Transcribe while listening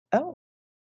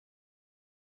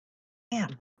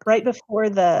damn, right before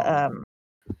the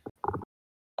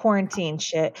quarantine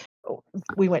shit,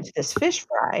 we went to this fish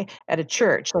fry at a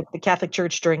church, like the Catholic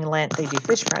church during Lent, they do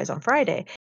fish fries on Friday.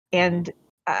 And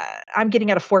I'm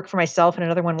getting out a fork for myself, and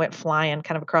another one went flying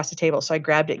kind of across the table. So I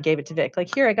grabbed it and gave it to Vic,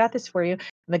 like, here, I got this for you. And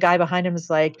the guy behind him was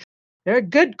like, they're a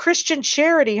good Christian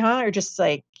charity, huh? Or just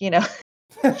like,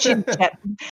 chit chat.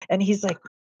 And he's like,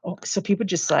 oh, so people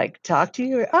just like talk to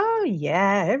you? Oh,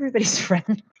 yeah, everybody's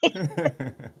friendly.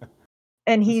 And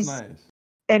That's he's nice.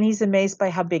 and he's amazed by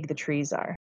how big the trees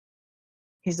are.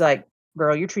 He's like,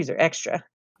 girl, your trees are extra.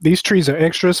 These trees are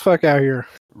extra as fuck out here.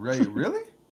 Ray, really?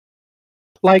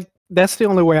 Like, that's the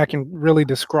only way I can really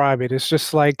describe it. It's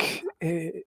just like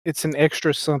it's an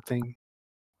extra something,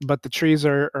 but the trees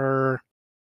are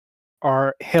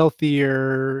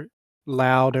healthier,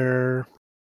 louder.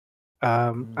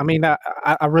 I mean,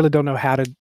 I really don't know how to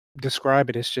describe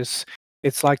it.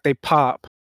 It's like they pop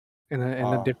in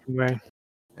a different way.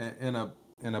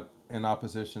 In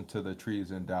opposition to the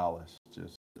trees in Dallas,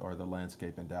 or the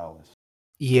landscape in Dallas.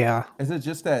 Yeah. Is it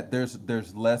just that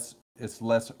there's less? It's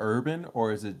less urban,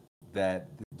 or is it that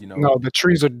No, the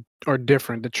trees are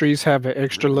different. The trees have an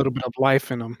extra little bit of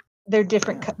life in them. They're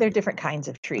different. They're different kinds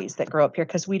of trees that grow up here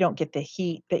because we don't get the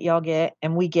heat that y'all get,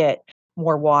 and we get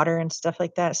more water and stuff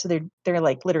like that. So they're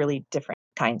like literally different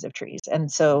kinds of trees,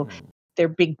 and so they're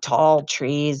big, tall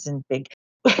trees and big.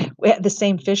 We had the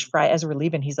same fish fry as we're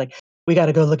leaving. He's like, "We got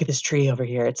to go look at this tree over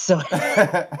here." It's so.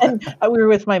 And we were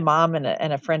with my mom and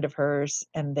a friend of hers,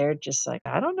 and they're just like,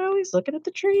 "I don't know." He's looking at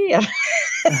the tree.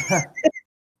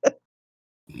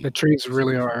 The trees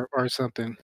really are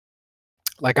something.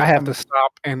 Like, I have to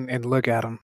stop and look at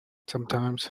them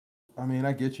sometimes. I mean,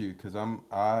 I get you because I'm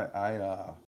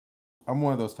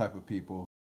one of those type of people,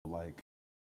 like,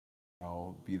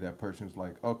 be that person who's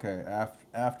like, okay,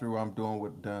 after I'm doing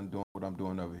what I'm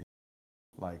doing over here,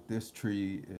 like, this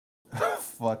tree is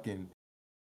fucking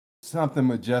something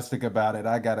majestic about it.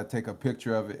 I gotta take a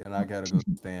picture of it and I gotta go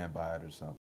stand by it or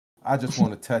something. I just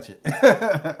want to touch it.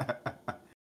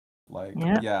 Like,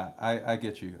 yeah, I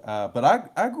get you.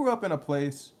 But I grew up in a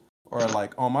place, or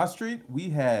like on my street, we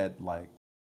had like,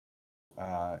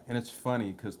 and it's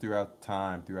funny because throughout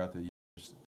the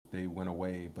years, they went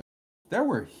away. But there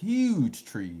were huge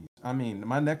trees. I mean,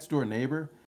 my next door neighbor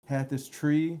had this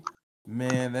tree.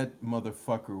 Man, that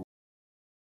motherfucker,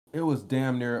 it was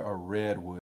damn near a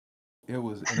redwood. It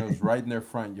was right in their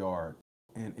front yard,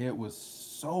 and it was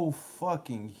so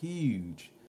fucking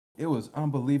huge. It was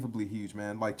unbelievably huge,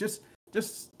 man. Like, just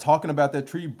talking about that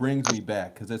tree brings me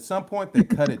back because at some point they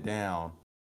cut it down.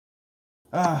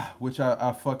 Which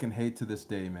I fucking hate to this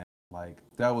day, man. Like,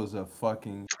 that was a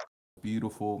fucking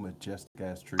beautiful, majestic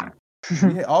ass tree.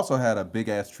 We also had a big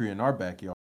ass tree in our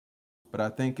backyard, but I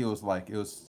think it was like it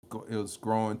was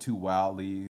growing too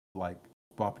wildly, like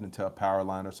bumping into a power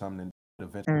line or something, and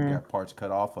eventually got parts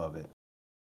cut off of it.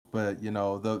 But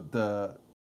the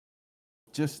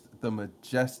just the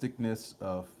majesticness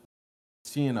of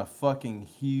seeing a fucking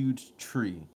huge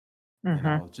tree,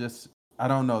 just, I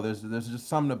don't know. There's just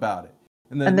something about it,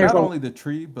 and then not only the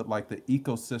tree, but like the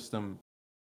ecosystem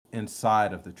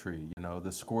inside of the tree.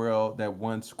 The squirrel, that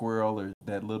one squirrel, or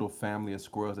that little family of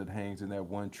squirrels that hangs in that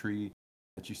one tree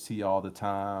that you see all the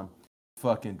time,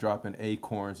 fucking dropping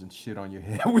acorns and shit on your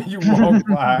head when you walk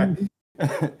by.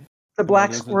 The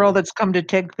black squirrel that's come to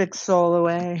take Vic's soul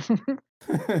away.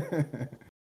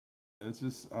 It's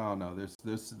just, I don't know.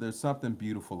 There's something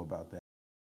beautiful about that.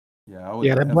 Yeah,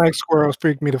 that black squirrels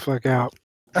freak me the fuck out.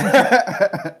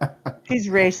 He's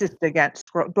racist against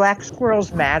black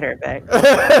squirrels matter, Vic.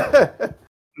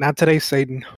 Not today,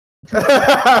 Satan.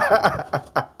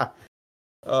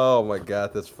 Oh my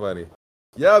God, that's funny.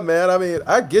 Yeah, man. I mean,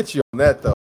 I get you on that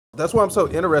though. That's why I'm so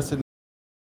interested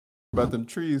about them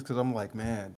trees, because I'm like,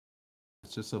 man,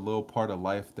 it's just a little part of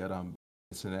life that I'm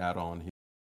missing out on here.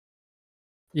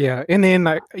 Yeah, and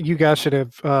then you guys should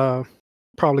have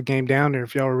probably came down there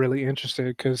if y'all were really interested,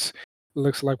 because it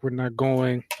looks like we're not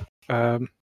going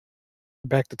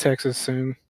back to Texas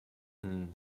soon.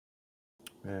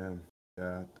 Man,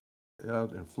 yeah,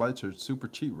 and flights are super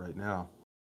cheap right now.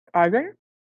 Are they?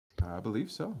 I believe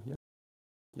so.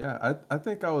 Yeah. I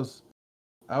think I was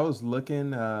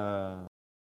looking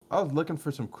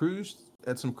for some cruise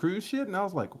shit, and I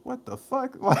was like, what the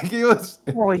fuck? Like, it was.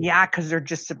 Well, yeah, because they're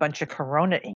just a bunch of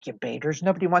Corona incubators.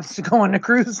 Nobody wants to go on a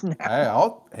cruise now.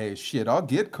 I'll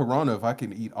get Corona if I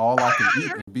can eat all I can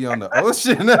eat and be on the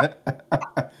ocean.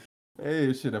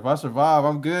 Hey, shit, if I survive,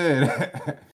 I'm good.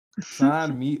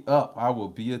 Sign me up. I will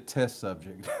be a test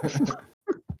subject.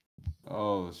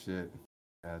 Oh shit.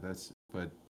 Yeah, but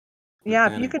Yeah,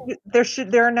 if Then you it, can,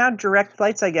 there are now direct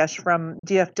flights, I guess, from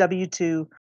DFW to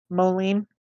Moline,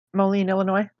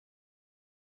 Illinois.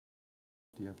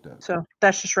 DFW. So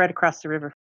that's just right across the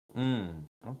river.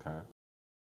 Okay.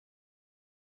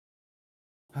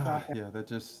 So, Yeah,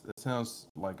 that sounds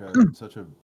like such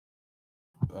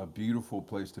a beautiful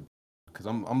place to be. Because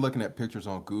I'm looking at pictures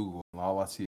on Google and all I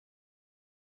see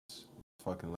is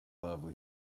fucking lovely.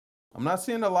 I'm not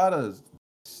seeing a lot of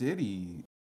city.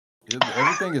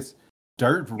 Everything is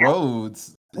dirt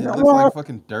roads. It looks like well,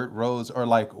 fucking dirt roads or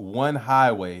like one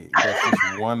highway that's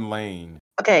just one lane.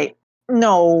 okay,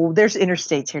 no, there's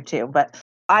interstates here too, but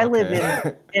I live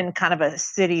Okay. in kind of a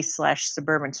city /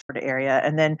 suburban sort of area,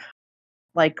 and then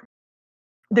like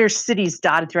there's cities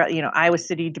dotted throughout. Iowa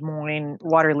City, Des Moines,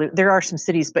 Waterloo. There are some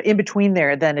cities, but in between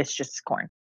there, then it's just corn,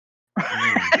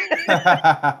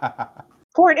 Mm.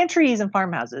 corn and trees and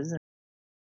farmhouses.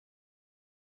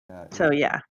 Yeah, So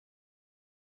yeah.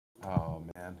 oh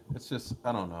man, it's just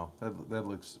I don't know. That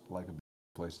looks like a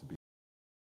place to be.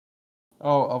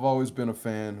 Oh, I've always been a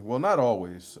fan. Well, not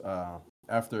always.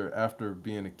 After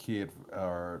being a kid,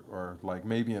 or like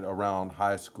maybe around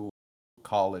high school,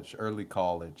 college, early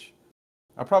college.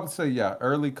 I probably say yeah,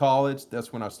 early college.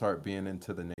 That's when I start being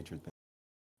into the nature thing.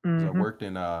 'Cause Hmm. I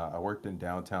worked in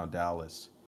downtown Dallas,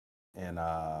 and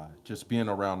just being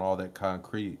around all that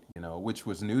concrete, which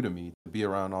was new to me to be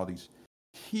around all these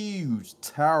huge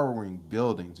towering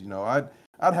buildings.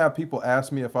 I'd have people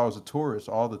ask me if I was a tourist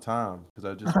all the time because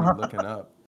I'd just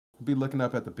be looking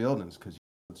up at the buildings because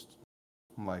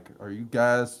I'm like, are you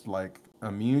guys like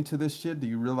immune to this shit? Do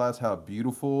you realize how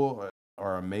beautiful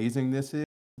or amazing this is?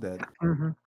 That Hmm.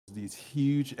 these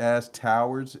huge ass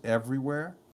towers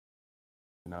everywhere,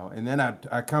 and then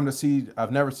I come to see,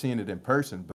 I've never seen it in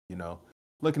person, but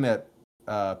looking at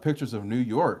pictures of New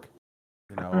York,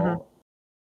 you Hmm. know,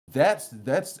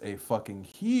 that's a fucking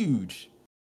huge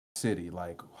city.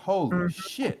 Like holy Hmm.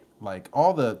 shit! Like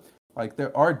all the like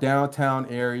there our downtown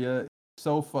area is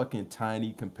so fucking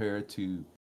tiny compared to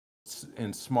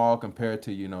and small compared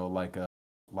to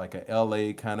like a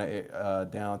LA kind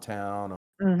of downtown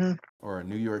Hmm. or a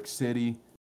New York City.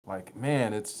 Like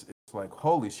man, it's like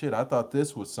holy shit! I thought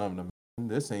this was something.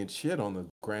 This ain't shit on the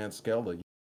grand scale of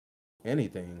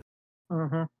anything.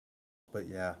 Hmm. But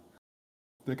yeah,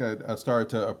 I think I started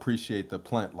to appreciate the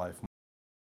plant life,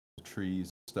 the trees,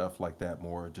 stuff like that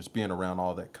more. Just being around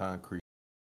all that concrete.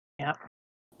 Yeah.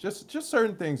 Just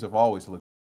certain things have always looked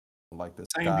like the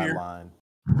Same here. skyline.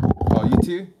 Oh, you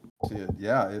too?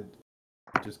 Yeah, it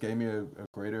just gave me a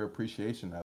greater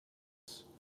appreciation. That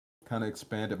kind of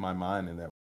expanded my mind in that.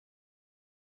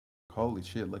 Holy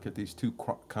shit! Look at these two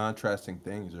contrasting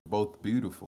things. They're both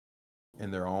beautiful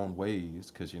in their own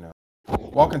ways. Because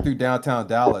walking through downtown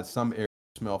Dallas, some areas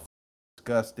smell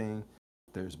disgusting.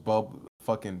 There's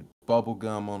fucking bubble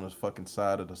gum on the fucking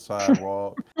side of the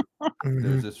sidewalk. Hmm.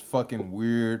 There's this fucking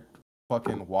weird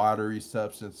fucking watery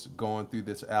substance going through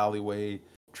this alleyway,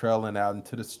 trailing out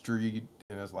into the street,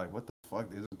 and it's like, what the fuck?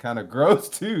 This is kind of gross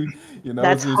too. It's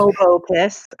That's just hobo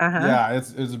piss. Uh-huh. yeah,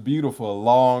 it's beautiful. A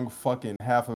long fucking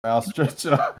half a mile stretch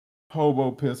of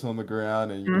hobo piss on the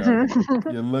ground, and Hmm.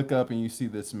 you look up and you see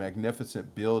this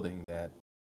magnificent building that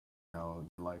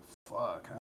like fuck,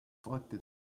 how the fuck did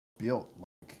it built?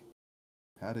 Like,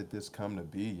 how did this come to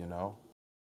be?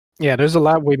 Yeah, there's a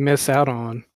lot we miss out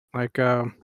on. Like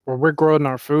where we're growing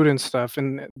our food and stuff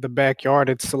in the backyard,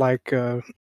 it's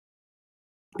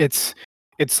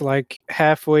it's like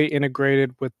halfway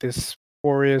integrated with this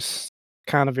forest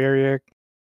kind of area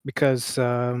because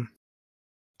the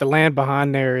land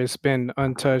behind there has been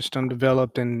untouched,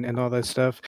 undeveloped, and all that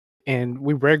stuff. And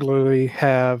we regularly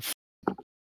have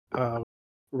uh,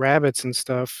 rabbits and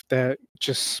stuff that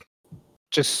just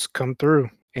come through.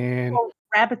 And Well,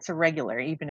 rabbits are regular,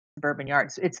 even in suburban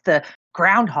yards. It's the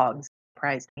groundhogs that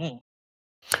surprised me.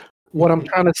 what I'm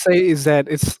trying to say is that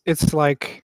it's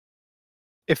like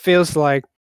it feels like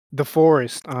the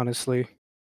forest, honestly,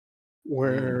 Mm,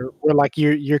 where like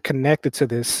you're connected to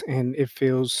this, and it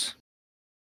feels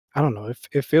I don't know,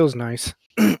 it feels nice.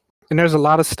 And there's a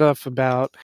lot of stuff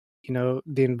about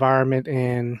the environment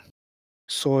and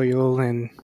soil and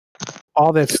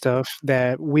all that stuff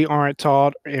that we aren't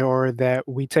taught or that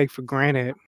we take for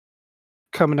granted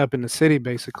coming up in the city,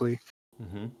 basically.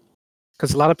 mm-hmm.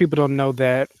 Because a lot of people don't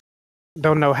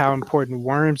know how important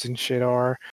worms and shit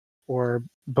are, or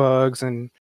bugs and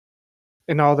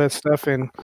all that stuff. And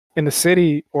in the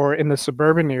city or in the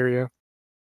suburban area,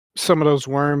 some of those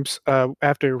worms,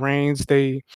 after it rains,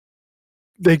 they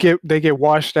get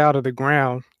washed out of the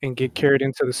ground and get Mm-hmm. carried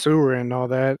into the sewer and all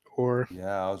that, or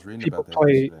Yeah, I was reading people about that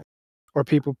play yesterday. or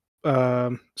people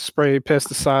spray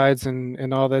pesticides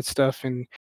and all that stuff, and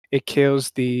it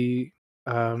kills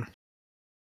um,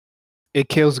 it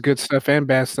kills good stuff and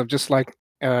bad stuff, just like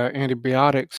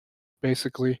antibiotics,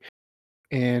 basically.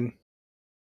 And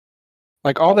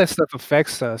like all that stuff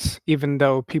affects us, even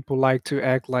though people like to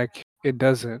act like it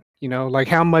doesn't. Like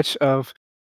how much of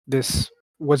this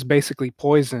was basically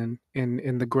poison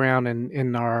in the ground and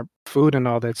in our food and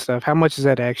all that stuff. How much is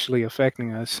that actually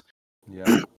affecting us?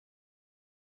 Yeah.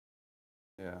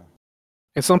 Yeah.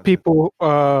 And some Definitely. people,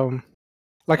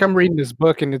 like I'm reading this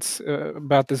book and it's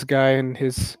about this guy and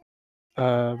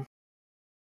uh,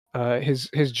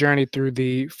 his journey through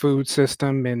the food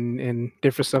system and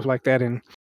different stuff like that. And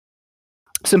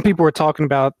some people were talking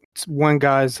about one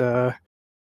guy's. Uh,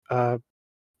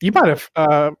 you might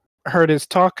have heard his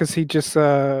talk because he just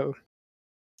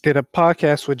did a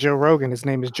podcast with Joe Rogan. His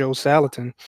name is Joe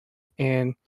Salatin,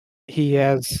 and he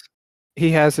has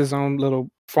he has his own little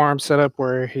farm set up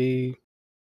where he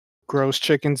grows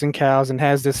chickens and cows and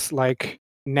has this like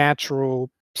natural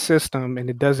system, and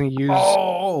it doesn't use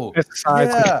Oh, pesticides and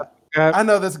yeah. stuff like that. I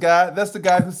know this guy. That's the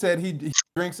guy who said he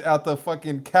drinks out the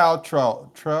fucking cow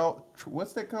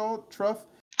what's that called? Trough?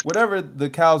 Whatever the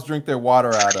cows drink their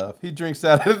water out of. He drinks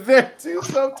out of there too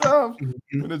sometimes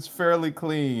Mhm. when it's fairly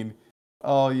clean.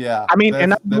 Oh yeah. I mean,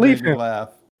 and I That believe made me him. laugh.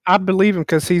 I believe him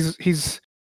because he's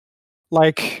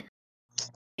like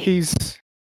he's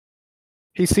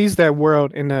he sees that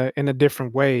world in a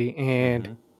different way, and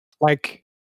Mm-hmm. like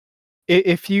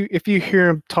if you hear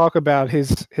him talk about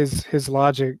his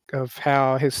logic of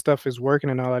how his stuff is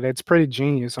working and all that, it's pretty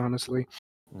genius, honestly.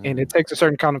 And Mm-hmm. it takes a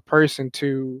certain kind of person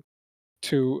to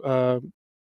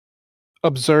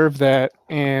observe that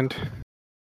and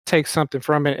take something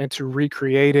from it and to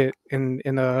recreate it in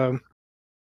a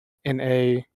in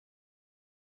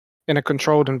a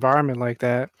controlled environment like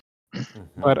that.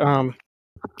 Mm-hmm. But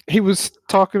he was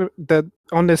talking that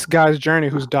on this guy's journey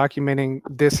who's documenting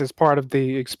this as part of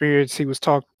the experience. He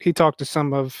talked to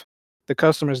some of the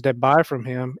customers that buy from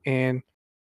him, and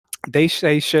they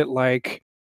say shit like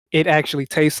it actually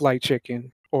tastes like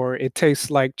chicken, or it tastes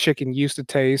like chicken used to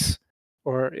taste,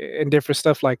 or and different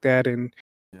stuff like that. And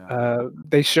Yeah.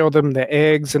 they show them the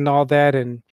eggs and all that,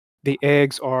 and the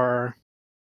eggs are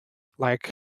like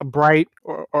a bright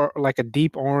or like a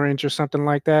deep orange or something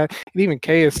like that. And even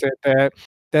Kaya Mm-hmm. said that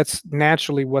that's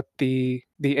naturally what the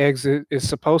eggs is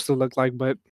supposed to look like,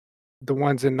 but the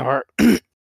ones in our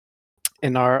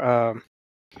in our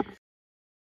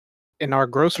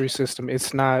grocery system,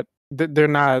 it's not. They're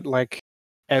not like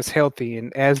as healthy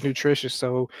and as nutritious.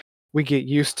 So we get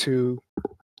used to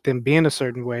them being a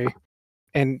certain way.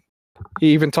 And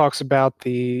he even talks about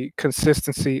the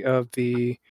consistency of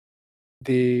the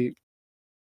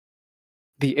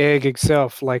the egg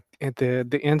itself, like at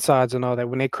the insides and all that.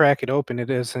 When they crack it open, it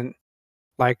isn't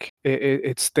like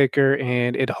it's thicker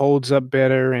and it holds up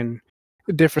better and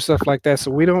different stuff like that.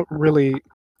 So we don't really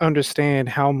understand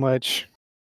how much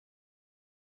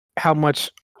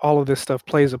all of this stuff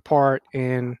plays a part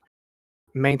in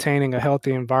maintaining a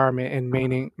healthy environment and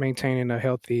maintaining a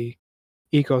healthy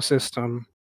ecosystem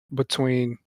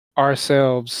between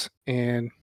ourselves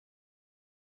and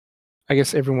I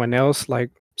guess everyone else, like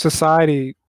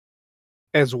society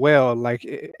as well. Like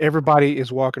everybody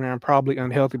is walking around probably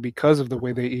unhealthy because of the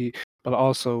way they eat, but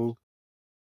also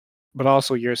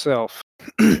yourself.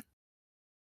 Yeah.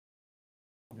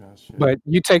 Shit. But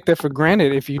you take that for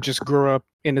granted if you just grow up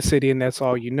in the city and that's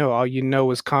all you know. All you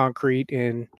know is concrete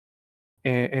and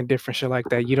different shit like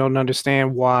that. You don't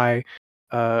understand why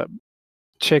uh,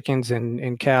 chickens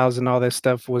and cows and all that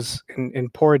stuff was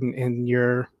important in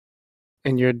your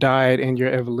diet and your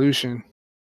evolution,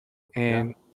 Yeah.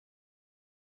 and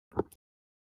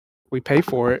we pay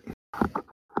for it.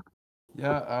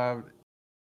 Yeah.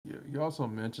 You also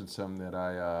mentioned something that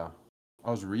I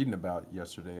was reading about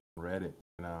yesterday on Reddit,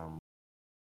 and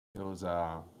it was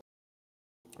I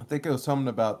think it was something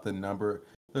about the number.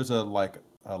 There's a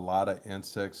lot of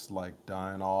insects like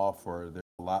dying off, or there's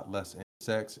a lot less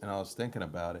insects. And I was thinking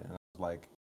about it, and I was like,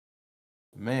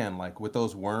 man, like with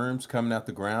those worms coming out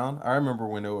the ground. I remember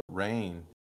when it would rain,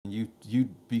 and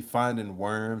you'd be finding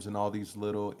worms and all these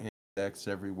little insects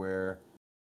everywhere,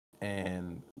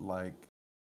 and like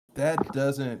that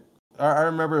doesn't. I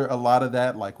remember a lot of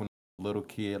that, like when I was a little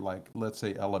kid, like let's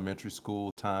say elementary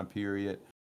school time period,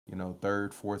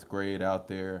 third, fourth grade out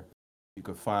there. You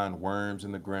could find worms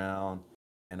in the ground.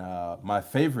 And my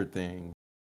favorite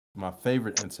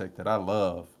insect that I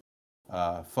love,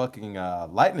 fucking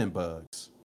lightning bugs.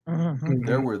 Mhm. Mhm.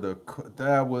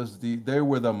 They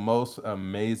were the most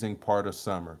amazing part of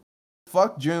summer.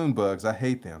 Fuck June bugs, I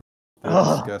hate them. They're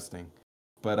Ugh. disgusting.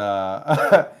 But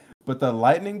But the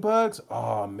lightning bugs,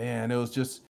 oh man, it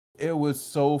was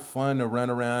so fun to run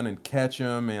around and catch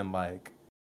them and like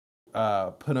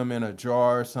put them in a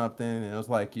jar or something. And it was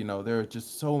like, there are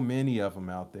just so many of them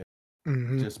out there,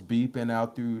 Hmm. just beeping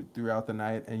out throughout the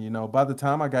night. And by the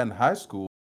time I got in high school,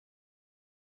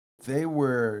 they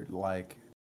were like,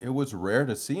 it was rare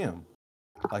to see them.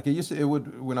 Like it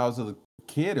would when I was a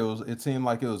kid, it seemed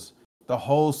like it was the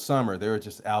whole summer they were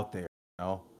just out there, you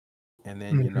know. And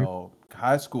then Hmm.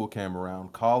 high school came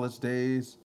around, college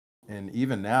days, and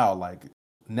even now, like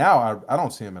now I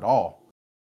don't see them at all.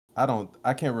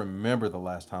 I can't remember the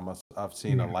last time I've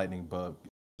seen a Yeah. lightning bug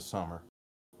this summer.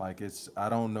 Like I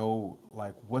don't know,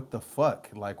 like what the fuck,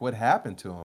 like what happened to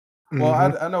them.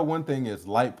 Well, Hmm. I know one thing is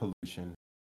light pollution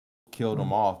killed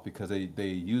them off because they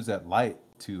use that light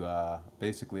to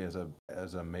basically as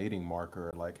a mating marker.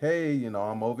 Like, hey,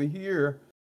 I'm over here.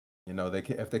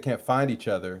 If they can't find each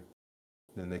other,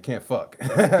 then they can't fuck.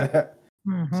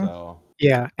 Mhm. So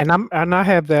Yeah, and I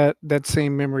have that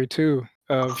same memory too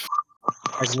of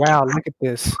like, wow, look at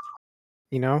this,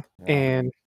 you know? yeah.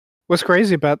 And what's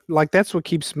crazy about like that's what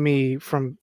keeps me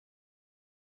from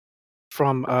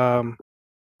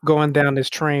going down this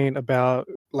train about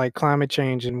like climate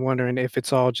change and wondering if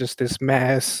it's all just this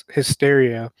mass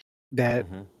hysteria that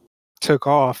Hmm. took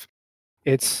off.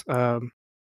 It's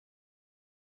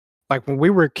like when we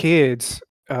were kids,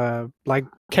 like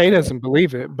Kay doesn't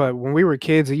believe it, but when we were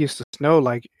kids, it used to snow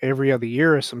like every other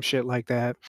year or some shit like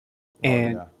that. Oh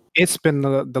And yeah. it's been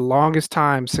the longest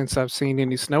time since I've seen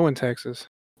any snow in Texas.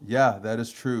 Yeah, that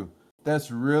is true.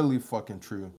 That's really fucking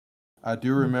true. I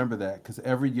do Mm. remember that because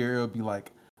every year I'd be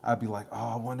like,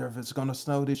 oh, I wonder if it's gonna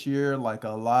snow this year, like a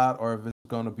lot, or if it's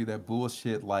gonna be that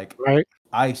bullshit like Right?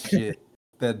 ice shit,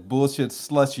 that bullshit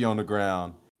slushy on the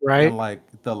ground. Right? And like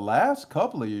the last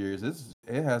couple of years,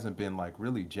 it hasn't been like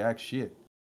really jack shit,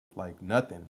 like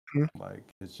nothing. Mhm. Like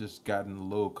it's just gotten a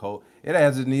little cold. It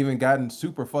hasn't even gotten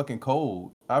super fucking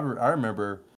cold. I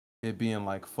remember it being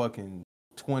like fucking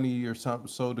 20 or something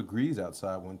so degrees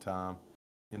outside one time,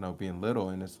 being little,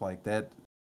 and it's like that.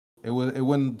 It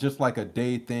wasn't just like a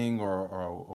day thing or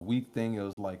a week thing. It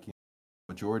was like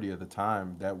majority of the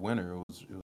time that winter it was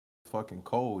fucking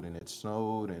cold and it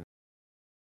snowed and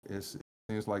it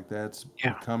seems like that's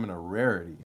Yeah. becoming a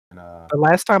rarity. And The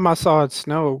last time I saw it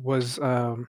snow was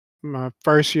my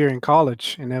first year in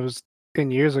college, and that was 10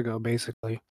 years ago,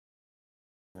 basically.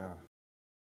 yeah,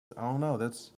 I don't know.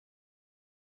 That's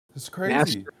Now it's,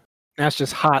 crazy. now it's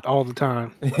just hot all the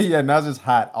time. Yeah, now it's just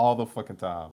hot all the fucking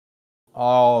time.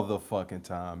 All the fucking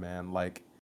time, man. Like,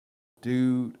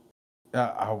 dude,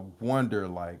 I wonder,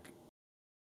 like,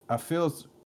 I feel,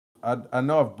 I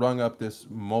know I've brung up this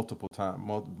multiple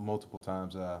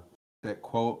times, that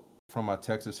quote from my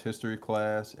Texas history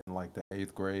class in like the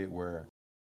eighth grade where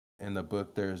in the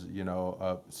book there's,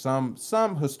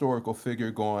 some historical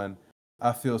figure going,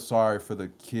 I feel sorry for the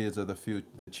kids of the future,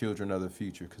 the children of the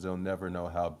future, because they'll never know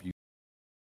how beautiful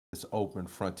this open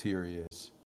frontier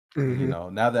is. And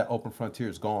Hmm. now that open frontier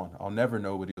is gone, I'll never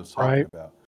know what he was talking Right?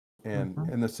 about. And Mhm.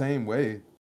 in the same way,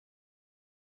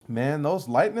 man, those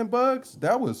lightning bugs,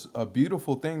 that was a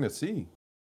beautiful thing to see.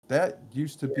 That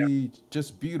used to Yeah. be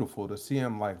just beautiful to see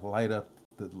them like light up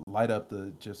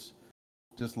the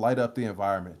just light up the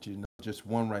environment. Just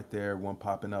one right there, one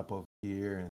popping up over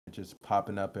here, and just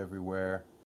popping up everywhere.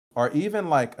 Or even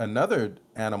like another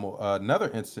animal, another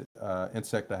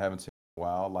insect I haven't seen in a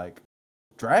while, like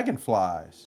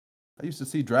dragonflies. I used to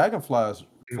see dragonflies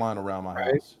Mm. flying around my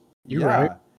Right? house. You're right.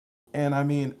 Yeah, and I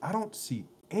mean, I don't see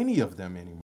any of them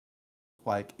anymore.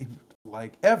 Like,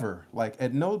 like ever. Like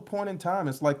at no point in time,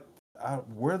 it's like,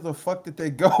 where the fuck did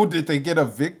they go? Did they get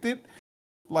evicted?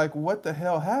 Like, what the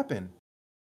hell happened?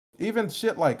 Even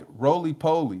shit like roly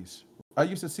polies. I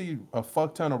used to see a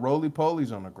fuck ton of roly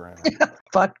polies on the ground.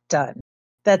 Fuck done.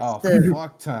 That's Oh the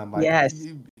fuck ton! Like yes.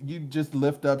 you just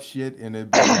lift up shit and it'd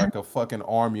be like a fucking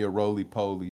army of roly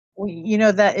polies.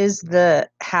 Well, that is the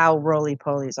how roly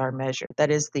polies are measured. That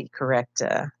is the correct.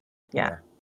 Yeah. Yeah.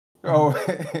 Mhm.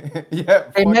 Oh yeah,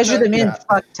 They fuck measure ton. them in Yeah,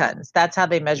 fuck tons. That's how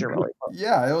they measure roly polies.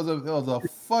 yeah. It was a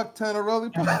fuck ton of roly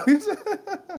Mhm. polies.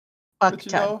 Fuck But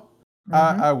ton. Hmm.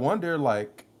 I wonder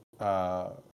like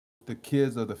uh the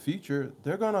kids of the future,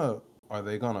 are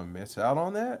they gonna miss out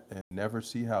on that and never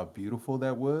see how beautiful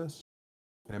that was?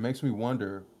 And it makes me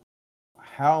wonder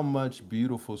how much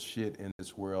beautiful shit in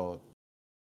this world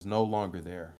is no longer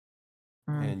there.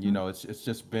 And Hmm. it's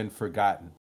just been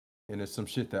forgotten. And it's some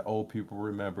shit that old people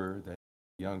remember, that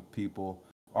young people,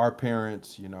 our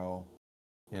parents, in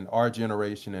our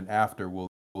generation and after will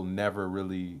never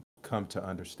really come to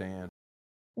understand.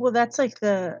 Well, that's like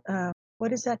the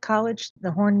what is that college?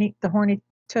 The horny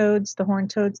toads, the horned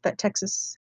toads, that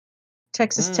Texas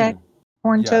Tech Mm,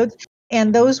 horned yeah. toads, and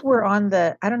Hmm. those were on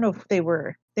the. I don't know if they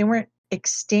weren't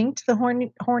extinct, the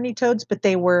horny toads, but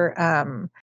they were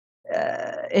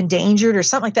endangered or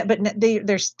something like that. But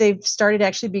they've started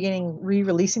actually beginning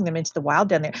re-releasing them into the wild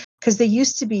down there because they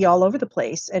used to be all over the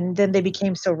place, and then they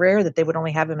became so rare that they would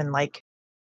only have them in like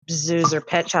zoos or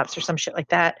pet shops or some shit like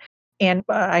that. And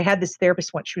I had this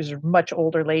therapist once. She was a much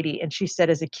older lady, and she said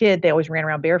as a kid they always ran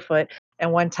around barefoot.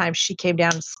 And one time she came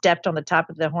down and stepped on the top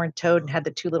of the horned toad and had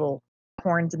the two little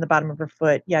horns in the bottom of her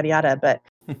foot, yada yada. But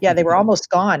yeah, they were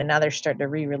almost gone, and now they're starting to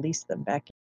re-release them back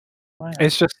in the wild.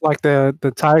 It's just like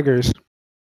the tigers,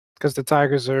 because the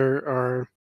tigers are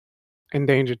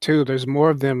endangered too. There's more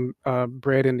of them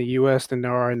bred in the U.S. than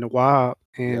there are in the wild,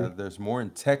 Yeah, and there's more in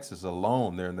Texas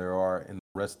alone than there are in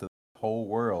the rest of the whole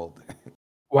world.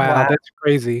 wow, Wow. that's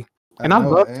crazy. I And I know,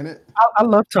 love ain't it? I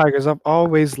love tigers. I've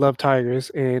always loved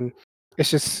tigers, and it's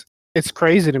just it's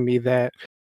crazy to me that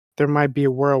there might be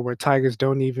a world where tigers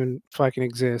don't even fucking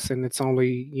exist, and it's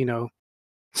only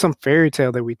some fairy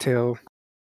tale that we tell.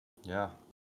 Yeah.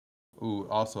 Ooh,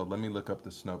 also, let me look up the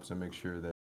Snopes and make sure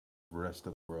that the rest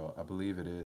of the world, I believe it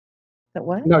is. But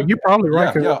what? No, you're probably right.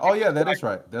 Yeah, 'Cause yeah. Oh, yeah, that is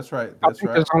right. That's right. I That's think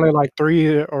right. there's only like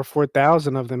 3 or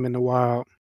 4,000 of them in the wild.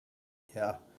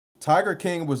 Yeah. Tiger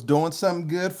King was doing something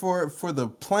good for the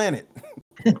planet.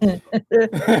 We're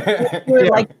Yeah,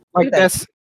 like like do that.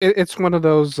 it's one of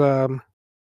those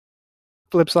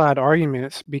flip side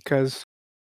arguments because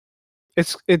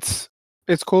it's it's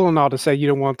it's cool and all to say you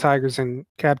don't want tigers in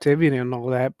captivity and all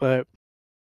that, but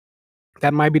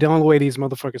that might be the only way these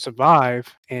motherfuckers survive,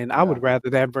 and I Yeah. would rather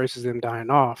that versus them dying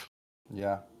off.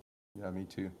 Yeah. Yeah, me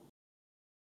too.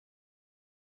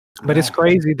 But it's Yeah.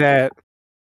 crazy that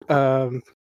um,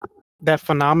 that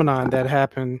phenomenon that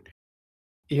happened,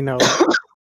 you know,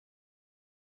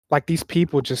 like these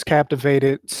people just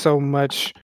captivated so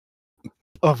much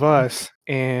of us,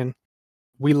 and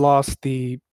we lost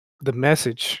the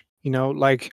message.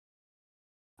 Like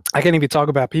I can't even talk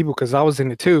about people because I was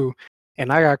in it too,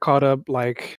 and I got caught up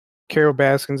like Carol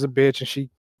Baskin's a bitch, and she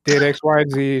did X, Y,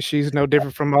 and Z. She's no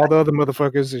different from all the other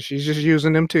motherfuckers, and she's just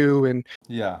using them too. And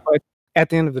Yeah. but at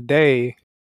the end of the day,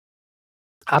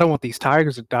 I don't want these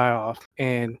tigers to die off,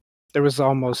 and there was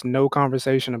almost no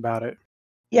conversation about it.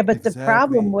 Yeah, but the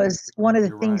problem Exactly. was one of the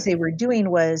You're things right. they were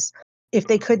doing was if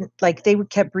they couldn't, like, they would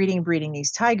kept breeding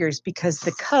these tigers because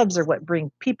the cubs are what bring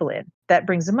people in. That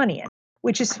brings the money in,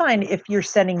 which is fine if you're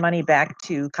sending money back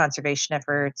to conservation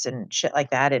efforts and shit like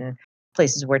that in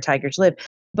places where tigers live.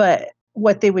 But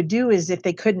what they would do is if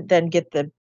they couldn't then get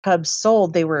the cubs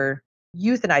sold, they were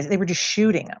euthanizing. They were just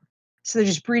shooting them. So they're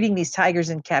just breeding these tigers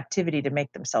in captivity to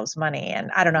make themselves money. And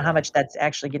I don't know how Yeah. much that's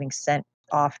actually getting sent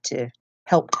off to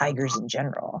help tigers in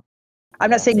general. I'm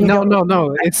not Yeah. saying you No, don't. no,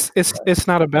 no. It's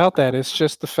not about that. It's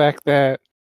just the fact that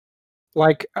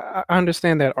like I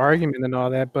understand that argument and all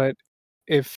that, but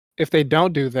if they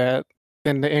don't do that,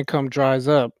 then the income dries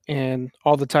up and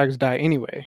all the tigers die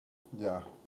anyway. Yeah.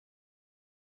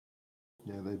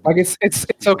 Yeah, Like they it's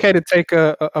speak okay up. to take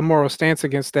a moral stance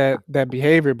against that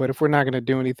behavior, but if we're not gonna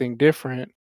do anything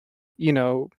different, you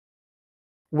know,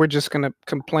 we're just gonna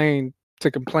complain to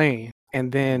complain. And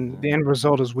then Hmm. the end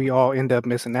result is we all end up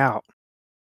missing out.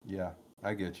 Yeah,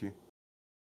 I get you.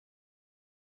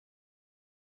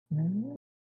 Mhm.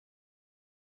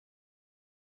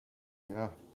 Yeah.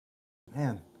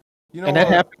 Man. You And know, that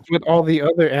happens with all the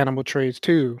other animal trades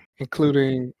too,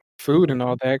 including food Mhm. and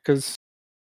all that, because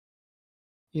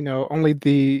only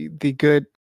the good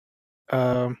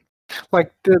um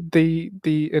like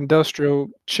the industrial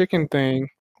chicken thing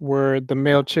where the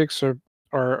male chicks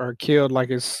are killed like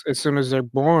as soon as they're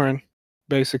born,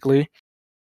 basically.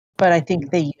 But I think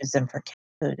they use them for cat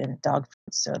food and dog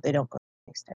food, so they don't go to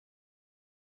the extent.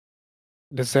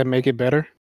 Does that make it better?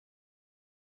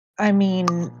 I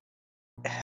mean,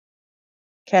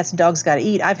 cats and dogs got to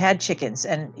eat. I've had chickens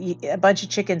and a bunch of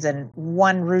chickens, and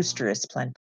one rooster is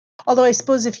plenty. Although I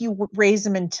suppose if you raise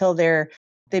them until they're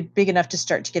big enough to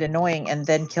start to get annoying, and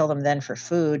then kill them then for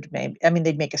food, maybe. I mean,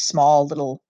 they'd make a small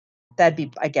little. That'd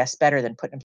be, I guess, better than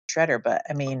putting them in a shredder. But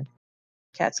I mean,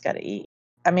 cats got to eat.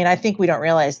 I mean, I think we don't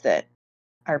realize that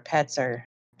our pets are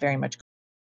very much.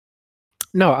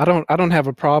 No, I don't have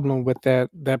a problem with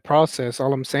that process.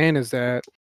 All I'm saying is that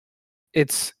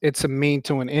it's a mean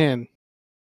to an end.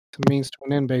 It's a means to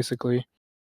an end, basically.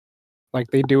 Like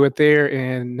they do it there,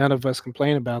 and none of us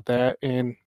complain about that.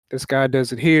 And this guy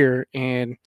does it here,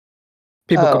 and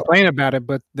people Oh, complain about it,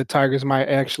 but the tigers might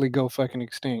actually go fucking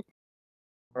extinct.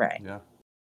 right. yeah.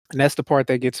 And that's the part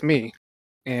that gets me.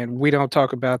 And we don't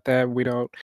talk about that. We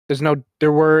don't.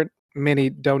 There were many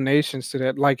donations to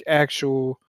that, like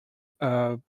actual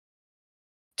uh,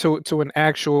 to an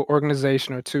actual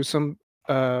organization or to some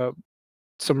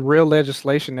real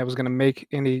legislation that was going to make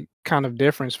any kind of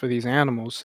difference for these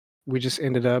animals. We just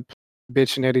ended up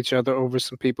bitching at each other over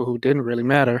some people who didn't really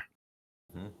matter.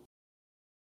 Mhm.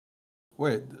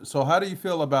 Wait, so how do you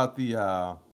feel about the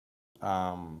I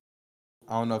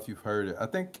don't know if you've heard it.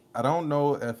 I don't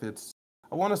know if it's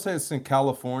I want to say it's in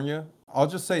California. I'll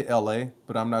just say LA,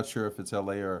 but I'm not sure if it's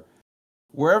LA or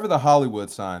wherever the Hollywood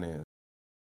sign is.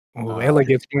 Oh, LA Um,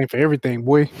 gets blamed for everything,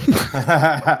 boy.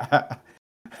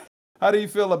 how do you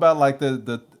feel about like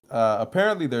the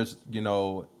apparently there's,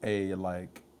 a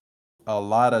a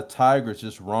lot of tigers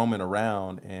just roaming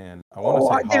around, and I want to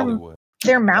Oh, say Hollywood.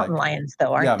 they're mountain Like, lions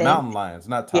though, yeah, aren't they? mountain lions,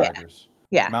 not Yeah, tigers.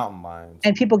 yeah. Mountain lions.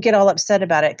 And people get all upset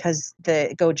about it because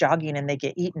they go jogging and they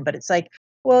get eaten, but it's like,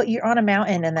 well, you're on a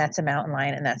mountain and that's a mountain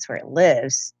lion and that's where it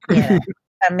lives, you know?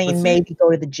 I But mean, see, maybe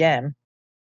go to the gym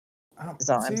is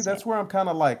all I'm see, saying. that's where I'm kind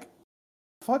of like,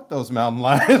 fuck those mountain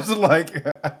lions. Like,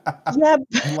 Yeah,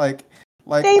 like,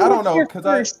 like they I lived don't know, here cause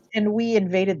first and we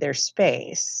invaded their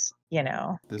space, you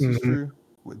know? this is Mhm. true.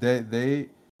 They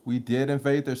we did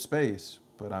invade their space,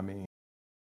 but I mean,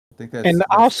 I think And that's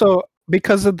also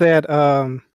because of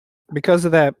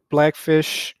that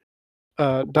Blackfish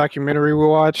documentary we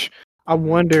watch, I hmm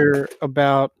wonder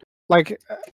about like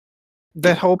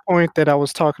that whole point that I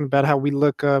was talking about how we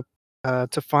look up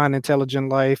to find intelligent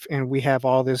life and we have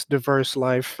all this diverse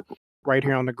life right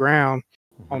here on the ground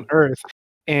hmm on Earth.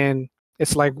 And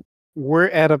it's like we're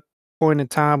at a point in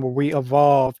time where we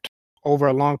evolved over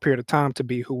a long period of time to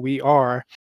be who we are.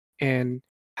 And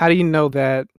how do you know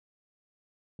that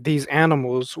these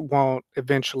animals won't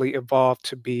eventually evolve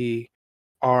to be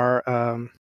our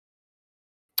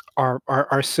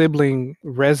our sibling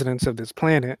residents of this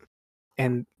planet,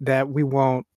 and that we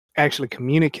won't actually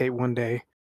communicate one day?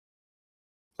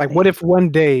 Like, what Right. if one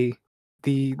day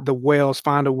the whales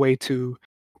find a way to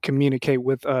communicate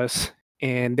with us,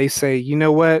 and they say, you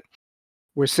know what?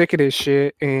 We're sick of this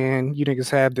shit, and you niggas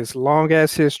have this long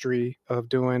ass history of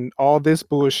doing all this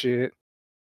bullshit,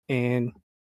 and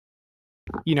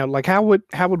like how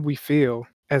would we feel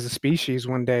as a species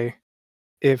one day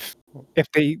if if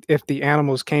the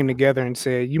animals came together and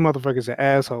said, "You motherfuckers are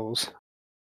assholes."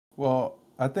 Well,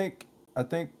 I think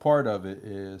part of it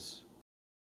is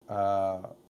uh,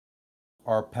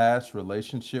 our past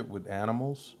relationship with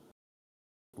animals,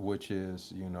 which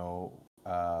is,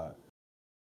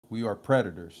 we are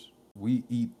predators. We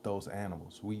eat those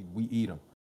animals. We eat them.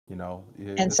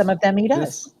 And some It's of them eat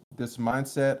this us. this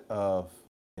mindset of,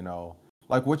 you know,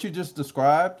 like what you just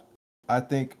described. I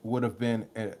think would have been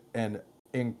an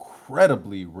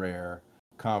incredibly rare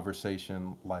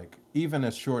conversation, like even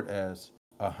as short as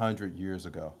 100 years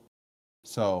ago.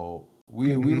 So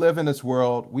we Mhm, live in this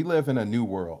world. We live in a new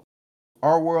world.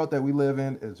 Our world that we live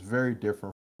in is very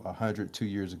different from 102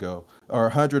 years ago, or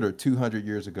 100 or 200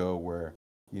 years ago, where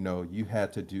you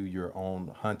had to do your own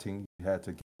hunting, you had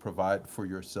to provide for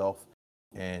yourself,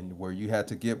 and where you had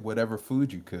to get whatever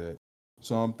food you could.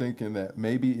 So I'm thinking that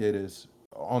maybe it is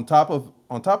on top of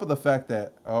the fact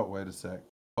that, oh, wait a sec,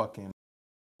 fucking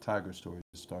Tiger Story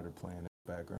just started playing in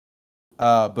the background.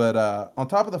 But on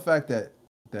top of the fact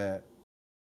that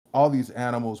all these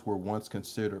animals were once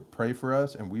considered prey for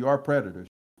us, and we are predators.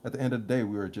 At the end of the day,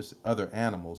 we are just other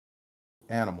animals.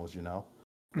 Animals,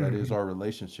 that is mhm. our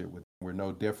relationship with them. We're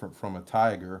no different from a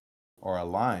tiger or a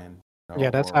lion,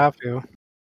 Yeah, that's how I or feel.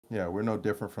 yeah, we're no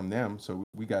different from them. So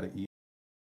we got to eat.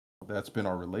 That's been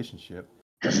our relationship.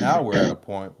 But now we're at a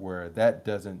point where that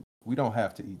doesn't. We don't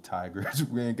have to eat tigers.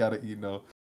 We ain't got to eat no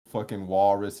fucking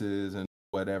walruses and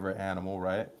whatever animal,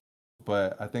 right?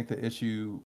 But I think the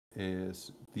issue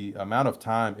is the amount of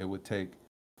time it would take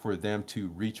for them to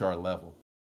reach our level,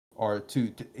 or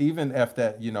to even if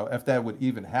that would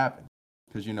even happen,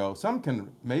 because some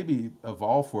can maybe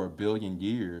evolve for 1 billion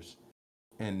years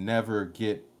and never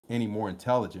get any more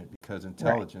intelligent, because Right.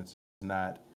 intelligence is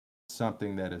not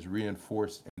something that is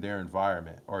reinforced in their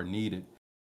environment or needed,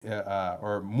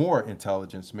 or more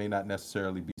intelligence may not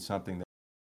necessarily be something that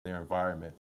their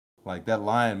environment. Like that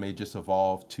lion may just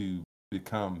evolve to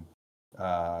become,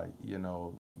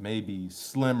 maybe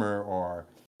slimmer,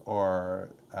 or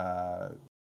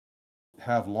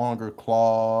have longer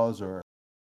claws,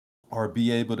 or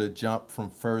be able to jump from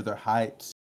further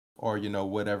heights, or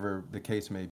whatever the case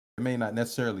may be. It may not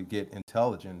necessarily get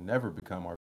intelligent and never become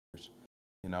our peers.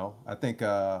 I think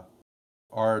our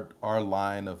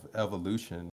line of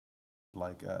evolution,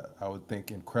 like, I would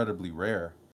think incredibly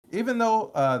rare. Even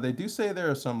though they do say there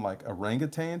are some like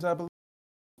orangutans, I believe.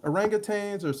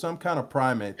 Orangutans or some kind of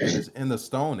primate that is in the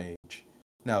Stone Age.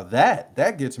 Now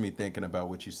that gets me thinking about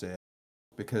what you said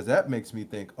because that makes me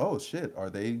think, oh shit, are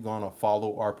they gonna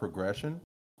follow our progression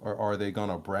or are they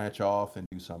gonna branch off and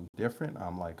do something different?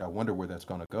 I'm like, I wonder where that's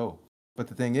gonna go. But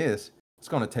the thing is, it's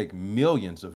gonna take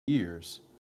millions of years.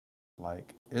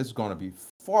 Like it's gonna be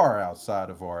far outside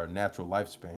of our natural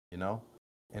lifespan, you know?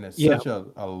 And it's Yeah, such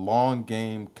a long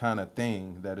game kind of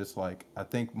thing that it's like I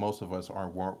think most of us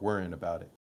aren't worrying about it.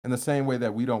 In the same way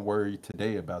that we don't worry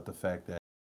today about the fact that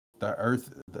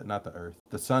not the earth,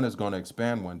 the sun is going to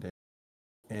expand one day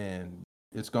and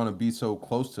it's going to be so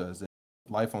close to us that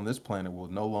life on this planet will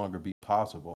no longer be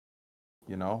possible,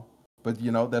 you know? But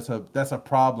that's a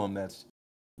problem that's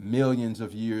millions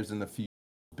of years in the future,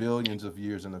 billions of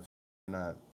years in the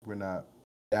future. We're not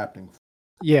adapting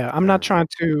yeah. I'm not currently.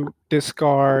 trying to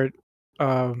discard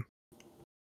um,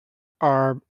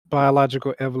 our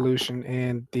biological evolution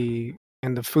and the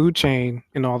food chain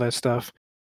and all that stuff.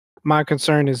 My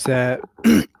concern is that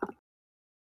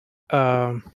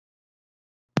um,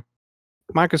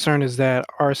 my concern is that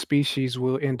our species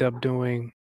will end up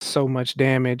doing so much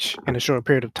damage in a short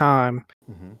period of time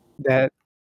Hmm. that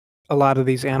a lot of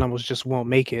these animals just won't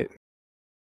make it.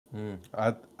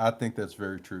 I think that's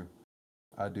very true.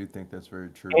 I do think that's very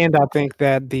true. And I think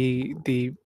that the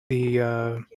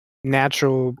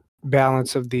natural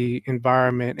balance of the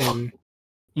environment and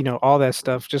all that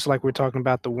stuff, just like we're talking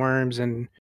about the worms and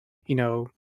you know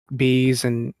bees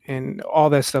and all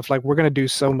that stuff, like we're gonna do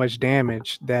so much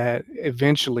damage that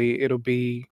eventually it'll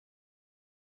be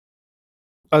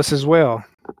us as well.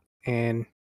 And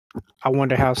I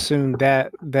wonder how soon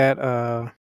that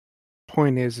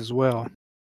point is as well.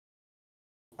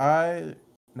 I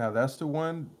Now that's the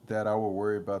one that I will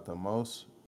worry about the most,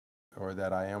 or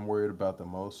that I am worried about the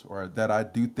most, or that I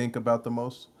do think about the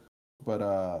most. But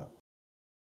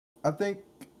I think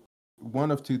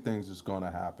one of two things is going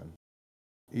to happen.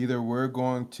 Either we're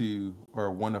going to, or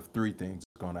one of three things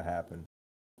is going to happen.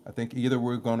 I think either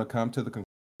we're going to come to the conclusion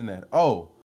that, oh,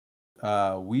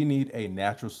 we need a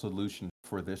natural solution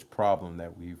for this problem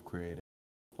that we've created.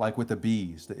 Like with the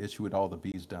bees, the issue with all the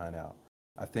bees dying out.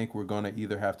 I think we're going to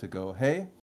either have to go, hey,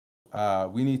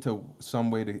 we need to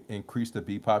some way to increase the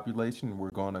bee population.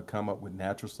 We're going to come up with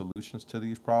natural solutions to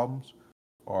these problems,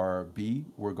 or B,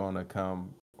 we're going to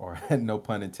come, or no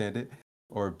pun intended,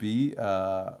 or B,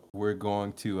 we're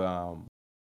going to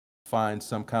find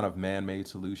some kind of man-made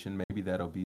solution. Maybe that'll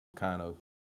be kind of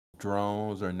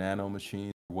drones or nano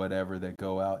machines, whatever that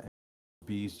go out and do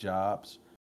bees' jobs.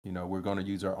 We're going to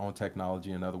use our own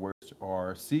technology, in other words.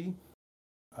 Or C,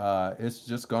 it's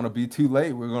just going to be too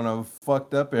late. We're going to have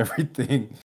fucked up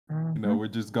everything. Mhm. We're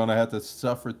just going to have to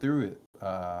suffer through it,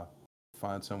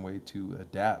 find some way to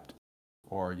adapt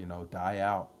or, die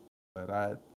out. But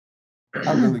I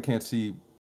really can't see,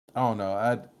 I don't know,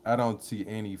 I don't see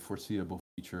any foreseeable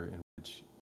future in which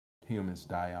humans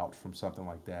die out from something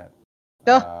like that.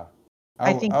 Ugh, Uh,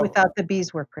 I think I, without the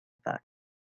bees, we're pretty fucked,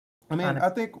 I mean, honestly.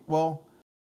 I think, well,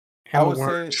 I And the would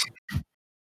worms. say,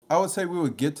 I would say we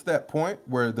would get to that point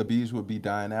where the bees would be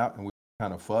dying out and we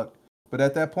kind of fucked. But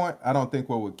at that point, I don't think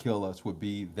what would kill us would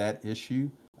be that issue.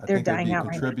 I They're think it would dying be a out right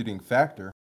now. contributing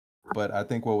factor. But I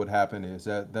think what would happen is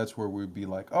that's where we'd be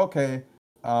like, okay,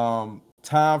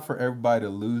 time for everybody to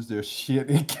lose their shit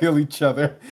and kill each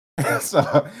other.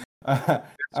 So,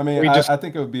 I mean, We just I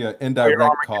think it would be an play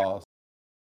indirect cause.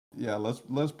 Yeah,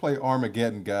 let's play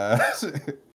Armageddon, guys.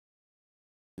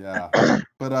 Yeah,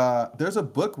 but there's a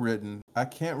book written. I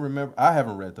can't remember. I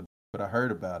haven't read the book, but I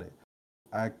heard about it.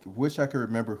 I wish I could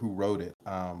remember who wrote it.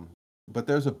 But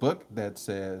there's a book that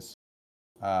says,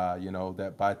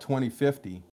 that by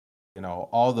 2050,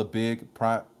 all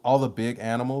the big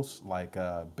animals like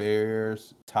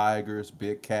bears, tigers,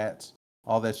 big cats,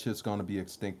 all that shit's gonna be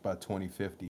extinct by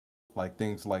 2050. Like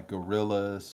things like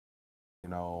gorillas,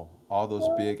 all those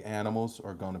big animals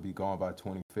are gonna be gone by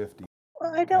 2050.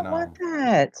 Well, I And don't want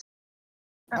that.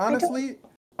 I don't. honestly,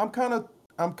 I'm kind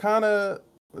of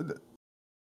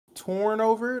torn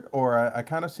over it, or I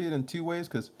kind of see it in two ways.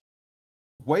 Because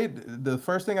the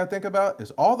first thing I think about is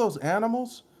all those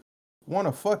animals want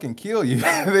to fucking kill you.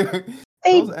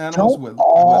 They Those animals don't would.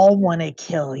 all want to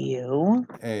kill you.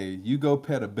 Hey, you go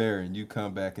pet a bear and you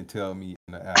come back and tell me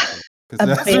in the afterlife, because A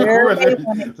that's bear where may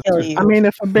want to kill I you. mean,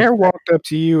 if a bear walked up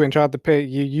to you and tried to pet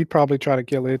you, you'd probably try to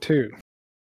kill it too.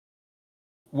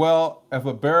 well, if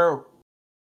a bear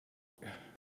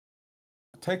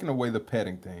taking away the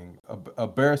petting thing, a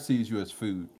bear sees you as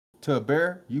food. To a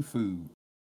bear, you food.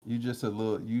 You just a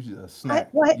What? snack.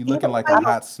 What? You You looking know like I a what?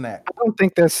 don't hot snack. I don't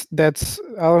think I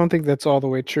don't think that's all the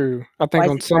way true. I Why think is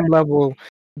on it some level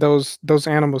those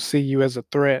animals see you as a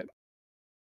threat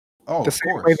Oh, the of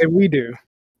same way course. that we do.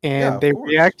 Yeah, and of they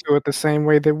course. react to it the same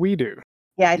way that we do.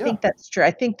 Yeah, I Yeah. think that's true.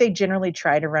 I think they generally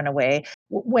try to run away.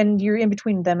 When you're in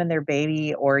between them and their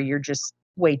baby or you're just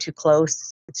way too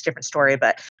close, it's a different story,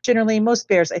 but generally most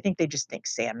bears, I think they just think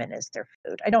salmon is their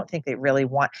food. I don't think they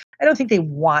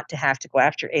want to have to go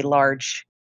after a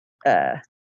uh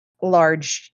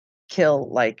large kill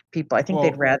like people. I think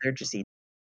they'd Well, rather just eat.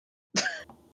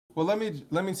 well, let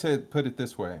me say put it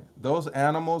this way. Those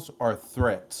animals are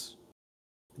threats.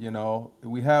 You know,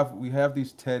 we have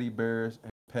these teddy bears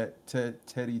and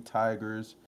teddy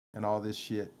tigers and all this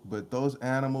shit, but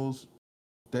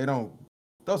they don't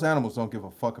those animals don't give a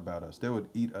fuck about us. They would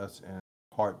eat us in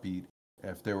a heartbeat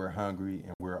if they were hungry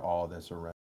and we're all that's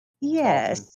around talking.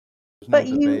 Yes, There's no but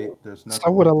debate. you There's So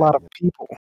nothing would a like lot that of yet. people.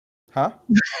 Huh?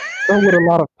 So would a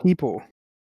lot of people.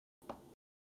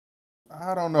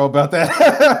 I don't know about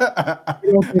that.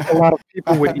 You don't think a lot of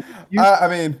people would eat you I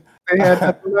mean, if they had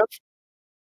nothing left?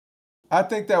 I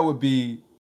think that would be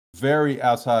very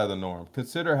outside of the norm.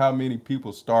 Consider how many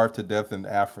people starve to death in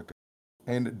Africa,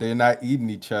 and they're not eating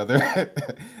each other.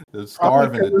 They're Probably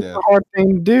starving because to it's a death. hard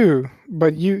thing to do.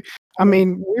 But I I mean,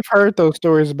 mean, we've heard those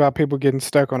stories about people getting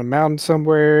stuck on a mountain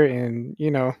somewhere, and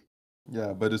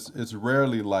Yeah, but it's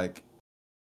rarely like,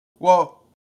 well,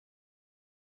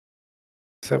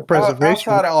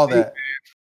 self-preservation. outside of all that,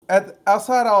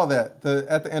 outside of all that,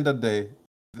 at the end of the day,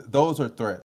 those are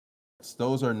threats.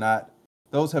 Those are not.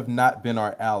 Those have not been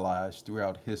our allies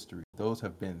throughout history. Those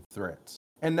have been threats,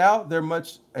 and now they're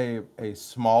much a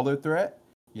smaller threat.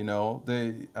 You know,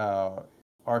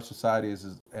 our society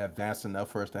is advanced enough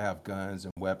for us to have guns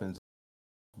and weapons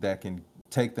that can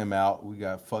take them out. We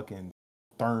got fucking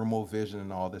thermal vision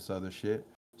and all this other shit.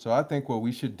 So I think what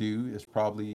we should do is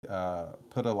probably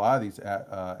put a lot of these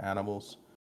animals,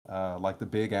 like the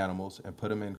big animals, and put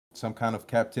them in some kind of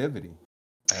captivity.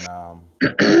 And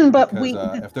but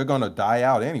because if they're gonna die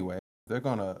out anyway, they're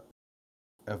gonna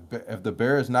if the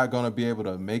bear is not gonna be able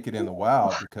to make it in the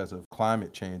wild because of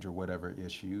climate change or whatever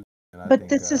issue, and I But think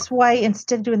this is why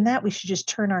instead of doing that, we should just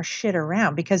turn our shit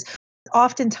around because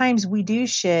oftentimes we do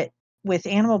shit with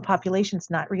animal populations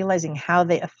not realizing how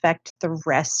they affect the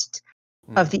rest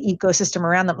of mm, the ecosystem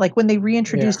around them. Like when they Yeah.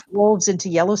 reintroduced wolves into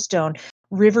Yellowstone,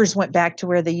 rivers went back to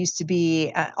where they used to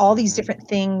be. All these hmm different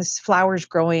things, flowers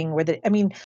growing, I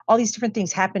mean, all these different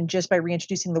things happened just by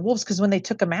reintroducing the wolves because when they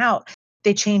took them out,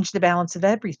 they changed the balance of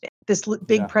everything.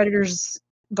 Big yeah, predators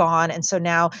gone, and so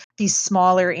now these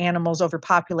smaller animals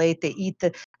overpopulate. They eat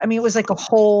I mean, it was like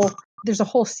there's a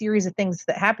whole series of things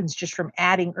that happens just from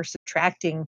adding or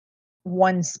subtracting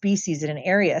one species in an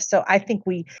area. So I think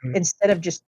we Mhm. instead of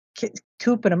just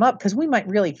cooping them up because we might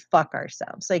really fuck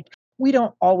ourselves. Like we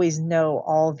don't always know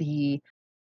all the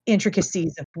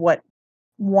intricacies of what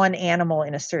one animal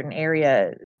in a certain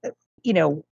area, you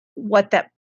know, what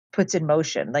that puts in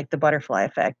motion, like the butterfly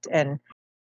effect. And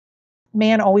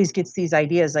man always gets these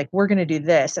ideas like we're going to do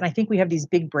this. And I think we have these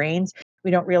big brains.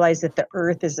 We don't realize that the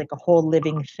earth is like a whole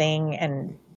living thing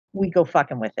and we go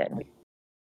fucking with it.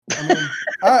 I mean,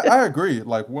 I agree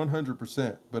like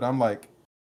 100%, but I'm like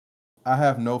I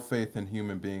have no faith in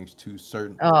human beings to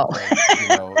certain Oh,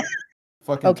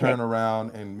 fucking okay. turn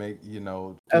around and make get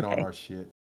on Okay. our shit.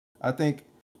 I think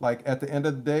like at the end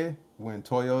of the day, when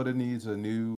Toyota needs a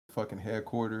new fucking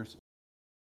headquarters,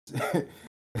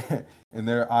 and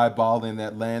they're eyeballing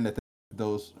that land that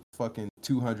those fucking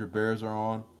 200 bears are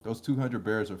on, those 200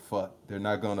 bears are fucked. They're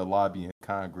not going to lobby in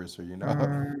Congress or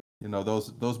Mm.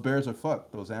 those bears are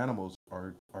fucked. Those animals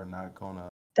are not gonna.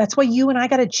 That's why you and I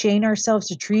got to chain ourselves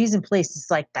to trees in places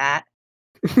like that.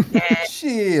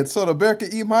 Shit, so the bear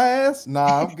can eat my ass?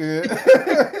 Nah, I'm good.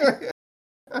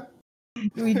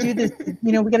 We do this,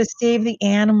 we got to save the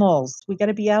animals. We got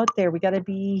to be out there. We got to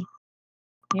be,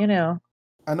 you know.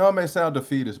 I know it may sound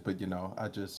defeatist, but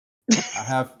I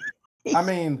have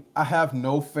I have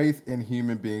no faith in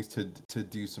human beings to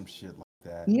do some shit like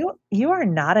that. You are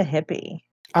not a hippie.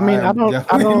 I I mean, am I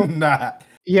definitely don't, not.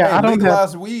 yeah, Hey, I don't have,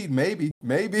 legalize weed, maybe,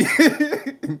 maybe.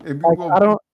 Maybe like,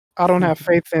 we'll. I don't have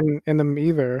faith in them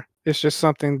either. It's just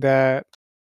something that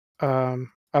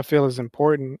I feel is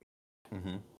important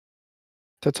hmm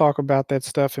to talk about that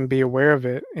stuff and be aware of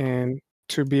it, and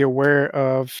to be aware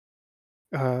of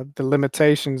the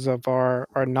limitations of our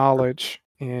knowledge,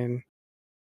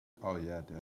 Oh yeah,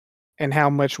 and how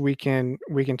much we can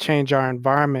change our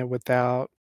environment without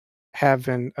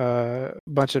having a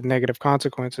bunch of negative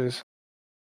consequences.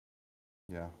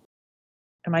 yeah.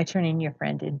 Am I turning your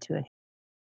friend into a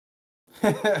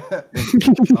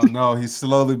Oh no, he's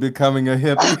slowly becoming a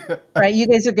hippie. Right, you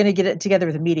guys are gonna get it together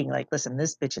with a meeting. Like, listen,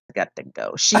 this bitch has got to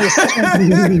go. She is.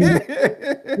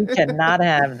 We cannot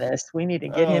have this. We need to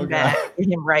get Oh him god. back. Get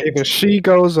him right. Either she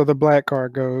goes or the black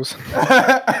card goes.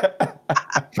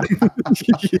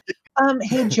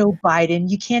 Hey, Joe Biden,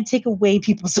 you can't take away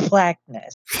people's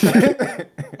blackness.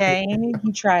 Okay,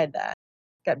 he tried that.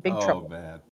 Got big Oh trouble.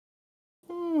 man.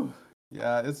 Whew.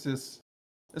 Yeah, it's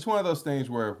one of those things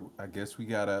where I guess we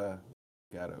gotta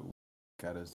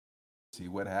see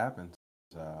what happens.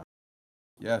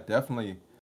 Yeah, definitely,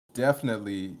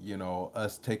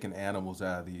 us taking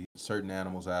certain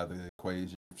animals out of the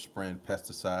equation, spraying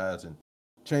pesticides and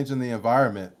changing the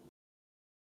environment.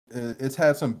 It's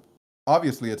had some,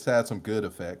 obviously, it's had some good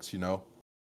effects. I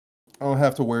don't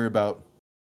have to worry about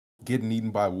getting eaten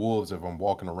by wolves if I'm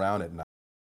walking around at night.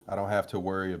 I don't have to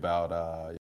worry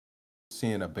about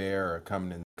seeing a bear or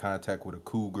coming in contact with a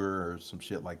cougar or some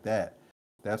shit like that.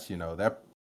 That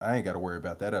I ain't got to worry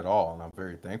about that at all, and I'm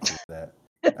very thankful for that.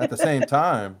 At the same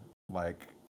time, like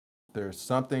there's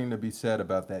something to be said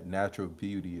about that natural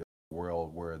beauty of the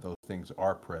world where those things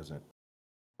are present.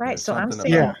 Right. There's So I'm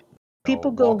something saying Yeah. about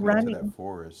people go walking into that running.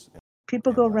 forest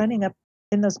People and go like running up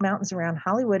in those mountains around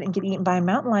Hollywood and get eaten by a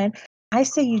mountain lion. I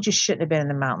say you just shouldn't have been in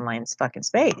the mountain lion's fucking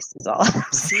space. Is all I'm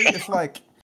see, saying. it's like,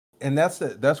 and that's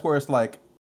where it's like,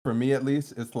 for me at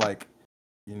least, it's like,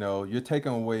 you're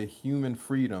taking away human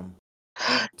freedom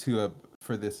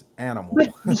for this animal.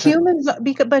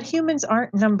 But humans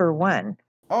aren't number one.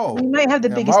 We Oh, might have the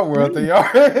in my biggest world brain. they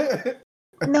are.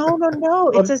 No, no,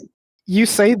 no. Well, It's a you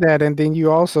say that, and then you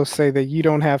also say that you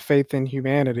don't have faith in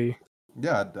humanity.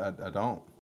 Yeah, I don't.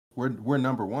 We're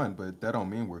number one, but that don't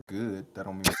mean we're good. That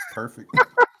don't mean we're perfect.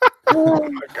 well,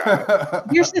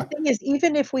 here's the thing: is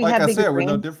even if we Like have I bigger said, we're no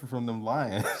brains, different from them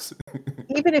lions.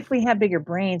 even if we have bigger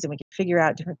brains and we can figure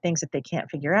out different things that they can't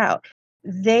figure out,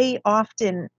 they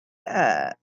often uh,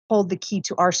 hold the key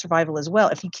to our survival as well.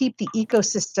 If you keep the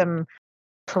ecosystem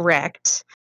correct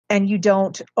and you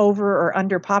don't over or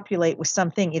underpopulate with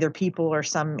something, either people or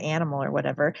some animal or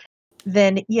whatever,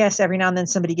 then yes, every now and then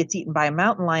somebody gets eaten by a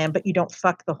mountain lion, but you don't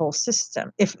fuck the whole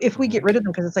system. If we get Hmm. rid of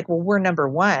them because it's like, well, we're number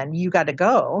one, you got to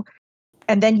go,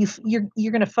 and then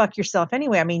you're going to fuck yourself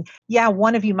anyway. I mean, yeah,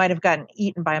 one of you might have gotten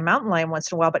eaten by a mountain lion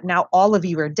once in a while, but now all of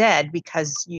you are dead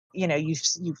because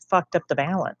you fucked up the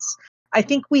balance. I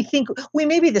think we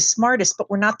may be the smartest, but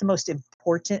we're not the most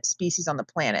important species on the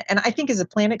planet. And I think as the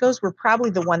planet goes, we're probably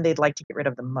the one they'd like to get rid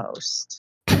of the most.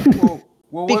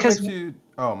 What Because makes you?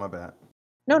 Oh, my bad.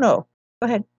 no, go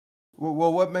ahead.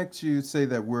 What makes you say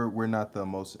that we're not the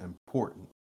most important?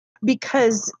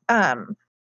 Because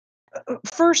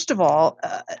first of all,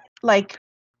 like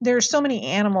there's so many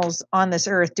animals on this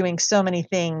earth doing so many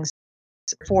things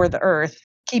for the earth,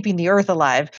 keeping the earth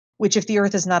alive, which if the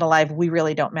earth is not alive, we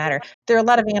really don't matter. There are a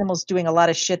lot of animals doing a lot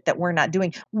of shit that we're not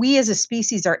doing. We as a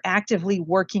species are actively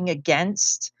working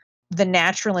against the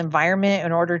natural environment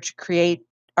in order to create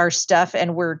our stuff,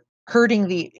 and we're hurting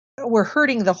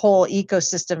the whole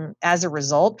ecosystem as a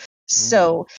result. Mm.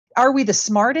 So are we the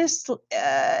smartest?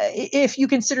 If you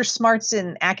consider smarts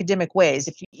in academic ways,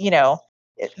 if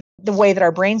the way that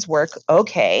our brains work,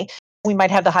 okay, we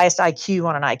might have the highest IQ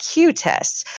on an IQ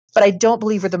test, but I don't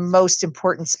believe we're the most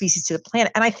important species to the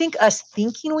planet. And I think us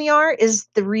thinking we are is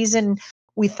the reason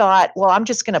we thought, well, I'm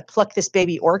just going to pluck this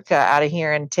baby orca out of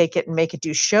here and take it and make it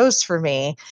do shows for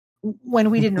me. When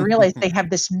we didn't realize they have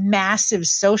this massive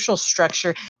social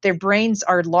structure, their brains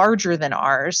are larger than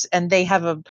ours, and they have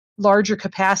a larger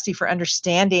capacity for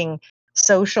understanding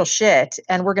social shit.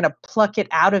 And we're going to pluck it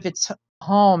out of its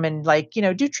home and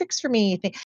do tricks for me.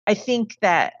 I think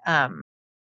that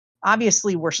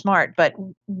obviously we're smart, but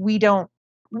we don't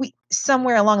we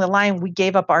somewhere along the line we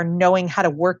gave up our knowing how to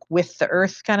work with the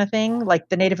earth kind of thing. Like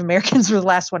the Native Americans were the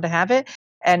last one to have it,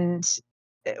 and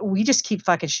we just keep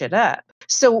fucking shit up.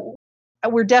 So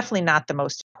we're definitely not the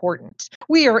most important.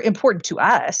 We are important to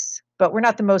us, but we're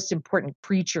not the most important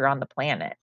creature on the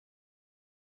planet.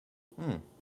 Hmm.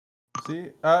 See,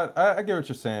 I get what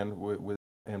you're saying with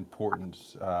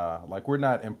importance. Like we're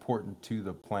not important to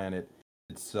the planet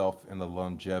itself and the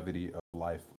longevity of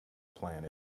life, planet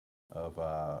of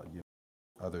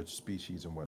other species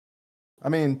and what. I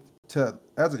mean, to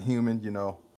as a human,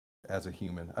 as a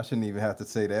human, I shouldn't even have to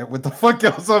say that. What the fuck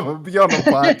else I'm gonna be on the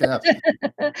podcast?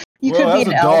 You Well, could be as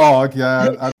an a elf. dog,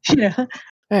 yeah. you know,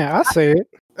 Yeah, I say it.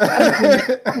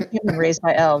 I'm a human raised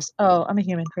by elves. Oh, I'm a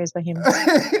human raised by humans.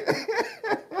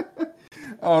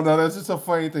 Oh no, that's just a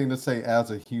funny thing to say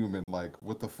as a human. Like,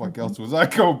 what the fuck else was I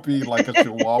gonna be? Like a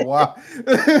chihuahua?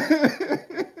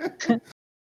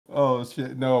 Oh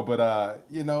shit, no, but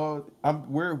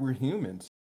we're humans.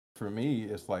 For me,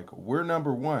 it's like we're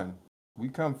number one. We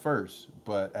come first,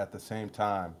 but at the same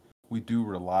time, we do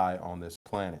rely on this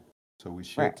planet, so we Right.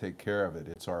 should take care of it.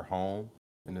 It's our home,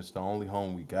 and it's the only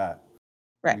home we got.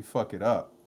 Right. We fuck it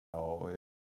up.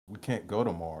 We can't go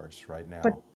to Mars right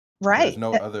But now. right.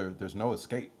 There's no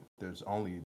escape. There's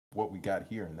only what we got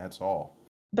here, and that's all.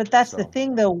 But that's the So,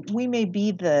 thing, though. We may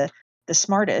be the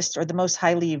smartest or the most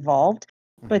highly evolved,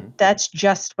 but hmm that's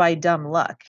just by dumb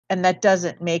luck, and that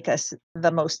doesn't make us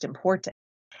the most important.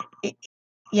 It,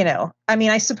 I mean,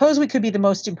 I suppose we could be the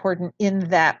most important in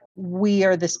that we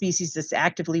are the species that's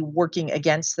actively working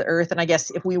against the Earth. And I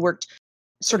guess if we worked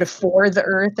sort of for the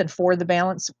Earth and for the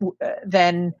balance,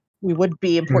 then we would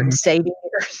be important Mhm. saving the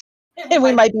Earth, and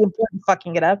we might be important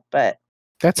fucking it up. But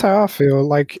That's how I feel.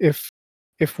 Like if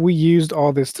we used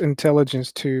all this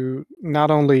intelligence to not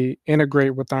only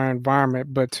integrate with our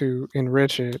environment but to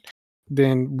enrich it,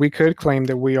 then we could claim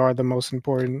that we are the most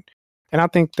important. And I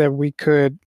think that we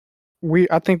could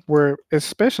I think we're,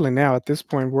 especially now at this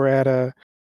point, we're at a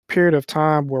period of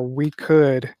time where we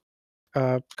could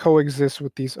coexist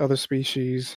with these other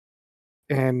species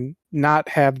and not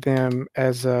have them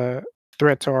as a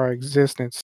threat to our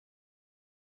existence.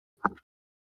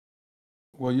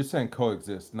 well, you're saying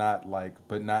coexist, not like,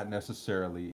 but not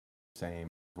necessarily same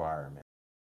environment.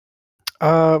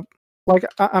 Uh, like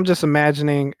I'm just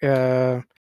imagining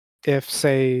if,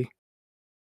 say,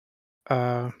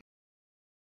 uh,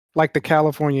 like the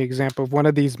California example, if one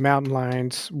of these mountain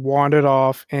lions wandered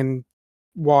off and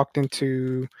walked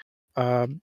into uh,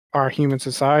 our human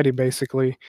society,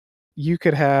 basically, you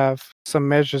could have some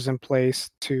measures in place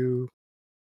to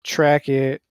track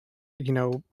it,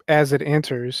 as it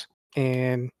enters,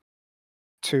 and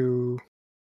to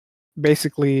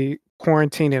basically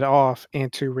quarantine it off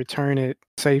and to return it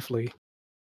safely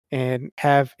and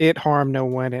have it harm no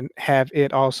one and have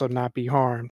it also not be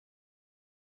harmed.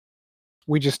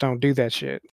 We just don't do that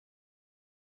shit.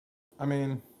 I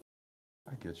mean,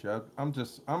 I get you. I'm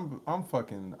just, I'm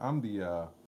fucking, I'm the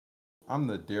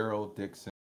Daryl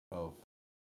Dixon of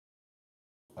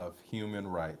human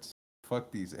rights.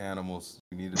 Fuck these animals.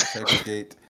 We need to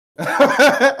segregate.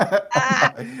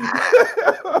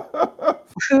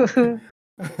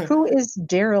 who is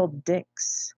Daryl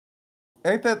Dix?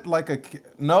 Ain't that like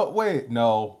no? Wait,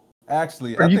 no.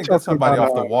 Actually, Are I you think that's talking about somebody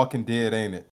off The Walking Dead,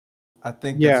 ain't it? I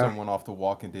think that's yeah. someone off The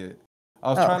Walking Dead. I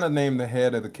was Oh, trying to name the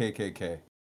head of the KKK.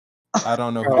 I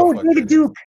don't know who the Oh, oh, fuck David that is.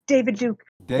 Duke. David Duke.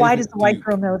 Why does the David white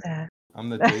girl Duke. know that? I'm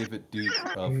the David Duke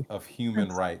mm, of human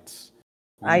rights.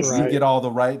 I We see. right. get all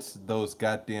the rights. Those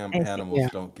goddamn I see. animals Yeah.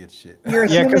 don't get shit. You're a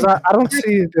Yeah, because human. I don't You're,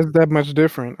 see it as that much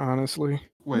different, honestly.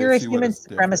 you're Wait, a see what human is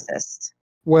different. supremacist.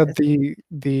 Well,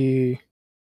 the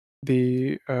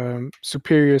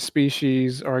superior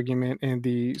species argument and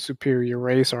the superior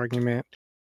race argument,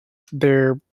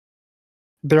 they're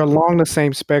they're along the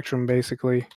same spectrum,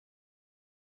 basically.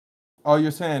 Oh,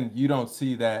 you're saying you don't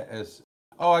see that as.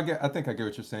 Oh, I get. I think I get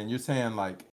what you're saying. You're saying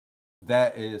like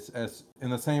that is as in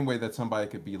the same way that somebody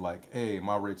could be like, "Hey,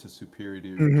 my race is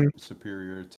Hmm.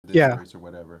 superior to this Yeah, race or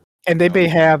whatever." and You know what I'm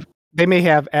saying? they may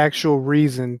have actual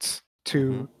reasons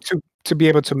Mm-hmm. to be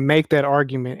able to make that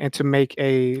argument and to make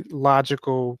a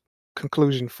logical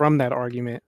conclusion from that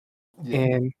argument, Yeah.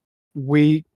 and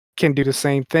we can do the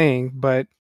same thing, but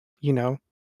you know,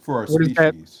 For our what is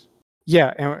that? species.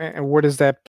 Yeah, and what is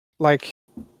that like?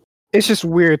 It's just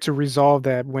weird to resolve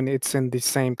that when it's in the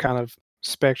same kind of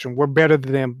spectrum. We're better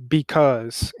than them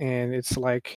because, and it's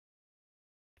like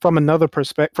from another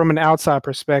perspective, from an outside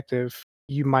perspective,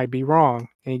 you might be wrong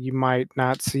and you might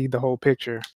not see the whole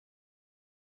picture.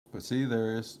 But see,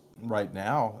 there is right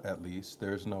now, at least,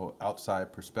 there's no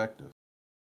outside perspective.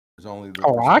 There's only the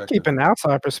Oh, I keep perspective. an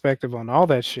outside perspective on all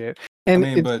that shit. I And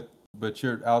mean, it's but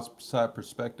your outside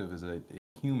perspective is a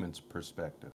human's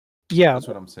perspective. yeah, That's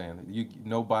what I'm saying.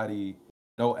 Nobody,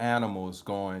 no animal is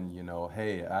going.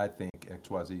 Hey, I think X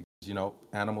Y Z.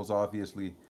 Animals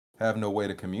obviously have no way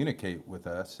to communicate with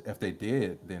us. If they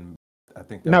did, then I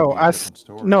think that would no, be a different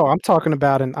story. no, I'm talking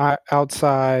about an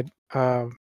outside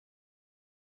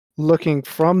looking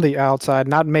from the outside,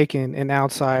 not making an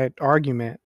outside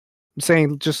argument. I'm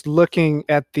saying just looking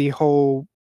at the whole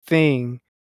thing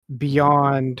Mm-hmm.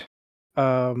 beyond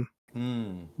um I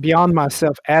beyond got you.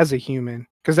 myself as a human,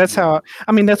 because that's Yeah. how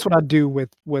I mean that's what I do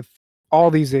with all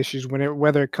these issues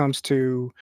whether it comes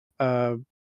to uh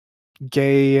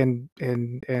gay and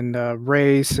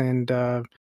race and uh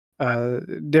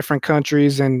different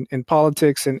countries and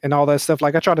politics and all that stuff.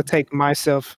 Like I try to take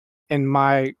myself and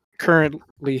my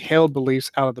currently held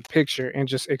beliefs out of the picture and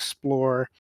just explore,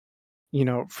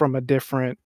 from a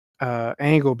different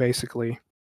angle, basically.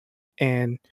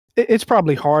 And it's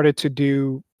probably harder to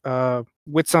do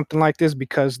with something like this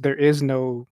because there is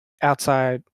no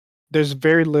outside. There's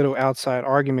very little outside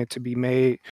argument to be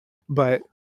made. But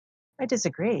I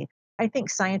disagree. I think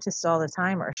scientists all the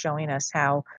time are showing us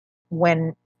how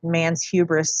when man's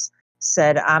hubris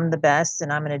said, I'm the best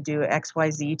and I'm going to do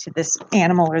XYZ to this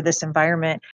animal or this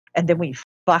environment, and then we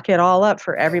fuck it all up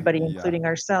for everybody, Yeah. including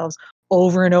ourselves,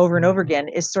 over and over and over again,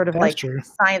 is sort of that's like true.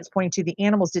 science pointing to the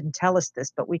animals didn't tell us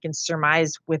this, but we can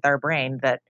surmise with our brain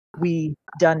that we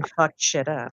done fucked shit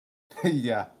up.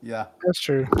 Yeah, yeah. That's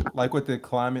true. Like with the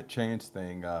climate change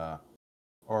thing,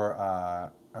 or I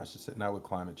should say not with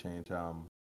climate change.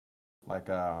 Like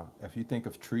if you think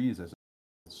of trees as,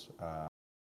 uh,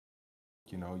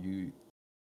 you know, you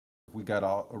if we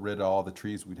got rid of all the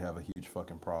trees, we'd have a huge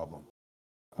fucking problem.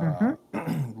 Hmm.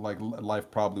 Uh, like life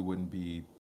probably wouldn't be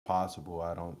possible.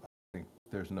 I don't think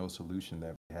there's no solution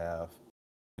that we have,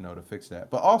 to fix that.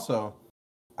 But also,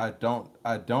 I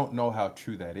don't know how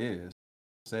true that is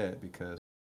said because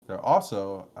there are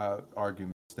also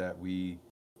arguments that we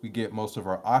get most of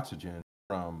our oxygen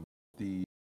from the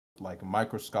like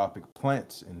microscopic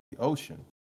plants in the ocean,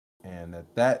 and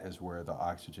that is where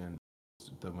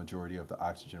the majority of the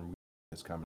oxygen is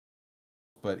coming.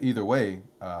 But either way,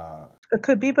 It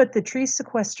could be, but the trees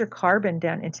sequester carbon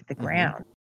down into the mhm, ground.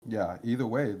 yeah, either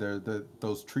way,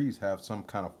 those trees have some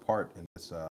kind of part in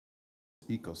this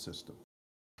ecosystem.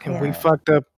 And we Yeah. Uh, fucked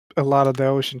up a lot of the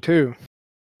ocean too.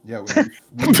 yeah,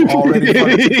 we've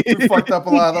already we fucked up a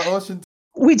lot of the ocean.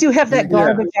 We do have that Yeah.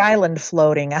 garbage island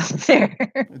floating out there.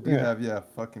 We do Yeah. have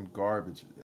fucking garbage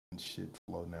and shit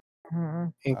floating out.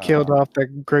 Mhm. And killed off the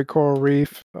Great Coral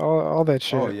Reef, all that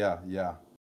Oh shit. yeah, yeah,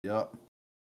 yep.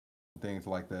 Things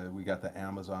like that. We got the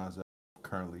Amazons that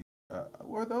currently.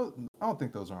 Were those? I don't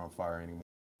think those are on fire anymore.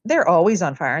 They're always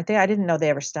on fire, aren't they? I didn't know they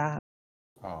ever stopped.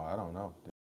 Oh, I don't know.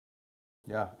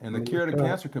 Yeah, and Let the me cure to look it up.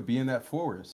 cancer could be in that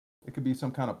forest. It could be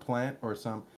some kind of plant or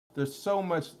some. There's so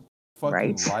much fucking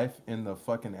Right. life in the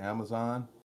fucking Amazon.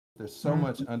 There's so Mhm.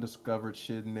 much undiscovered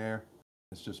shit in there.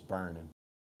 It's just burning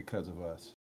because of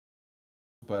us.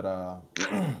 But And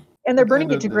they're at the burning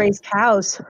end it of to the day, graze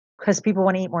cows because people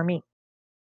want to eat more meat.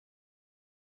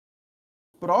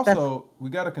 but That's also we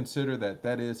got to consider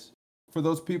that is for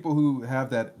those people who have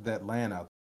that land out.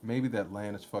 Maybe that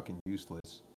land is fucking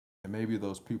useless, and maybe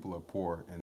those people are poor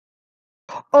and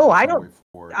oh, have I some don't way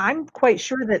forward. I'm quite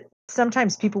sure that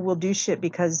sometimes people will do shit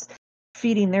because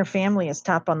feeding their family is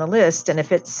top on the list, and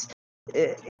if it's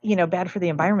bad for the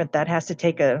environment, that has to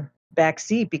take a back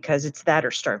seat because it's that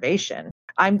or starvation.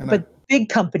 And I But big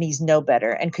companies know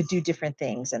better and could do different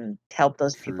things and help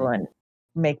those people true, and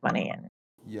make money. And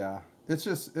yeah. It's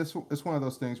just it's one of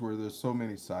those things where there's so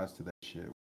many sides to that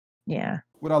shit. yeah.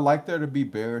 Would I like there to be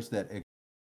bears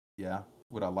yeah?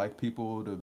 Would I like people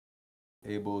to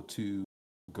be able to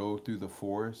go through the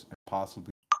forest and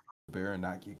possibly bear and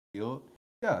not get killed?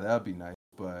 Yeah, that'd be nice.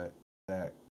 But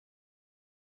that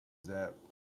that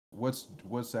what's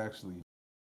actually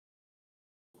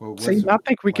See, what's I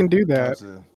think we can like do that. how's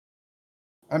the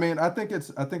I mean, I think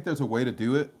there's a way to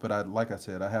do it, but like I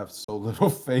said, I have so little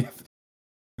faith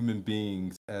in human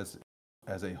beings as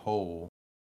a whole.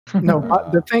 No, Uh,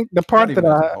 the not part that even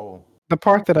as a whole.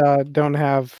 I don't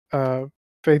have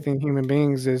faith in human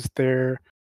beings is their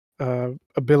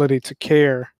ability to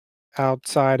care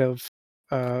outside of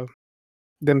uh,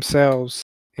 themselves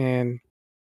and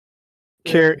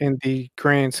care in the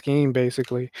grand scheme,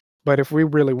 basically. But if we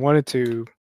really wanted to,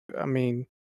 I mean,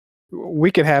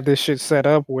 we could have this shit set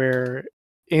up where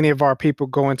any of our people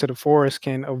go into the forest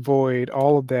can avoid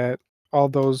all of that, all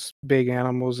those big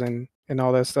animals and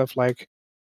all that stuff. Like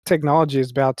technology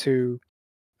is about to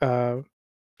uh,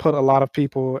 put a lot of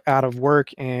people out of work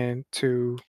and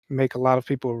to make a lot of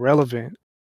people irrelevant.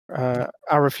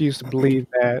 I refuse to believe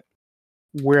that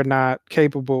we're not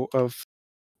capable of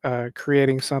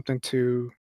creating something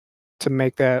to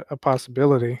make that a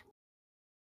possibility.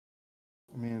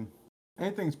 I mean,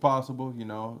 anything's possible,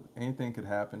 anything could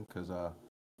happen because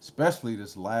especially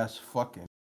this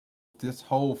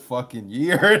whole fucking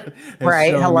year has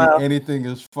Right. shown me Hello. anything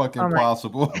is Oh fucking my.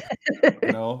 possible.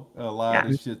 A lot Yeah.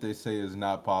 of the shit they say is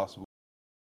not possible,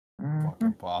 Mhm.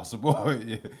 fucking possible.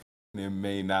 It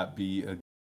may not be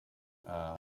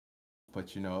uh,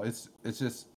 but it's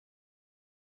just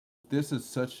this is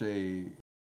such a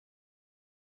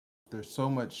there's so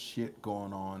much shit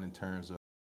going on in terms of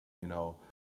you know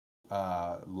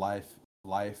life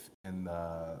in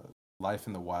the life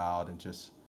in the wild and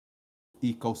just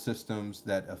ecosystems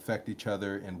that affect each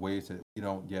other in ways that we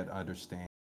don't yet understand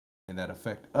and that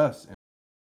affect us and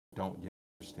don't yet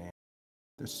understand.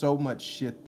 There's so much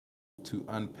shit to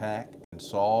unpack and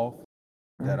solve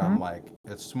that I'm Mhm. like,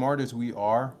 as smart as we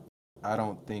are, I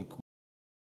don't think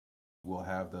we'll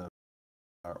have the,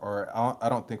 I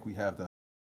don't think we have the,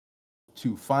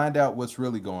 to find out what's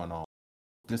really going on,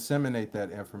 disseminate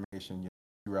that information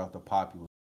throughout the populace,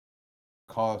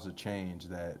 cause a change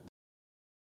that,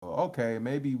 okay,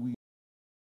 maybe we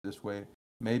this way,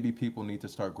 maybe people need to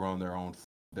start growing their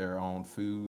own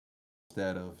food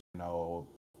instead of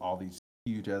all these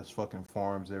huge ass fucking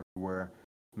farms everywhere.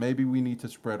 Maybe we need to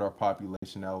spread our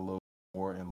population out a little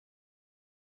more and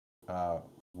uh,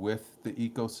 with the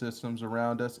ecosystems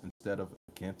around us instead of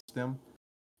against them.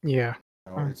 Yeah.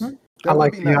 It's Mhm. I that would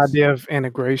like be the nice. idea of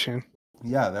integration.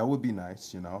 Yeah, that would be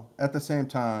nice. At the same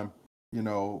time,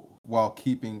 while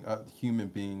keeping human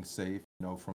beings safe,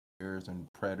 from bears and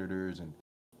predators and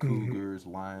Hmm. cougars,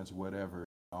 lions, whatever.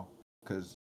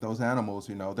 Because those animals,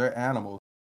 they're animals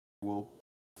will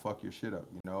fuck your shit up.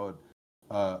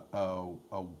 A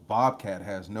bobcat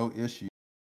has no issue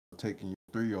taking your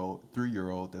three-year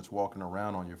old that's walking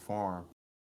around on your farm,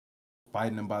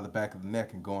 biting them by the back of the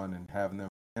neck and going and having them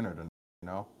entered.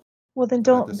 Well, then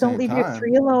But at the don't same leave your time,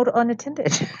 3-year-old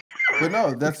unattended. but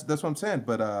no, that's what I'm saying.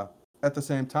 But at the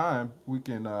same time, we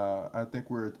can. I think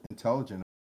we're intelligent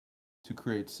to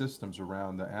create systems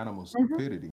around the animal's Mhm.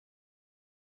 stupidity.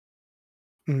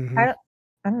 Hmm. I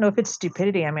don't know if it's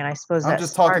stupidity. I mean, I suppose I'm that's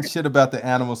just talking smart. shit about the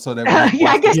animals so that when they Yeah,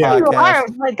 I watch the guess Yeah. you are. I podcast,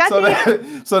 was like, God so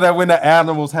damn. that so that when the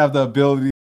animals have the ability,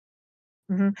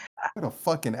 Mhm. what a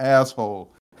fucking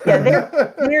asshole. Yeah,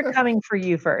 they're coming for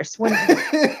you first. When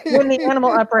the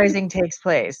animal uprising takes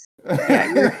place,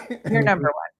 yeah, you're Hmm.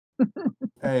 number one.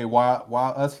 Hey, while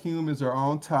us humans are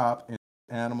on top and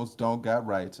animals don't got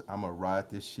rights, I'm gonna ride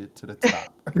this shit to the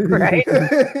top. Right?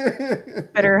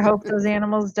 Better hope those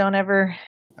animals don't ever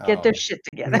get their Oh, shit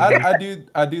together. Hmm.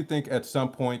 I do think at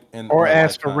some point in Or our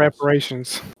ask for lifetimes.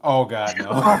 reparations. Oh God,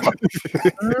 Oh,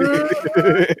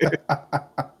 no.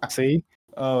 See,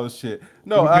 Oh shit.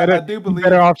 No, you I better do you better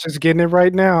believe. off just getting it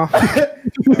right now.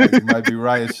 Oh, you might be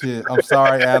right. Shit. I'm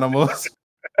sorry, animals.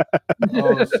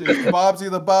 Oh shit. Bobsy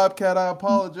the Bobcat, I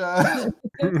apologize.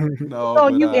 No, oh,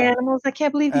 but you animals! I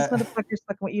can't believe these at, motherfuckers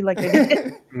fucking with you like they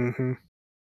did. Hmm.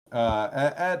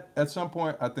 at some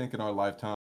point, I think in our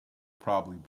lifetime,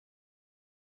 probably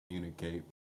communicate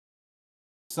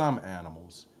some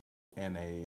animals in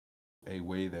a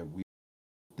way that we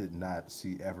did not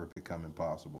see ever becoming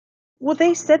possible. Well,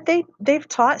 they said they've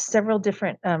taught several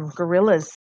different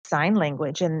gorillas sign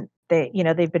language, and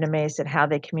they've been amazed at how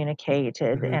they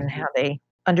communicated Hmm. and how they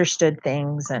understood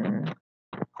things. And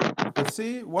But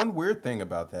see, one weird thing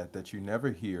about that you never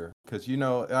hear, because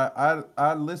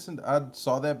I listened, I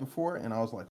saw that before, and I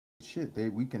was like, shit,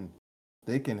 they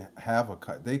can have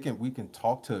we can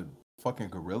talk to fucking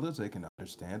gorillas, they can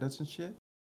understand us and shit,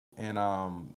 and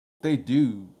they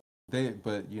do,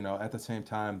 but at the same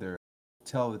time, their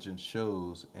intelligence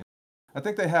shows, and I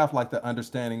think they have like the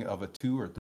understanding of a 2 or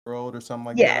 3-year-old or something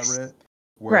like that. I yes, read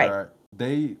right. where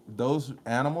those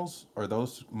animals or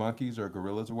those monkeys or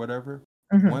gorillas or whatever,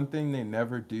 Hmm. one thing they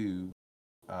never do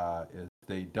is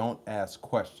they don't ask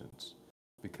questions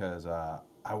because I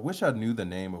wish I knew the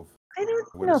name of I don't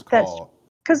what know it's if that's called.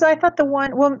 because I thought the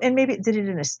one, well, and maybe it did it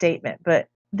in a statement, but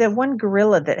the one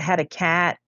gorilla that had a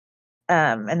cat,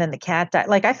 and then the cat died.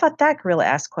 Like I thought that gorilla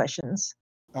asked questions.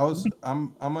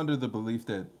 I'm under the belief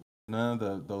that none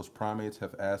of those primates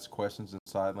have asked questions in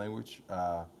sign language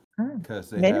Hmm, because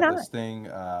they maybe have not. this thing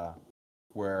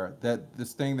where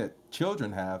this thing that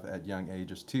children have at young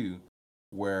ages too,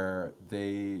 where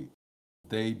they're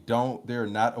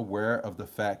not aware of the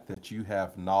fact that you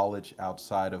have knowledge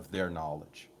outside of their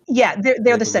knowledge. Yeah, they're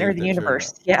They the center believe of the that you're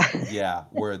universe. not. Yeah, Yeah,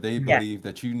 where they yeah, believe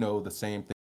that you know the same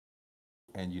thing,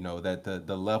 and that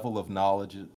the level of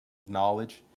knowledge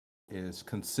is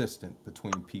consistent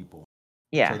between people. So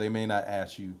yeah. they may not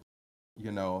ask you,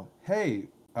 hey,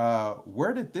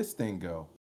 where did this thing go?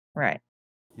 Right.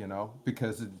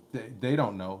 Because they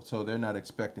don't know, so they're not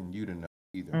expecting you to know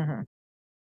either. Hmm.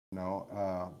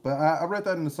 But I read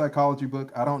that in the psychology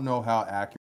book. I don't know how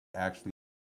accurate it actually,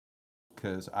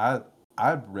 because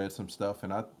I've read some stuff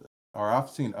or I've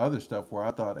seen other stuff where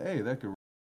I thought, hey, that could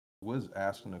was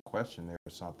asking a question there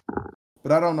or something.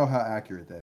 But I don't know how accurate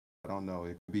that is. I don't know.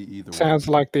 It could be either way. Sounds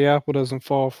like the apple doesn't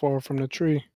fall far from the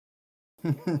tree.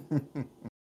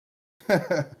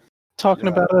 Talking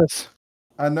Yeah, about us,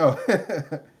 I know.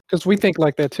 because we think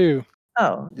like that too.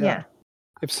 Oh, Yeah, yeah.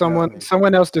 If yeah. I someone mean,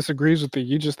 someone else disagrees with you,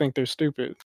 you just think they're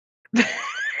stupid.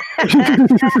 goddamn.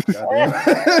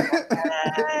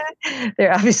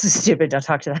 They're obviously stupid. Don't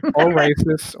talk to them. Or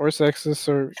racist or sexist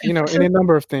or any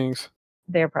number of things.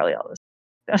 They're probably all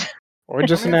this. or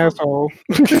just an I mean, asshole.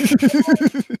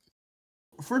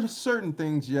 for certain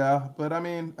things, yeah. But I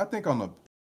mean, I think on the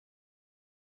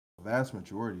vast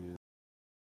majority,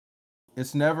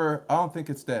 it's never. I don't think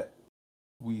it's that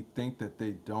we think that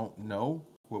they don't know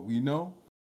what we know.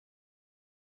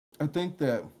 I think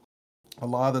that a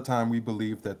lot of the time we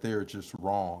believe that they're just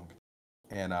wrong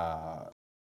and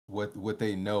what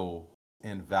they know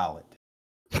invalid,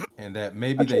 and that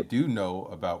maybe Okay, they do know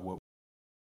about what,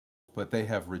 but they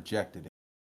have rejected it,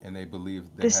 and they believe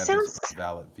they this have this sounds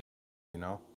valid view. You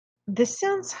know? this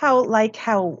sounds how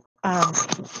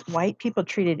white people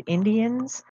treated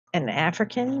Indians and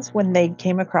Africans when they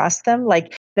came across them,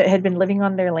 like that had been living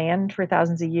on their land for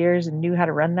thousands of years and knew how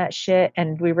to run that shit.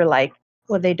 And we were like,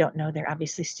 well, they don't know. They're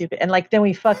obviously stupid. And like then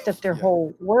we fucked up their Yeah.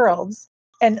 whole worlds.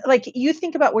 And like you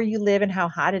think about where you live and how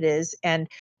hot it is, and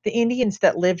the Indians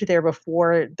that lived there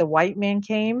before the white man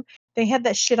came, they had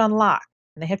that shit on lock.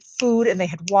 And they had food and they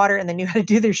had water and they knew how to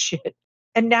do their shit.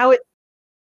 And now it's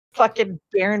fucking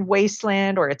barren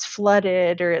wasteland or it's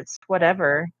flooded or it's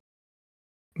whatever.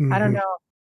 I don't Mhm. know.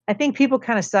 I think people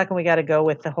kind of suck and we got to go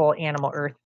with the whole animal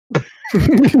earth.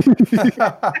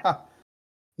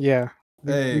 Yeah.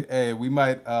 Hey, we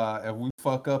might if we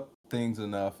fuck up things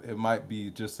enough, it might be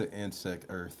just an insect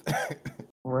Earth.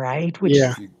 Right, which is Yeah.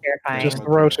 Just be pretty Just terrifying. the much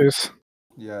a roaches.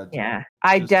 yeah, Yeah,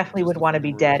 I definitely just would the want to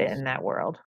fucking be dead roaches. in that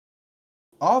world.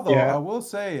 Although Yeah. I will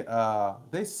say,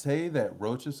 they say that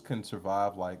roaches can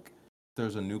survive like if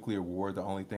there's a nuclear war, the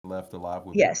only thing left alive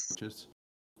would be Yes. roaches.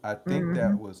 I think Hmm.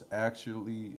 that was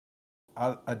actually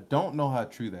I don't know how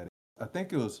true that is. I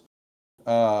think it was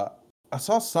uh I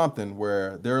saw something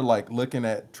where they're like looking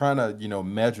at trying to,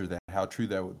 measure that how true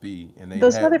that would be. And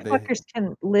Those they motherfuckers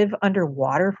can live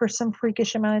underwater for some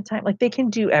freakish amount of time. Like they can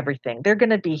do everything. They're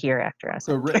gonna be here after us.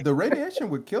 the radiation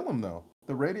would kill them though.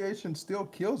 The radiation still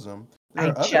kills them. There I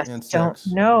are other just don't insects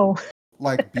know.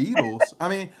 like beetles. I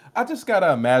mean, I just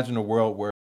gotta imagine a world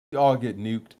where we all get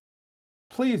nuked.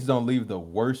 Please don't leave the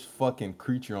worst fucking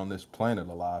creature on this planet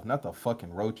alive. Not the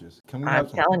fucking roaches. Can we I'm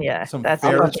have telling you, some that's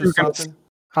I thought ferrets just or you were gonna. something?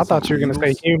 I Some thought you were gonna say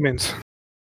beetles? humans.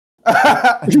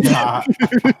 Nah.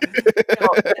 no,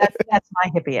 that's my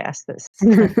hippie ass. This.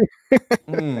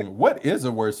 What is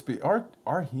the worst species?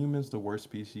 Are humans the worst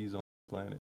species on the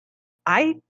planet?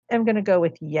 I am going to go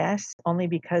with yes, only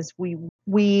because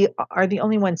we are the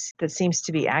only ones that seems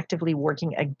to be actively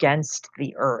working against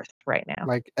the Earth right now.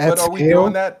 Like But at are we doing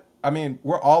scale. that? I mean,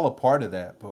 we're all a part of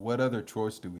that, but what other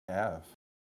choice do we have?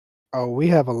 Oh, we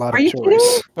have a lot Are of you kidding?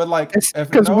 choice. But like, It's if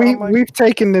because no, I'm like, we've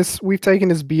taken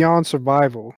this beyond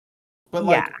survival. but Yeah.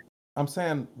 like, I'm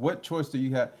saying, what choice do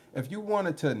you have? If you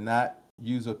wanted to not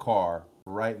use a car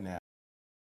right now,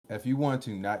 if you wanted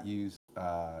to not use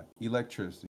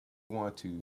electricity, you want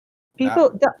to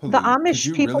People, not the pollute, could Amish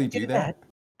you people really do do that.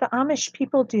 that? The Amish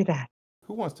people do that.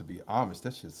 Who wants to be Amish?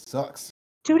 That shit sucks.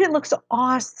 Dude, it looks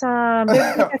awesome. They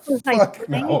got those nice Fuck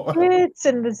no. blankets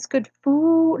and this good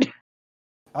food.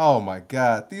 Oh my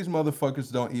god, these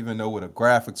motherfuckers don't even know what a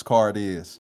graphics card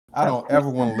is. I Of don't course ever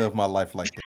want to live my life like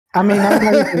I mean,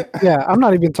 that. I'm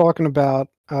not even talking about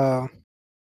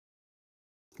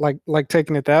like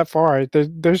taking it that far.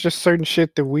 There's just certain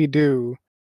shit that we do,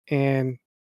 and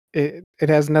it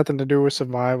has nothing to do with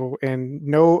survival, and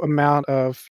no amount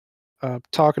of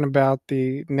talking about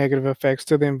the negative effects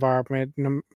to the environment,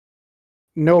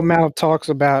 no amount of talks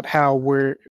about how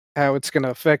it's going to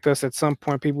affect us at some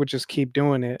point. People just keep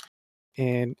doing it,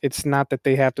 and it's not that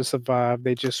they have to survive;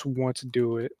 they just want to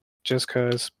do it just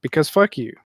because fuck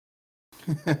you,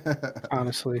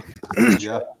 honestly.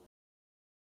 Yeah,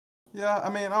 yeah. I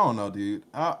mean, I don't know, dude.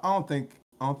 I don't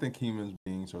think human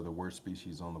beings are the worst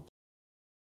species on the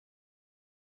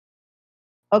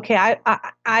Okay,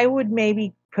 I would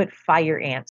maybe put fire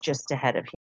ants just ahead of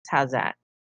humans. How's that?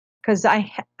 Because I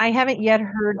haven't yet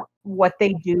heard what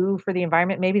they do for the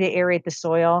environment. Maybe they aerate the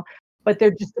soil, but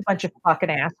they're just a bunch of fucking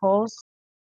assholes.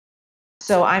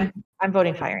 So I'm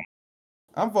voting fire ants.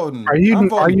 I'm Are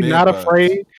voting you bed not bugs.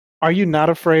 afraid? Are you not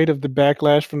afraid of the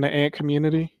backlash from the ant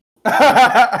community?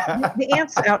 The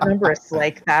ants outnumber us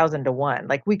like 1,000 to 1.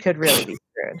 Like we could really be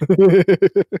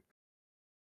screwed.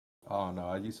 Oh no,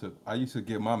 I used to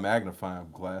get my magnifying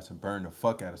glass and burn the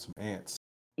fuck out of some ants.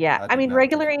 Yeah, I I did mean not give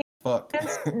regular a fuck.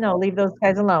 ants, no, leave those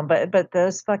guys alone. But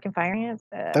those fucking fire ants,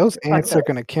 Those fuck ants those. are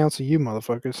gonna cancel you,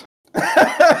 motherfuckers.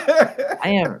 I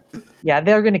am. Yeah,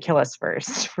 they're gonna kill us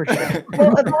first for sure.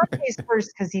 Well, Avon pays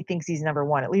first because he thinks he's number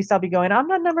one. At least I'll be going. I'm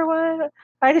not number one.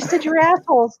 I just said you're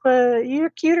assholes, but you're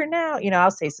cuter now. I'll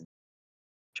say some.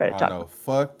 Try to I talk. know.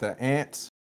 Fuck the ants.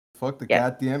 Fuck the Yeah.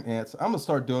 goddamn ants. I'm gonna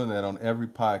start doing that on every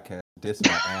podcast. Diss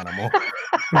my animal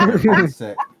or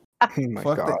insect. Oh my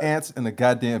Fuck god. the ants and the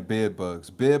goddamn bed bugs.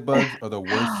 Bed bugs are the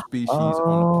worst species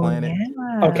on the Oh, planet.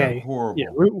 yeah. They're Okay. Yeah.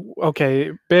 horrible.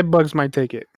 Okay. Bed bugs might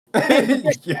take it.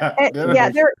 But Yeah. Bed yeah,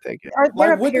 bugs might take it. they're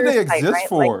Like, a what do they parasite, exist right? Like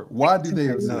for? Why ticks do and they I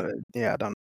fleas. exist? know. Yeah, I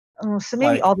don't. Oh, so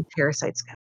maybe Like, all the parasites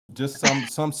go. just some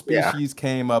Yeah. species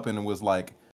came up and was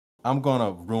like, I'm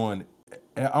gonna ruin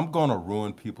I'm gonna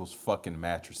ruin people's fucking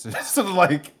mattresses. So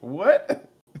like, what?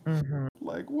 Mhm.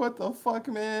 Like, what the fuck,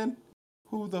 man?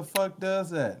 Who the fuck does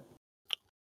that?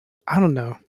 I don't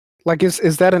know. Like, is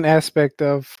that an aspect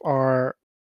of our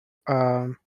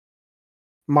um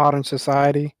modern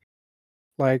society?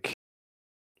 Like,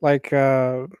 like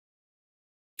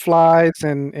flies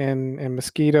and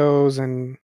mosquitoes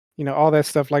and all that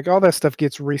stuff. Like all that stuff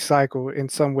gets recycled in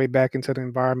some way back into the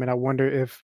environment. I wonder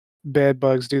if bed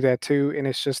bugs do that too, and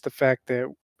it's just the fact that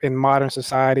in modern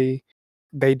society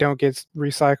they don't get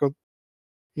recycled.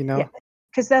 You Yeah, know.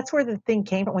 because that's where the thing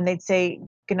came from when they'd say,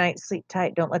 "Good night, sleep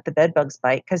tight, don't let the bed bugs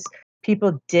bite," because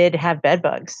people did have bed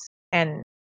bugs, and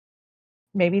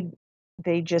maybe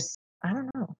they just I don't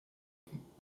know.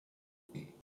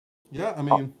 Yeah, I Oh,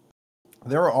 mean,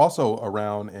 they were also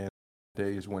around in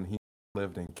days when he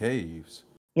lived in caves.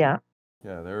 yeah,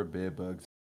 Yeah, there were bed bugs,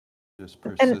 just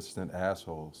and persistent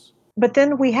assholes. but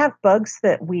then we have bugs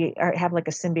that have, like,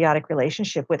 a symbiotic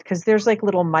relationship with, because there's, like,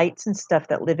 little mites and stuff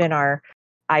that live in our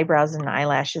eyebrows and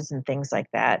eyelashes and things like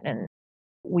that, and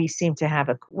we seem to have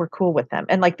a we're cool with them,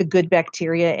 and, like, the good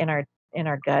bacteria in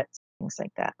our guts, things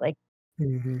like that, like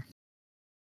Hmm.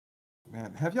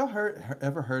 Man, have y'all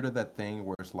ever heard of that thing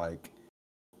where it's like,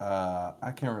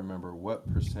 I can't remember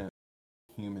what percent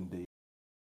human DNA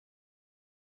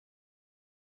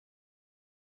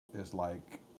is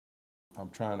like. I'm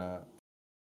trying to.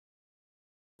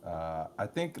 I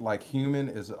think like human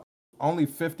is only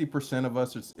 50% of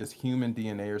us is human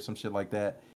DNA or some shit like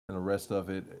that, and the rest of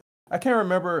it, I can't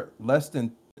remember. Less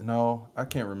than no, I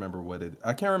can't remember what it.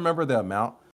 I can't remember the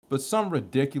amount, but some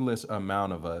ridiculous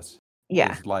amount of us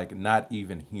yeah, is like not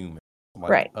even human, like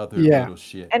right, other Yeah, little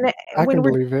shit. and, I can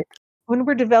believe it. when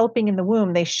we're developing in the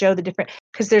womb, they show the different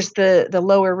because there's the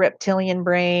lower reptilian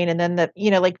brain, and then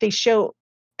like they show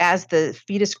as the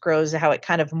fetus grows how it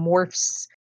kind of morphs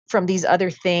from these other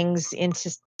things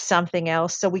into something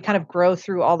else. So we kind of grow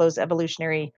through all those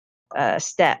evolutionary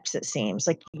steps. It seems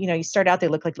like you start out they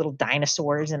look like little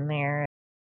dinosaurs in there.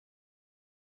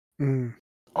 Mm.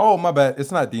 Oh, my bad.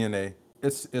 It's not DNA.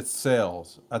 It's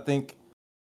cells. I think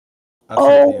I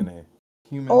said Oh, DNA.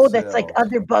 Human oh, that's like cells.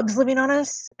 other bugs living on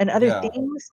us and other Yeah.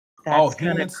 things. Oh, That's kind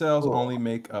of human cells cool. only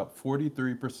make up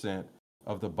 43%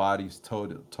 of the body's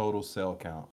total cell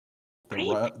count.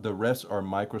 Right? The rest are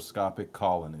microscopic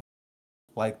colonies.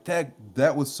 Like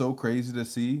that was so crazy to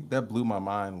see. That blew my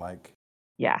mind. Like,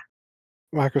 Yeah,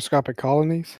 Microscopic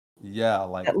colonies. yeah,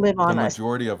 like that live the on us.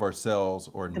 majority of our cells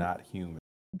are The not human.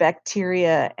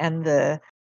 bacteria and the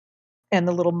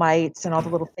little mites and all the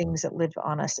little things that live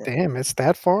on us. Damn, it's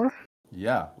that far.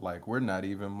 Yeah, like we're not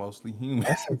even mostly human.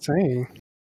 That's insane.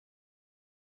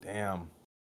 Damn.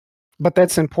 But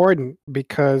that's important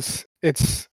because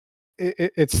it's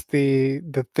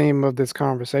the theme of this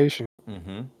conversation.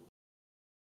 Mm-hmm.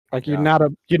 Like Yeah.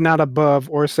 you're not above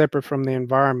or separate from the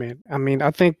environment. I mean,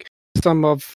 I think some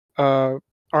of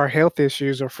our health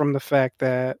issues are from the fact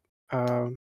that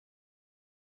um,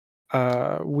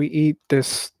 we eat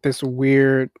this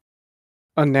weird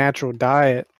unnatural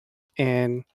diet,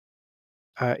 and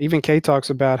even Kay talks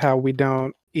about how we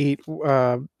don't eat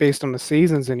based on the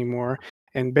seasons anymore,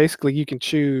 and basically you can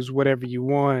choose whatever you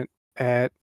want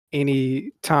at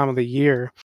any time of the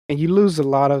year, and you lose a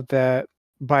lot of that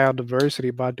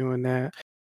biodiversity by doing that.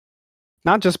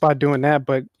 Not just by doing that,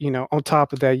 but on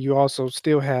top of that, you also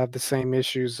still have the same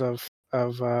issues of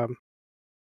uh,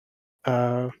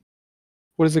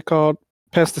 what is it called?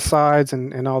 Pesticides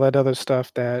and all that other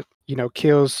stuff that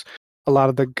kills a lot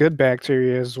of the good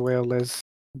bacteria as well as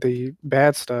the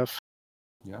bad stuff.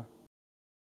 Yeah.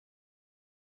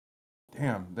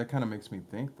 Damn, that kind of makes me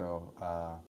think though.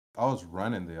 I was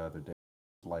running the other day.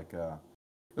 Like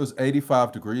it was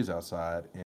 85 degrees outside,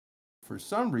 and for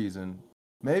some reason,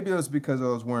 maybe it was because I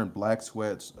was wearing black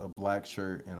sweats, a black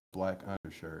shirt, and a black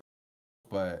undershirt.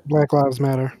 But Black Lives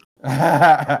Matter.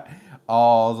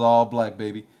 all black,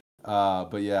 baby.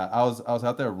 But yeah, I was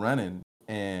out there running,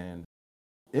 and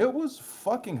it was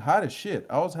fucking hot as shit.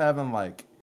 I was having like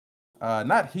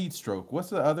not heat stroke. What's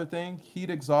the other thing? Heat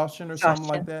exhaustion or something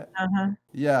like Exhaustion. that. Uh-huh.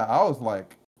 Yeah, I was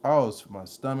like, my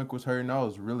stomach was hurting. I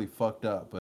was really fucked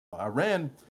up. But I ran,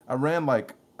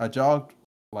 I jogged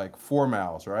like 4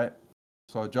 miles, right?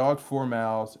 So I jogged 4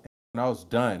 miles, and when I was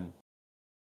done,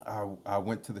 I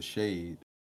went to the shade,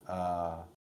 uh,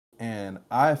 and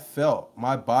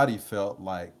my body felt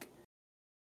like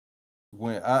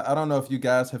when I don't know if you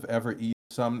guys have ever eaten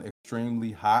something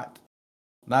extremely hot,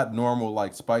 not normal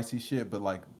like spicy shit, but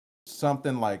like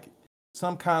something like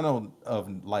some kind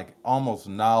of like almost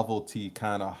novelty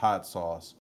kind of hot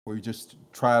sauce where you just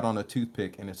try it on a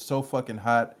toothpick and it's so fucking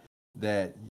hot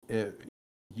that it,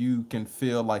 you can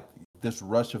feel like this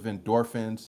rush of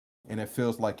endorphins and it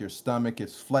feels like your stomach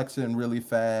is flexing really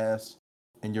fast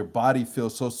and your body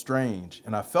feels so strange.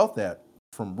 And I felt that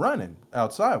from running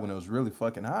outside when it was really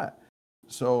fucking hot.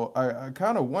 So I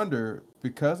kind of wonder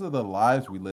because of the lives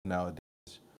we live nowadays,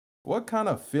 what kind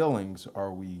of feelings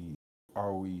are we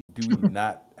do we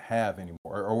not have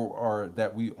anymore or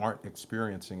that we aren't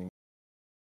experiencing?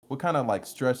 What kind of like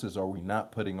stresses are we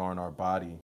not putting on our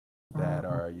body that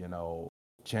Mhm. are,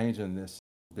 changing this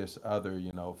other,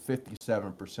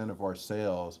 57% of our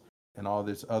cells and all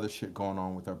this other shit going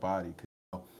on with our body?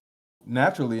 'Cause,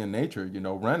 naturally in nature,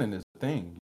 running is a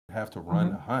thing. You have to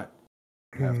run to Mhm. hunt.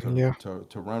 You have Yeah.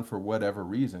 to run for whatever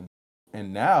reason.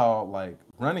 And now like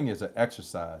running is an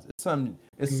exercise. It's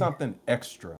something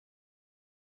extra.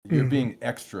 You're Mm-hmm. being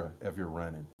extra if you're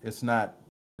running. It's not,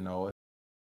 you know,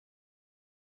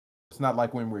 it's not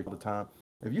like when we're all the time.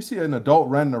 If you see an adult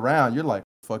running around, you're like,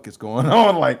 "Fuck is going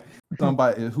on?" Like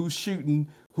somebody who's shooting,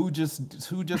 who just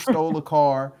stole a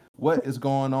car. What is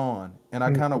going on? And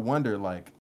I kind of wonder,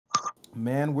 like,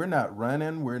 man, we're not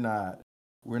running. We're not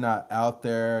out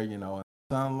there, in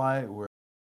sunlight. We're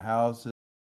in houses.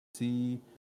 See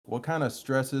what kind of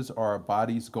stresses are our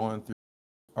bodies going through,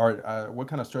 or what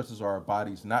kind of stresses are our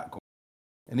bodies not going,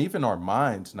 and even our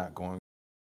minds not going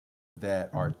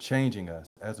that are Mhm. changing us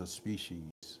as a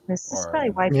species This is or probably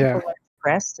why Yeah. people are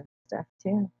depressed and stuff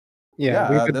too. Yeah. yeah,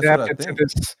 We've that's what I adapted to think.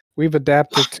 this. We've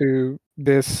adapted to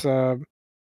this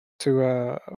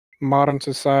to modern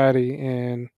society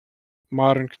and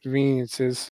modern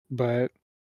conveniences, but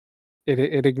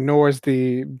it ignores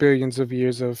the billions of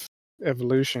years of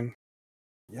evolution.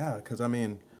 Yeah, because I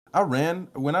mean, I ran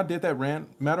when I did that ran.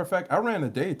 Matter of fact, I ran a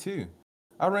day too.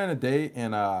 I ran a day,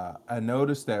 and I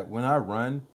noticed that when I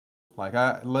run, like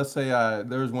let's say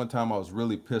there was one time I was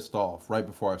really pissed off right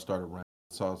before I started running.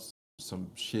 I saw some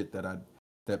shit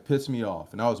that pissed me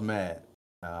off, and I was mad.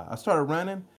 I started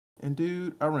running, and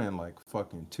dude, I ran like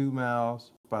fucking 2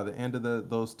 miles. By the end of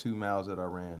those 2 miles that I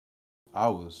ran, I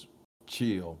was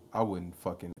chill.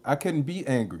 I couldn't be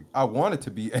angry. I wanted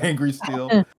to be angry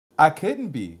still. I couldn't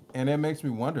be. And it makes me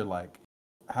wonder like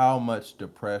how much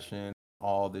depression,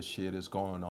 all this shit is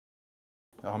going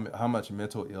on. How much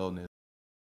mental illness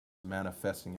is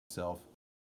manifesting itself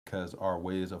because our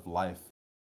ways of life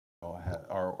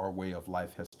our way of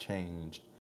life has changed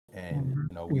and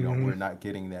Mhm. Hmm. we're not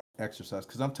getting that exercise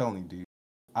cuz I'm telling you dude,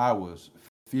 I was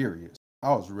furious.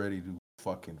 I was ready to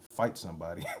fucking fight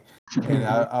somebody. And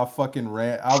Hmm. I fucking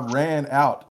ran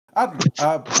out.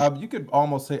 You could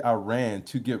almost say I ran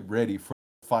to get ready for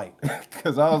the fight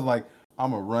because I was like,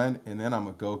 I'm gonna run and then I'm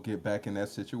gonna go get back in that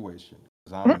situation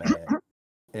because I'm mad.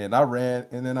 And I ran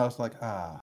and then I was like,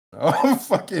 I'm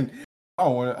fucking. I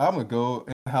don't want. I'm gonna go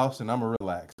in the house and I'm gonna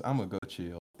relax. I'm gonna go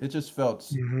chill. It just felt.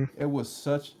 Hmm. It was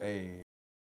such a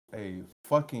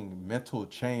fucking mental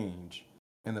change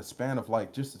in the span of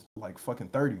like just like fucking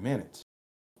 30 minutes.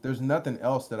 There's nothing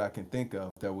else that I can think of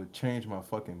that would change my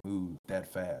fucking mood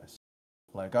that fast.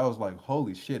 Like I was like,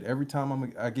 holy shit! Every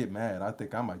time I get mad, I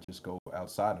think I might just go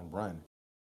outside and run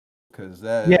because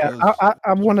that Yeah, it was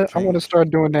I want to change.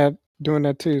 start doing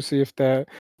that too. See if that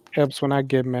helps when I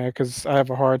get mad because I have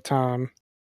a hard time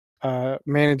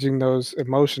managing those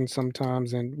emotions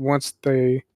sometimes. And once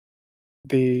the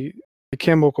the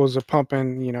chemicals are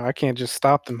pumping, I can't just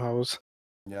stop them hoes.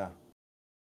 Yeah,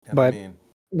 and I But mean,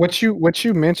 what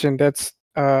you mentioned, that's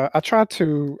I try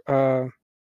to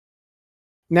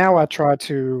now I try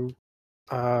to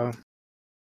uh,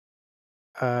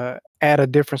 add a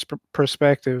different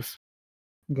perspective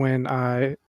when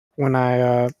I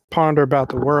ponder about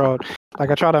the world. Like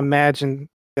I try to imagine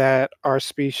that our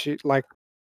species, like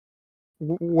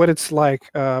what it's like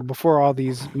before all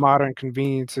these modern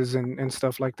conveniences and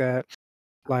stuff like that.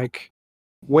 Like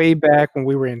way back when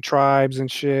we were in tribes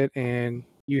and shit, and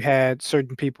you had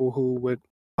certain people who would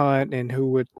hunt and who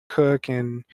would cook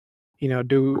and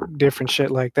do different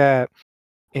shit like that.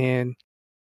 And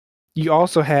you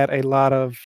also had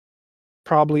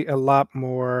probably a lot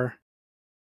more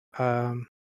um,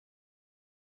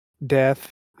 death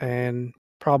and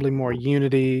probably more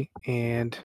unity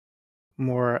and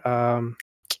more uh,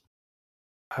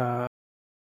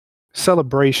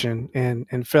 celebration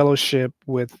and fellowship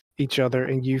with each other,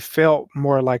 and you felt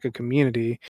more like a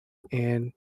community.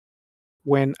 And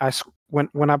when I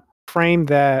frame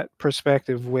that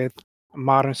perspective with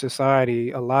modern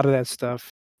society, a lot of that stuff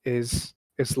is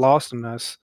lost on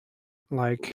us.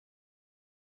 Like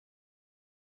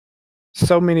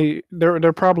so many there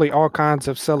are probably all kinds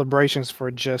of celebrations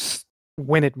for just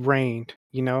when it rained,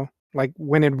 you know? Like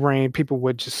when it rained, people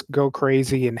would just go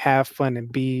crazy and have fun and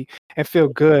be and feel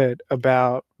good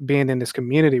about being in this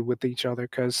community with each other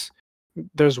because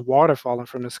there's water falling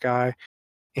from the sky.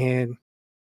 And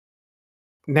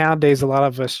nowadays, a lot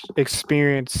of us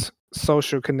experience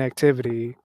social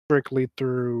connectivity strictly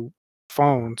through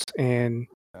phones and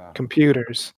Yeah.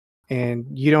 computers, and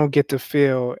you don't get to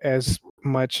feel as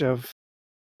much of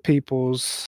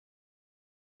people's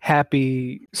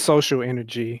happy social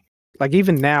energy. Like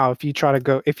even now, if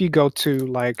you go to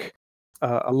like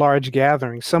a large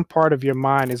gathering, some part of your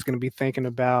mind is going to be thinking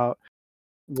about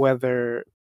whether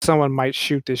someone might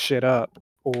shoot this shit up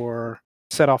or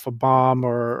set off a bomb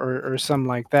or something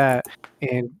like that,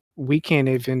 and we can't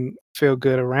even feel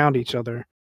good around each other.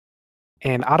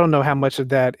 And I don't know how much of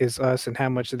that is us and how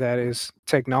much of that is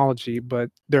technology, but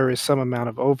there is some amount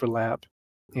of overlap.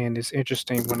 And it's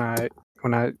interesting when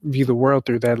I view the world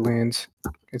through that lens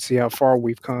and see how far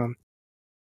we've come.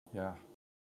 Yeah.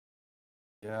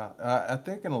 Yeah. I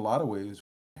think in a lot of ways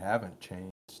we haven't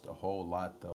changed a whole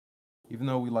lot though. Even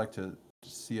though we like to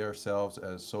see ourselves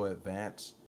as so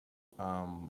advanced,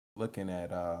 um, looking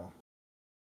at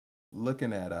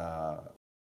looking at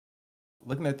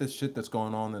looking at this shit that's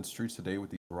going on in the streets today with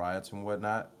these riots and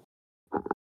whatnot,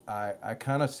 I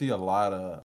kind of see a lot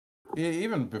of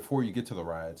even before you get to the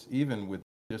riots, even with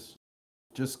just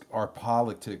just our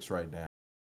politics right now.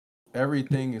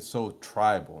 Everything is so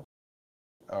tribal,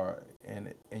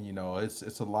 and you know it's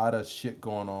a lot of shit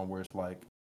going on where it's like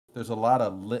there's a lot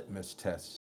of litmus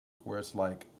tests where it's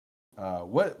like,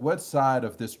 what side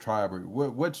of this tribe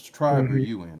which tribe are Mhm.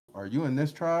 you in? Are you in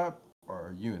this tribe or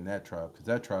are you in that tribe? Because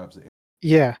that tribe's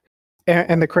Yeah. And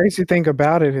like the crazy thing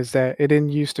about it is that it didn't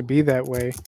used to be that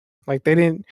way. Like they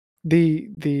didn't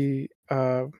the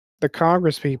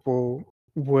Congress people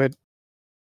would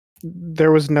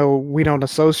there was no we don't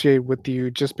associate with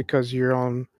you just because you're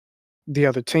on the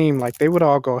other team. Like they would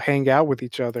all go hang out with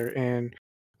each other and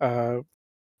uh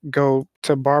go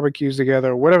to barbecues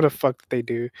together or whatever the fuck that they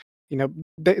do. You know,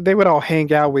 they would all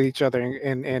hang out with each other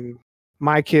and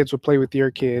my kids would play with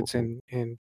your kids and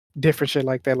different shit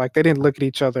like that. Like they didn't look at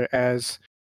each other as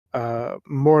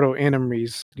mortal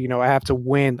enemies. You know, I have to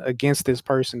win against this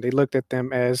person. They looked at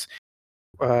them as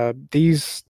uh,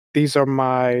 these these are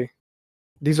my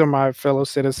these are my fellow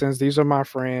citizens. These are my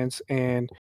friends, and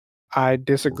I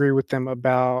disagree with them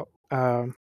about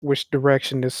which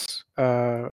direction this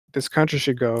country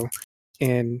should go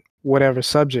in whatever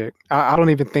subject. I don't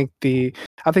even think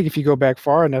I think if you go back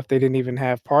far enough, they didn't even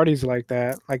have parties like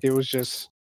that. Like it was just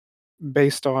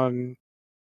based on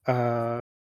uh,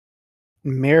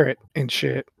 merit and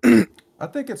shit. I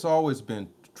think it's always been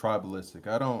tribalistic.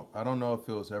 I don't know if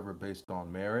it was ever based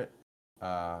on merit,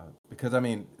 because I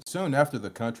mean, soon after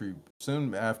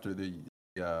the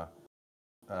uh,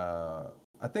 uh,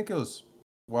 I think it was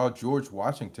while George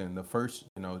Washington, the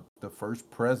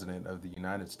first president of the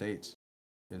United States,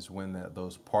 is when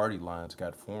those party lines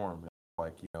got formed.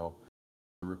 Like the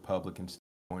Republicans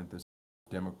joined this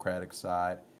Democratic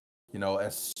side.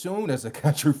 As soon as the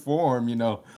country formed,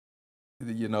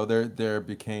 there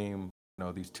became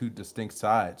these two distinct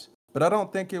sides. But I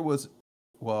don't think it was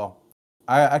well.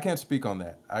 I can't speak on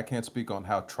that. I can't speak on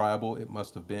how tribal it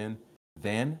must have been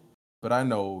then. But I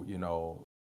know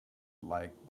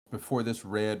like before this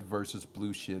red versus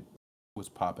blue shit was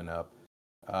popping up.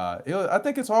 I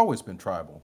think it's always been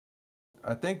tribal.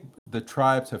 I think the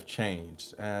tribes have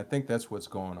changed, and I think that's what's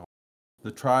going on.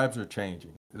 The tribes are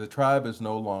changing. The tribe is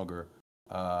no longer,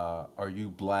 are you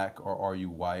black or are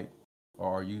you white, or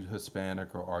are you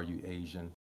Hispanic or are you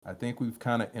Asian? I think we've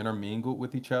kind of intermingled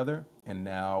with each other, and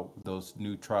now those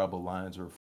new tribal lines are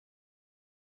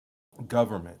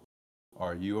government.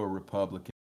 Are you a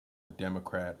Republican,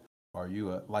 Democrat? Are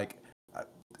you a like?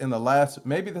 In the last,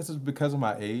 maybe this is because of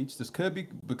my age. This could be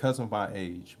because of my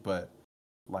age, but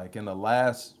like in the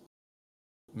last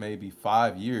maybe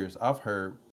 5 years, I've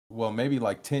heard, well, maybe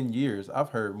like 10 years, I've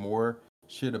heard more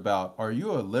shit about, are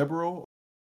you a liberal,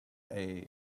 a,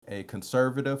 a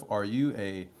conservative?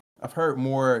 I've heard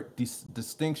more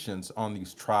distinctions on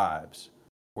these tribes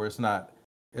where it's not,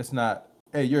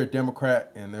 hey, you're a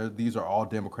Democrat and these are all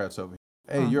Democrats over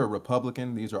here. Hey, you're a Mhm.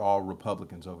 Republican, these are all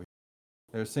Republicans over here.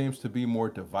 There seems to be more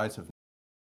divisiveness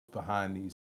behind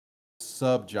these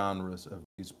subgenres of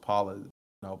these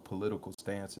political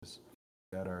stances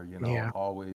that are, Yeah.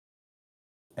 always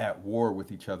at war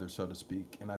with each other, so to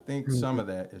speak. And I think some Mhm. of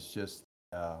that is just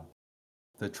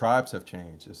the tribes have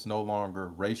changed. It's no longer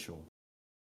racial.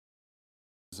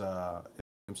 It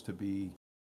seems to be,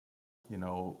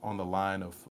 on the line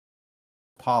of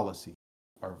policy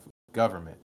or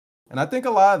government. And I think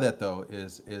a lot of that though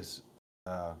is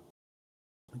uh,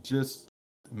 just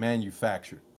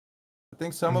manufactured. I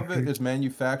think some of it Mhm. is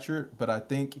manufactured, but I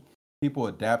think people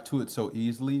adapt to it so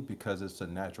easily because it's a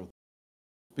natural.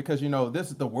 Because this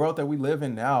is the world that we live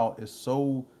in now is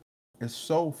so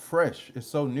fresh, it's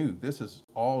so new. This is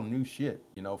all new shit.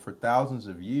 For thousands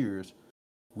of years,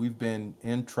 we've been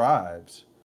in tribes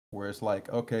where it's like,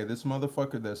 okay, this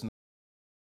motherfucker that's not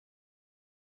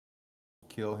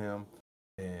kill him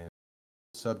and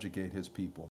subjugate his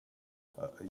people.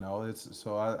 It's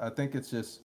so I think it's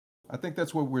just I think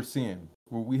that's what we're seeing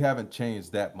where we haven't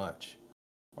changed that much,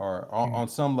 or Mm. on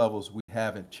some levels we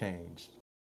haven't changed.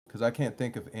 Because I can't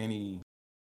think of any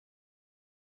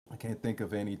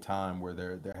time where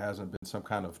there hasn't been some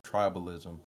kind of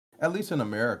tribalism. At least in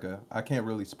America, I can't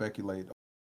really speculate.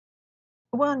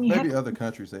 Well, and Maybe other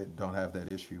countries they don't have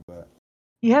that issue, but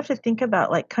you have to think about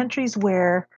like countries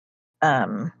where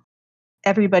um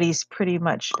everybody pretty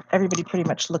much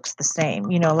looks the same.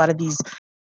 A lot of these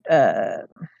uh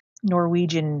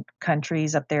Norwegian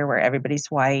countries up there where everybody's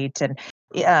white, and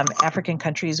African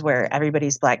countries where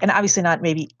everybody's black, and obviously not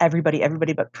maybe everybody,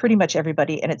 but pretty much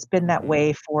everybody, and it's been that hmm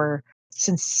way for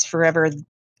since forever.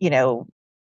 You know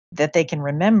that they can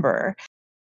remember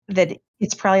that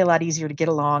it's probably a lot easier to get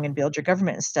along and build your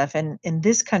government and stuff. And in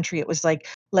this country, it was like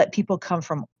let people come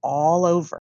from all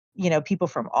over. People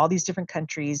from all these different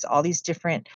countries, all these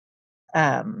different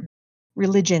um,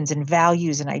 religions and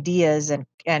values and ideas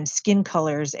and skin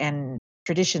colors and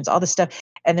traditions, all this stuff,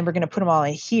 and then we're going to put them all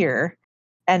in here,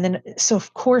 and then so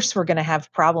of course we're going to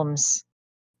have problems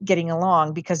getting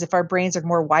along because if our brains are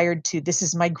more wired to this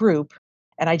is my group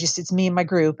and it's me and my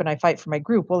group and I fight for my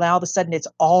group, well now all of a sudden it's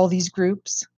all these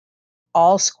groups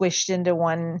all squished into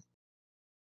one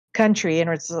country, and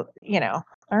it's all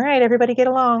right, everybody get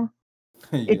along.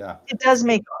 it yeah, it does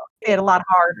make it a lot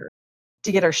harder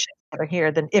to get our shit together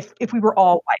here than if we were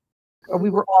all white or we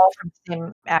were all from the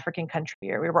same African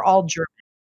country or we were all German,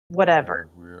 whatever.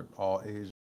 or we're all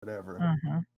Asian, whatever.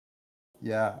 Mhm.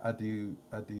 Yeah, I do.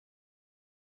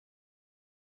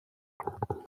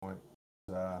 Point.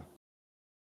 Uh,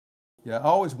 yeah, I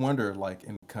always wonder, like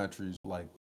in countries like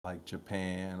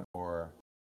Japan or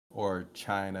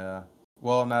China.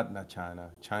 Well, not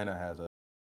China.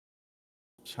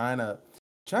 China.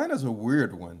 China's a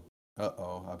weird one.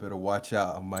 Uh-oh, I better watch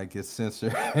out. I might get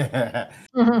censored.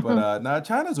 But nah,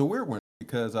 China's a weird one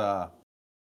because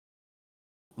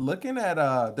looking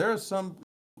at there's some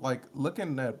like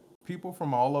looking at people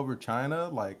from all over China,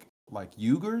 like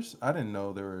Uyghurs. I didn't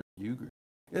know there were Uyghurs.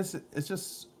 It's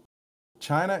just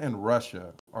China and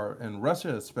Russia, or and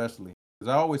Russia especially,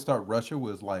 because I always thought Russia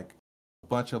was like a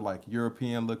bunch of like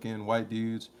European looking white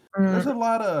dudes. There's Mm, a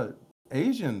lot of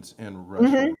Asians in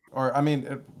Russia, mhm, or I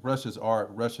mean, Russians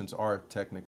are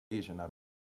technically Asian,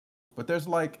 but there's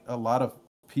like a lot of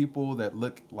people that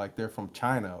look like they're from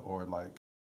China or like,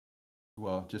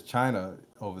 well, just China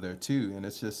over there too, and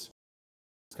it's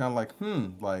kind of like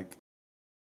like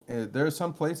there are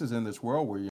some places in this world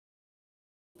where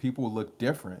people look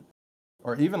different,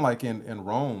 or even like in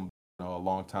Rome, a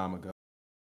long time ago.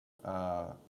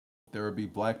 uh, there would be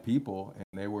black people, and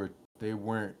they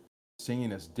weren't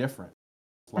seen as different.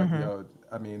 It's like, mhm.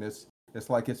 I mean, it's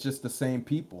like it's just the same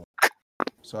people.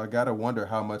 So I gotta wonder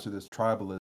how much of this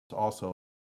tribalism is also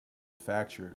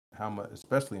manufactured. How much,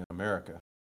 especially in America,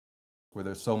 where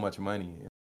there's so much money and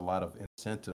a lot of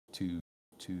incentive to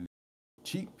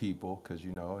cheat people, because if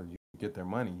you get their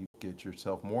money, you get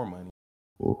yourself more money.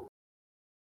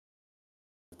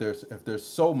 If there's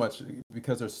so much,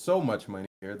 because there's so much money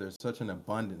here, there's such an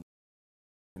abundance.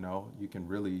 You can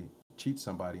really cheat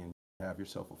somebody and have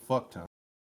yourself a fuck ton.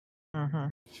 Mhm.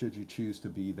 Should you choose to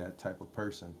be that type of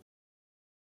person?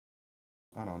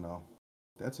 I don't know.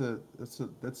 That's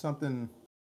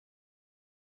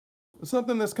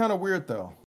something that's kind of weird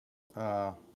though,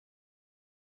 uh,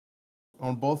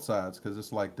 on both sides, because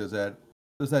it's like, does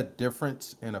that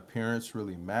difference in appearance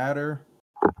really matter?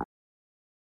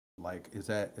 Like, is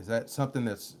that something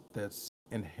that's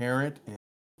inherent in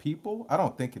people? I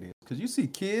don't think it is, because you see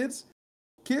kids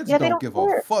Yeah, they don't don't give a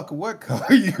care. fuck what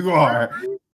color you are.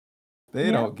 They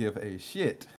Yeah, don't give a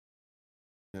shit.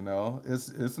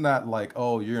 It's not like,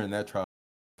 oh, you're in that tribe.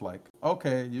 It's like,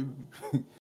 okay,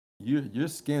 your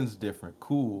skin's different.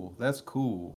 Cool, that's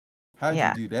cool. How'd you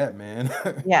yeah, do that, man?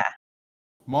 yeah,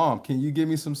 Mom, can you give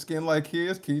me some skin like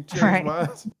his? Can you change right. mine?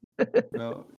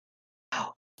 No,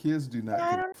 kids do Yeah, not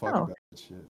I give don't a fuck know. about that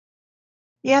shit.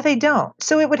 Yeah, they don't.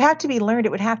 So it would have to be learned.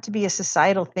 It would have to be a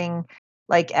societal thing,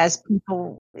 like as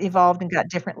people evolved and got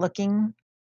different looking.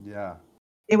 Yeah.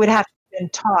 It would have to have been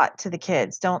taught to the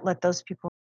kids. Don't let those people.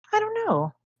 I don't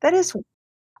know. That is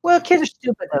well, kids are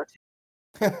stupid though.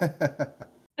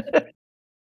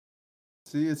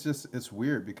 See, it's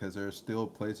weird because there are still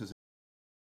places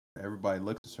everybody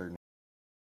looks a certain.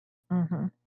 Hmm.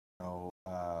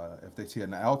 If they see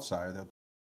an outsider,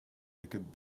 they could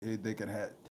they could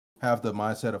have the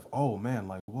mindset of, oh man,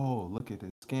 like whoa, look at his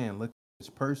skin, look at this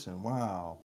person,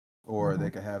 wow. Or Hmm. they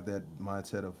could have that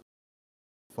mindset of,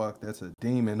 fuck, that's a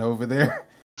demon over there.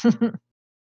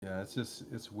 Yeah,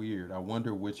 it's weird. I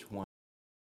wonder which one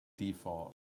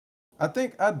default. I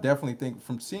definitely think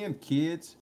from seeing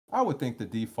kids, I would think the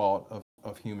default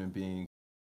of human being,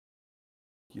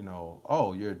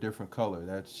 oh, you're a different color.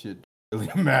 That shit really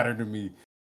matter to me.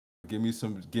 Give me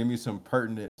some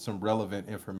pertinent, some relevant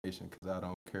information because I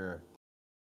don't care.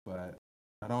 But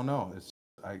I don't know.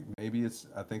 I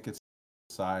think it's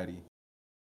society.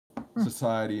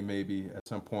 Society maybe at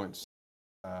some points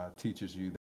teaches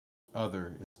you that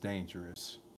other is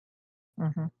dangerous. Hmm.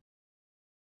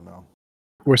 You know.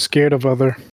 We're scared of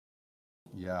other.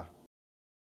 Yeah.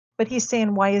 But he's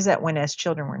saying, why is that when as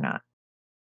children we're not?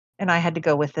 And I had to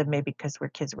go with it maybe because we're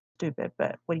kids were stupid.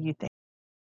 But what do you think?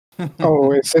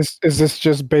 Oh, is this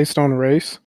just based on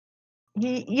race?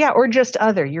 Yeah, or just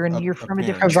other. You're from a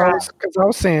different Apparently, tribe. yeah. Because I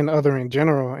was saying other in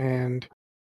general, and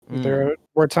Mm. there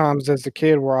were times as a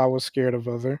kid where I was scared of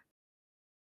other.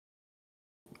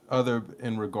 Other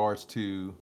in regards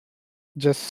to.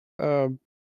 Just uh,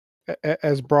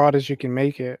 as broad as you can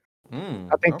make it.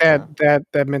 I think that Okay.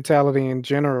 that mentality in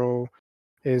general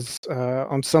is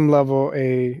on some level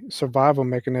a survival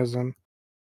mechanism.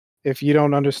 If you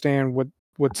don't understand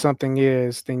what something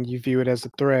is, then you view it as a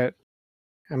threat.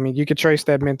 I mean, you could trace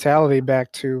that mentality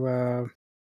back to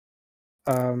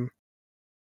um,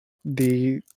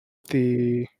 the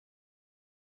the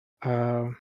uh,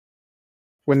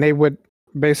 when they would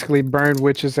basically burn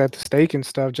witches at the stake and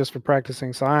stuff just for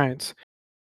practicing science.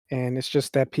 And it's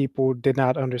just that people did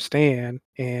not understand.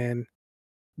 And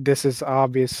this is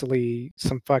obviously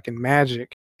some fucking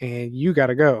magic, and you got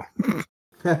to go.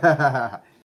 Yeah,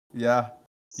 you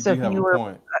So do if have you a were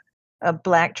point. a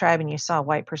black tribe and you saw a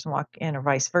white person walk in or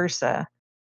vice versa,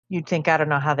 you'd think, I don't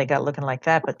know how they got looking like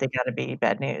that, but they got to be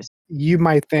bad news. You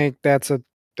might think that's a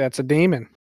demon.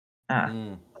 Uh,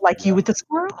 Mm, like you yeah. with the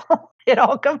squirrel, it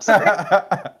all comes around.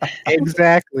 It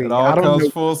Exactly. all I don't comes know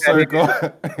full what that is.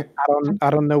 circle. I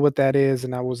don't know what that is,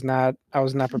 and I was not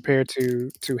prepared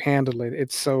to handle it.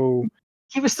 It's so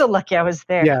He was so lucky I was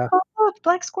there. yeah. Oh, look,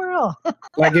 black squirrel.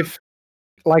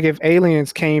 Like if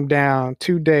aliens came down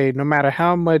today, no matter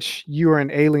how much you are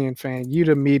an alien fan, you'd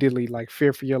immediately like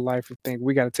fear for your life and think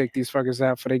we got to take these fuckers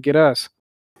out before they get us.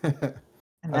 And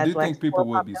I that do black think people squirrel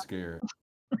would popped be out. scared.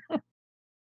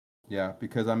 Yeah,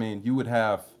 because I mean, you would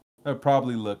have it'd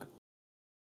probably look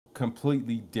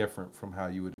completely different from how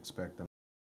you would expect them.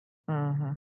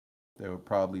 Hmm. They would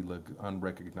probably look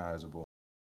unrecognizable.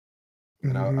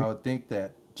 And I Mhm. would think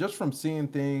that just from seeing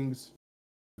things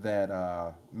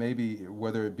that maybe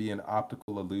whether it be an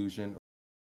optical illusion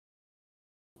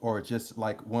or just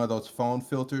like one of those phone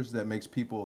filters that makes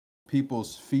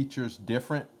people's features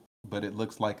different, but it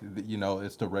looks like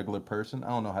it's the regular person. I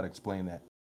don't know how to explain that.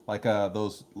 Like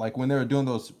those like when they were doing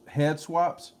those head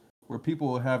swaps where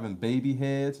people were having baby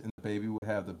heads and the baby would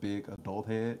have the big adult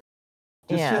head.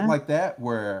 Just shit Yeah. like that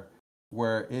where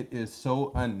it is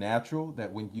so unnatural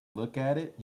that when you look at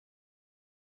it,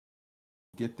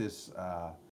 you get this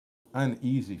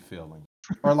uneasy feeling.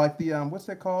 Or like the what's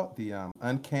that called? The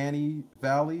uncanny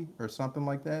valley or something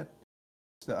like that.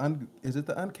 Is it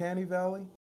the uncanny valley?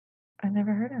 I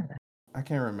never heard of that. I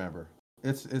can't remember.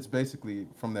 It's basically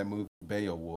from that movie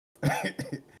Beowulf.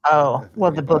 Oh, If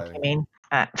well, the book, anybody. you mean?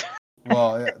 Uh,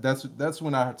 Well, yeah, that's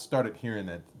when I started hearing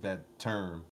that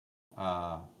term,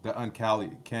 the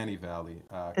uncanny valley.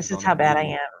 this Because is on how that bad I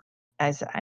movie, am. As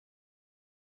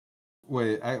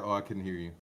wait, I couldn't hear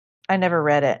you. I never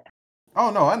read it. Oh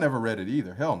no, I never read it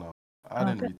either. Hell no, I Oh,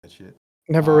 didn't good. read that shit.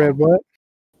 Never read Um, what?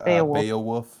 Beowulf.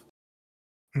 Beowulf,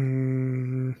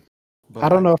 Mm, but I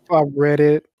don't know like, if I read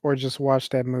it or just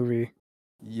watched that movie.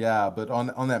 yeah, but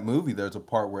on that movie, there's a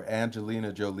part where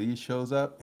Angelina Jolie shows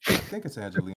up. I think it's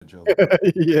Angelina Jolie,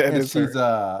 Yeah, it and is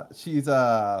her. she's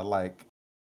like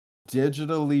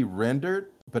digitally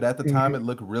rendered, but at the time Mhm. it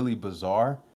looked really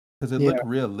bizarre because it Yeah. looked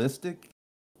realistic,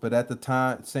 but at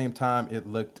the same time it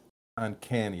looked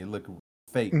uncanny. It looked Mm.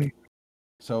 fake.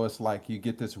 So it's like you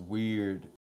get this weird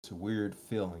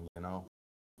feeling,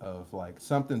 of like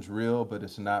something's real, but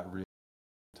it's not real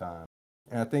at the time.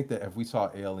 And I think that if we saw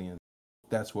aliens,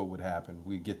 that's what would happen.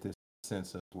 We get this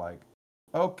sense of like,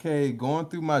 okay, going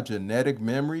through my genetic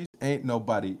memories, ain't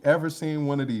nobody ever seen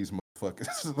one of these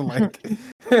motherfuckers. Like,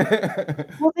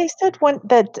 Well, they said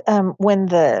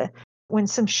when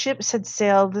some ships had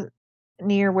sailed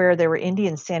near where there were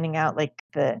Indians standing out, like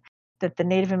that the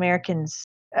Native Americans,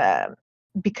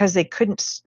 because they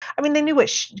couldn't. I mean, they knew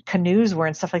what canoes were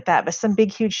and stuff like that, but some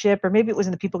big huge ship, or maybe it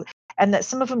wasn't the people, and that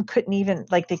some of them couldn't even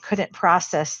like they couldn't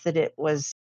process that it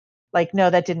was like no,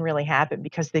 that didn't really happen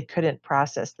because they couldn't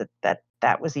process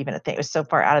that was even a thing. It was so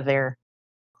far out of their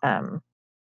um,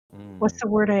 what's mm, the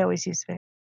word I always use?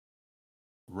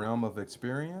 realm of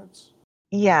experience.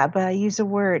 Yeah, but I use a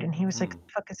word, and he was like, Mm.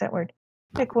 "The fuck is that word?"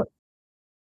 Like, what?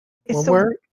 It's What the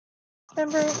word?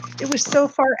 remember it was so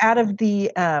far out of the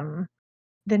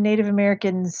Native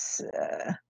Americans.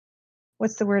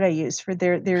 What's the word I use for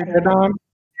their Paradigm?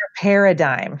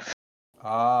 paradigm?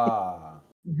 Ah,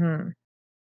 Hmm.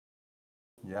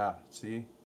 yeah. See,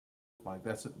 like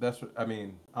that's what I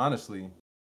mean. Honestly,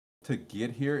 to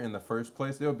get here in the first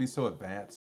place, they'll be so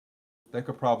advanced. They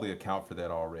could probably account for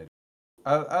that already.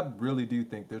 I really do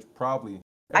think there's probably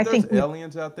if I there's think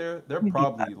aliens out there, they're we'd be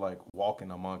probably like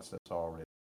walking amongst us already.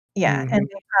 yeah, and Hmm.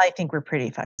 they probably think we're pretty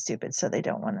fucking stupid, so they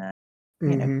don't want to,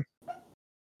 you know. Hmm.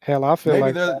 Hell, I feel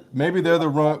like Maybe they're the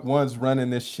ones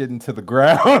running this shit into the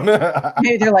ground.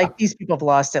 Maybe they're like these people have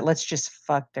lost it. Let's just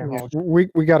fuck their yeah, whole.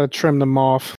 we got to trim them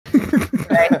off.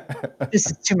 Right? This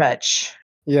is too much.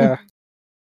 Yeah.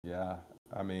 Yeah,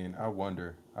 I mean, I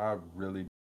wonder. I really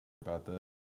about the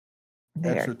They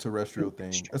are. extraterrestrial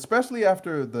thing, especially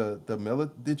after the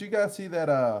Did you guys see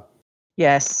that?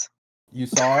 Yes. You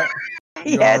saw it.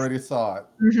 You Yes. already saw it.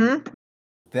 Mm-hmm.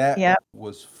 That Yeah.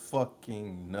 was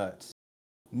fucking nuts.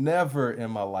 Never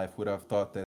in my life would I have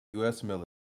thought that the U.S. military,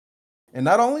 and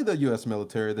not only the U.S.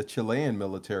 military, the Chilean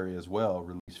military as well,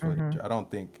 released footage. Mm-hmm. I don't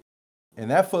think,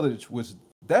 and that footage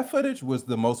was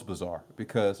the most bizarre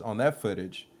because on that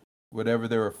footage, whatever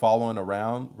they were following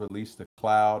around released a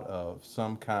cloud of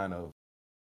some kind of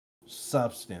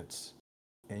substance,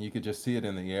 and you could just see it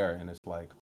in the air, and it's like,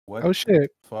 what Oh the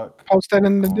shit. fuck Post that is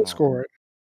in the going on? Discord.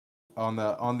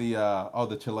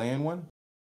 The Chilean one.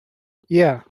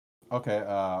 Yeah. Okay,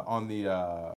 on the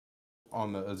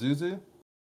Izuzu.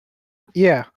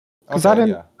 Yeah. Because Okay,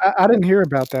 yeah, I didn't hear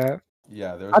about that.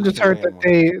 yeah. There was I a just heard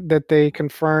Chilean one. that they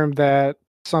confirmed that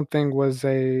something was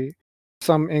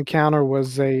some encounter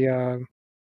was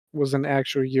an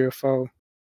actual UFO.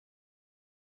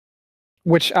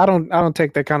 Which I don't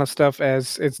take that kind of stuff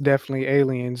as it's definitely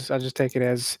aliens. I just take it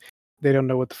as they don't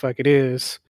know what the fuck it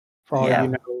is. For all you Yeah. Yeah,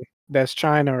 know, that's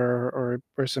China or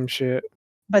some shit.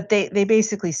 But they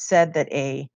basically said that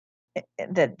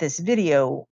that this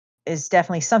video is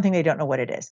definitely something they don't know what it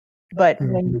is. But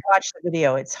when you Mhm. watch the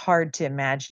video, it's hard to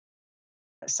imagine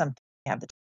something they have the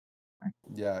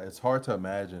yeah. It's hard to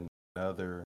imagine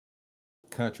another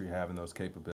country having those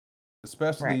capabilities, right.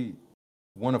 especially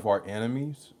one of our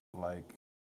enemies. Like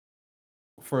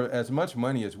for as much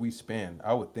money as we spend,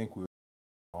 I would think we would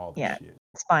do all this Yeah. shit.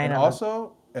 Spying And on the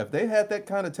also, if they had that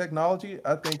kind of technology,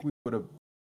 I think we would have.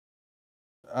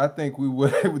 I think we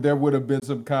would. There would have been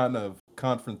some kind of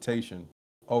confrontation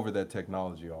over that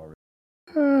technology already.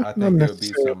 I Not think there would be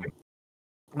necessarily. some,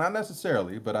 not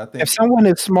necessarily, but I If think someone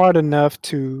is smart enough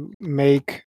to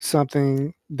make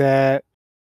something that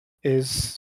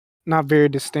is not very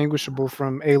distinguishable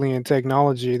from alien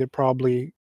technology, they're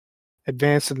probably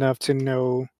advanced enough to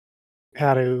know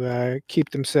how to keep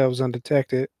themselves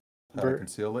undetected, how to ver-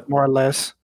 conceal it. more or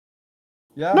less.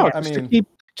 Yeah, No, I just to mean,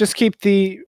 keep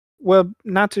the well,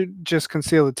 not to just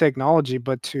conceal the technology,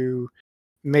 but to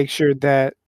make sure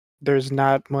that there's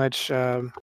not much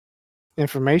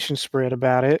information spread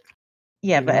about it.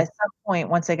 yeah, You but know, at some point,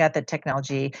 once they got the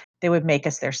technology, they would make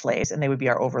us their slaves and they would be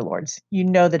our overlords. You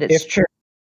know that it's if true.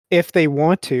 if they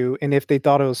want to, and if they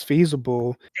thought it was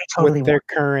feasible They with totally their want.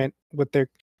 current with their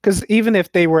because even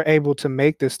if they were able to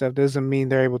make this stuff, doesn't mean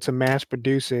they're able to mass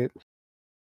produce it.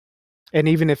 And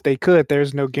even if they could,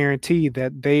 there's no guarantee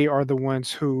that they are the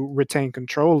ones who retain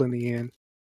control in the end.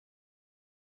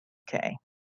 Okay.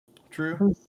 true.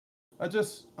 Who's I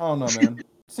don't know, man.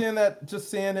 Just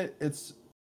seeing it,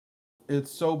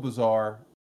 it's so bizarre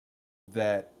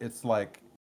that it's like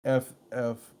if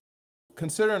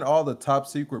considering all the top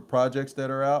secret projects that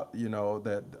are out,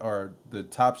 that are the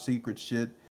top secret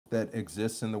shit that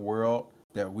exists in the world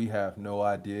that we have no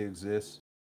idea exists.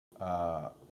 Uh,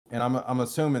 and I'm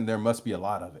assuming there must be a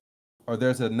lot of it, or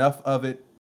there's enough of it.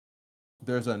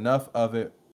 There's enough of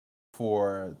it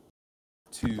for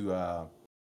to uh,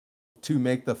 to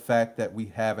make the fact that we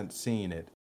haven't seen it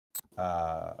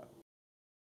uh,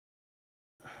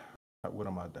 what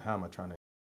am I? How am I trying to?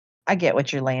 I get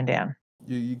what you're laying down.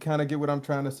 You kind of get what I'm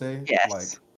trying to say. Like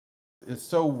Yes. it's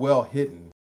so well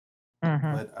hidden,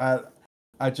 Mhm. but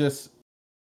I just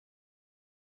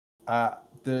I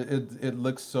it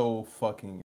looks so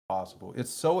fucking impossible. It's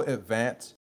so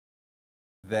advanced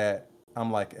that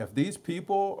I'm like, if these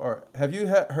people are, have you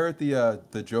heard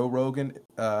the Joe Rogan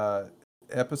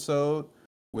episode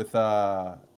with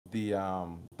the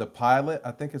pilot?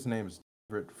 I think his name is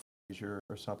David Frazier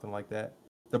or something like that.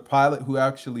 The pilot who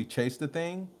actually chased the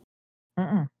thing.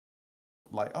 Mm-mm.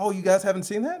 Like, oh, you guys haven't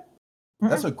seen that?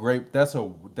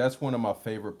 Mm-mm. That's one of my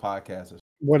favorite podcasts.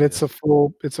 What This.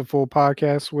 it's a full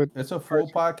podcast with It's a the full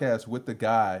person. podcast with the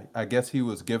guy. I guess he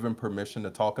was given permission to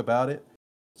talk about it.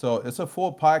 So it's a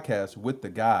full podcast with the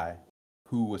guy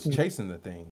who was Mm. chasing the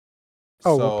thing.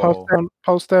 Oh, well, So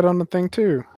post that on the thing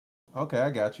too. okay, I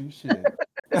got you. Shit.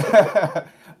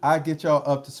 I get y'all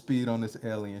up to speed on this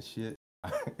alien shit.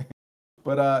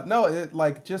 But no, it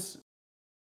like just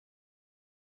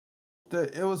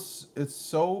it's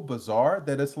so bizarre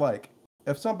that it's like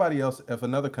if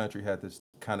another country had this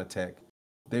kind of tech,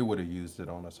 they would have used it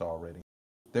on us already.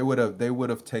 They would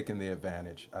have taken the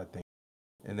advantage, I think,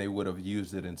 and they would have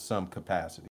used it in some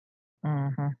capacity.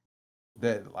 Mhm.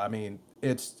 That I mean,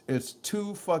 it's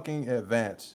too fucking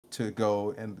advanced to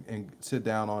go and sit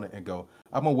down on it and go.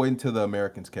 I'm gonna wait until the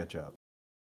Americans catch up.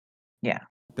 Yeah.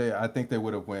 I think they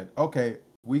would have went. Okay,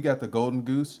 we got the golden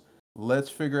goose. Let's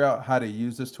figure out how to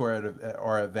use this to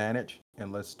our advantage,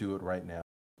 and let's do it right now.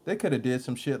 They could have did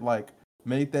some shit like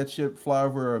made that ship fly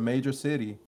over a major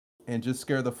city and just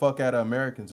scare the fuck out of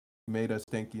Americans. Made us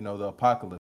think, the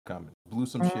apocalypse is coming. Blew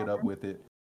some shit up Mhm. with it,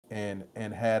 and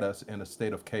had us in a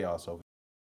state of chaos over.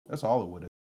 That's all it would have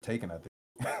taken, I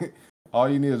think. All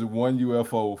you need is one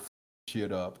UFO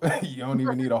shit up. You don't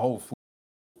even need a whole fleet.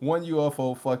 One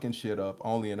UFO fucking shit up,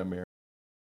 only in America,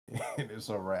 and it's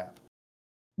a wrap.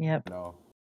 Yep. No,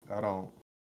 I don't.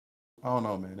 I don't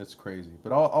know, man. It's crazy.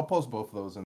 But I'll post both of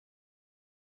those in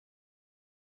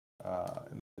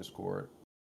the Discord.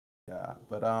 Yeah,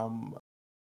 but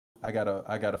I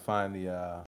gotta find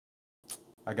the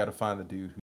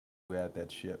dude who had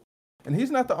that ship, and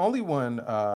he's not the only one.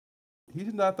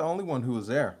 He's not the only one who was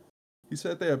there. He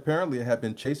said they apparently had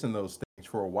been chasing those things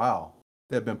for a while.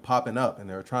 They had been popping up, and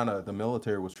the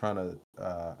military was trying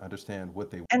to understand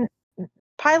what they. And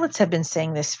pilots have been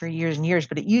saying this for years and years,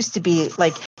 but it used to be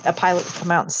like a pilot would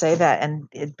come out and say that, and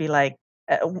it'd be like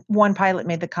one pilot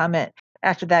made the comment.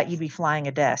 After that, you'd be flying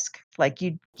a desk, like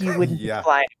you wouldn't Yeah,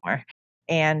 fly anymore.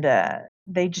 And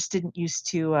they just didn't used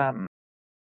to.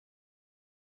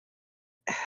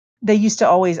 They used to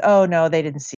always, oh no, they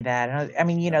didn't see that. And I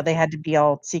mean, yeah. they had to be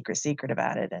all secret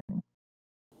about it. And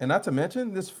And not to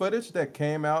mention this footage that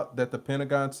came out that the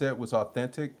Pentagon said was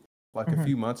authentic, like a mhm,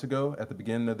 few months ago at the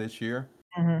beginning of this year.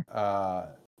 mhm. Uh,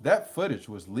 that footage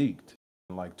was leaked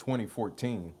in like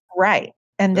 2014. Right.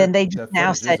 And then That they just that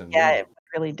now footage said, isn't yeah, new.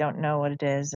 we really don't know what it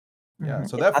is. Yeah, Mhm. so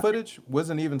It's that authentic. footage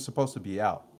wasn't even supposed to be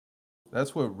out.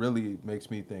 That's what really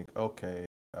makes me think, okay,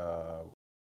 uh,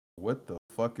 what the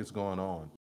fuck is going on?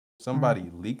 Mhm. Somebody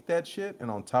leaked that shit,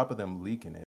 and on top of them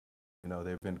leaking it,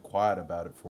 they've been quiet about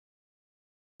it for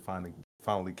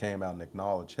finally came out and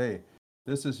acknowledged, hey,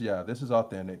 this is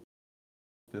authentic.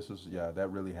 That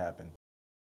really happened.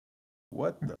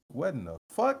 What in the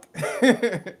fuck?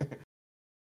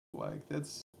 Like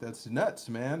that's nuts,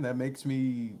 man. That makes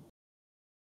me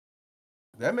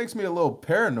a little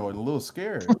paranoid, a little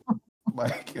scared.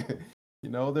 Like,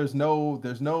 there's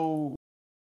no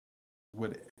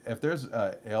what if there's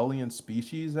a alien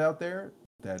species out there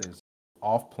that is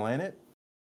off planet,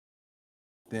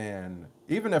 then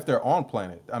even if they're on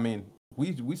planet, I mean,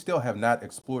 we still have not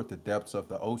explored the depths of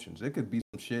the oceans. It could be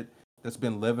some shit that's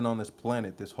been living on this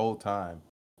planet this whole time,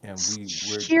 and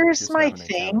we're Here's just my haven't encountered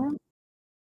thing.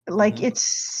 it. Like, Hmm. it's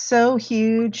so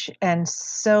huge and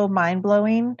so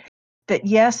mind-blowing that,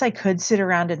 yes, I could sit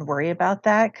around and worry about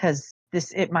that because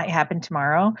it might happen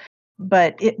tomorrow,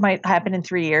 but it might happen in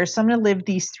 3 years. So I'm gonna live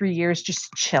these 3 years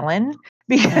just chilling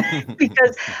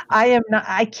because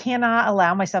I cannot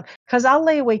allow myself, because 'cause I'll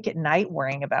lay awake at night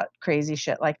worrying about crazy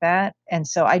shit like that, and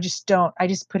so I just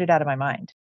put it out of my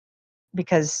mind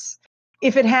because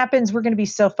if it happens, we're gonna be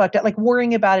so fucked up. Like,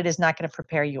 worrying about it is not gonna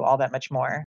prepare you all that much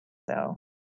more. So,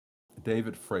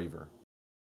 David Fravor,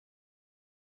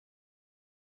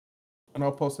 and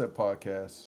I'll post that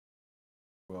podcast.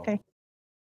 Well, okay.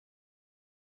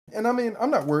 and I mean,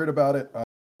 I'm not worried about it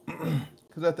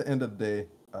because at the end of the day,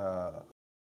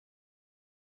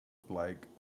 like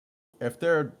if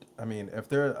they're, I mean, if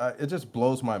they're, it just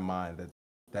blows my mind that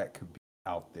that could be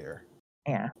out there.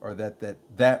 Yeah. or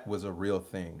that was a real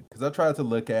thing. Because I tried to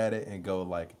look at it and go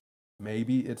like,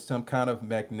 maybe it's some kind of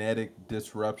magnetic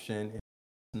disruption. It's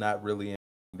not really anything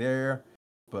there,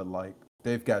 but like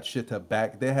they've got shit to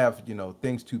back. They have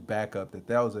things to back up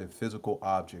that was a physical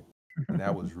object and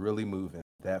that was really moving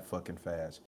that fucking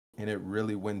fast, and it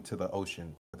really went to the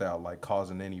ocean without like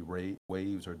causing any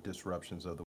waves or disruptions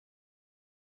of the.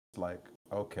 It's like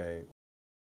okay,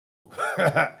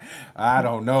 I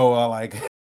don't know. Like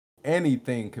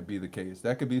anything could be the case.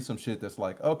 That could be some shit that's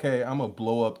like, okay, I'm gonna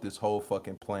blow up this whole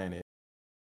fucking planet,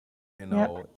 you Yep.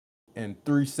 know, in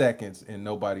 3 seconds, and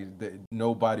nobody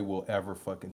will ever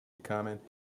fucking see it coming.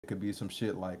 It could be some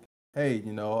shit like, hey,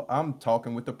 I'm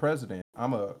talking with the president.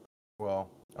 Well,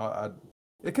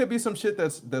 it could be some shit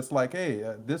that's like,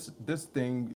 hey, this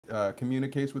thing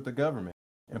communicates with the government,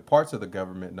 and parts of the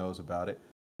government knows about it,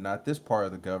 not this part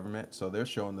of the government. So they're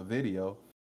showing the video,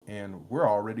 and we're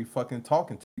already fucking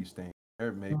talking to these things.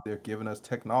 Maybe they're giving us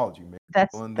technology. Maybe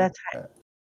That's doing this, that's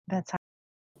that. that's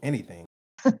Anything,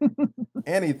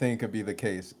 anything could be the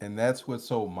case, and that's what's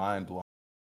so mind blowing.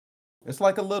 It's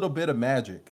like a little bit of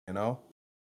magic, you know.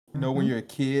 When Mhm. you're a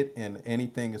kid and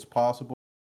anything is possible.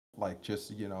 Like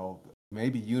just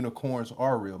maybe unicorns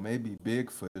are real. Maybe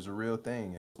Bigfoot is a real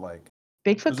thing. It's like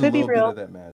Bigfoot there's a could be little bit real. of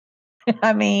that magic.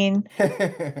 I mean,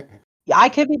 yeah, I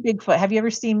could be Bigfoot. Have you ever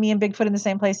seen me and Bigfoot in the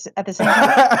same place at the same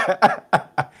time?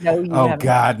 No, you Oh have not.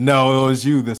 God, no! It was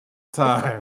you this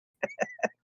time.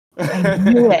 I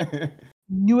knew it.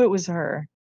 Knew it was her.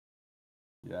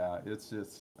 Yeah, it's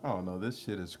just I don't know. This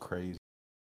shit is crazy.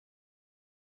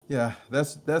 Yeah,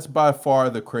 that's by far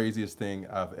the craziest thing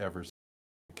I've ever seen.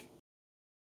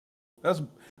 That's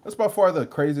that's by far the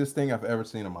craziest thing I've ever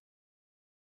seen in my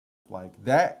like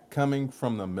that coming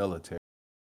from the military.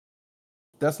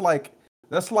 That's like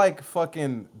that's like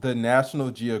fucking the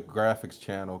National Geographic's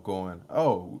channel going,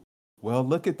 "Oh, well,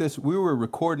 look at this. We were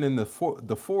recording in the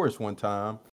forest one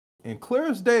time, and clear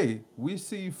as day, we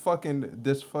see fucking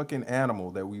this fucking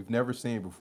animal that we've never seen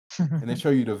before." And they show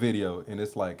you the video, and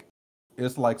it's like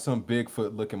some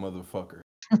Bigfoot looking motherfucker,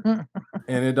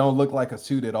 and it don't look like a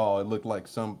suit at all. It looked like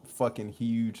some fucking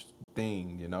huge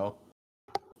thing,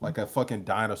 like a fucking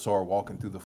dinosaur walking through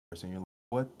the forest, and you're like,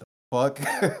 "What the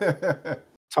fuck?"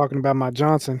 Talking about my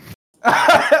Johnson.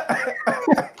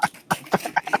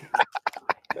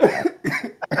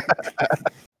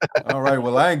 All right,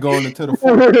 well, I ain't going into the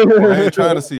forest anymore. I ain't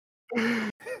trying to see.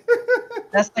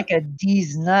 That's like a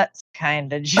D's nuts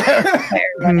kind of joke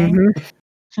there, Lenny.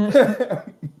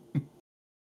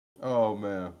 Oh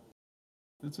man,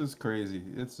 it's just crazy.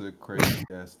 It's a crazy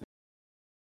ass thing.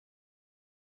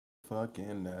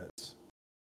 Fucking nuts.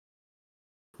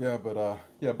 Yeah, but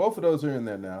yeah, both of those are in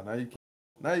there now.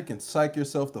 Now you can psych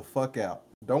yourself the fuck out.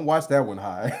 Don't watch that one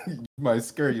high. You might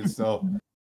scare yourself.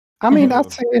 I mean, I Oh,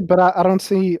 see it, but I don't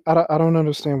see. I don't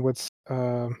understand what's.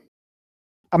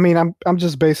 I mean, I'm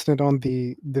just basing it on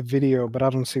the video, but I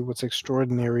don't see what's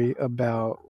extraordinary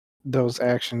about those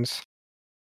actions.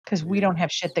 Because we yeah. don't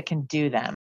have shit that can do them,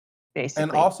 And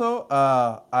basically. also,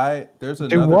 there's Do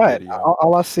another what? video.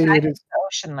 All I see Dive it into is. the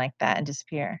ocean like that and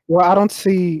disappear. Well, I don't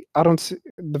see. I don't see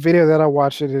the video that I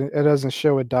watched. It doesn't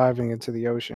show it diving into the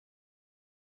ocean.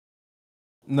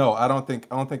 No, I don't think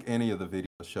any of the videos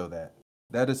show that.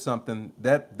 That is something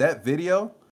that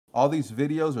video. All these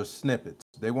videos are snippets.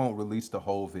 They won't release the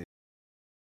whole video.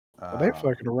 Well, they Uh,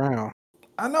 fucking around.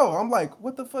 I know. I'm like,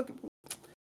 what the fuck?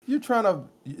 You're trying to.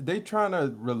 They trying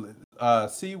to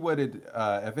see what it.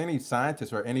 If any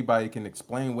scientist or anybody can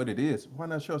explain what it is, why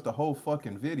not show us the whole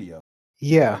fucking video?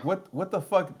 Yeah, Like, what the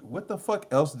fuck? What the fuck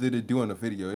else did it do in the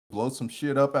video? It blow some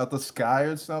shit up out the sky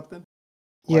or something?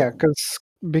 Like, yeah,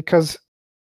 because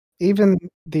even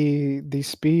the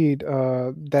speed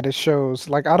that it shows,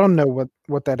 like I don't know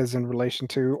what that is in relation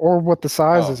to, or what the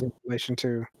size oh, is in relation to.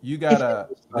 you If you gotta.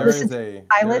 There listen is to a. the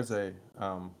There is pilots, a.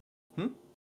 Hmm?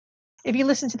 if you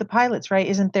listen to the pilots, right,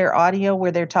 isn't there audio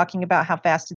where they're talking about how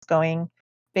fast it's going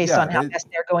based Yeah, on how fast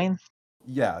they're going?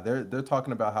 they're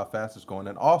talking about how fast it's going,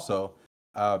 and also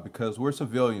because we're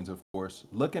civilians, of course,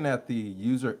 looking at the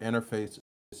user interface of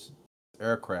this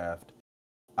aircraft,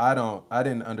 I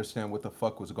didn't understand what the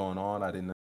fuck was going on. I didn't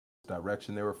know the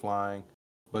direction they were flying,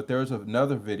 but there's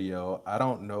another video. I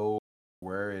don't know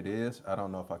where it is. I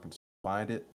don't know if I can find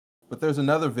it, but there's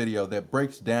another video that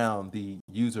breaks down the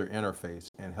user interface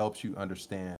and helps you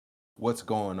understand what's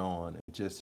going on and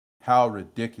just how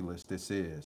ridiculous this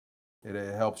is. It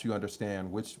helps you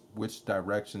understand which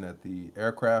direction that the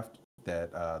aircraft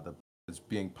that the is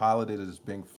being piloted is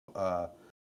being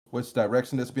which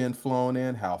direction it's being flown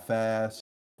in, how fast,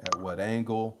 at what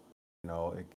angle.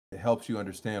 It helps you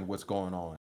understand what's going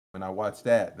on. when I watched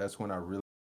that, that's when I really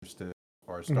understood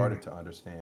or Mm. started to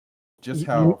understand just You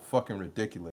how fucking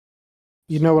ridiculous.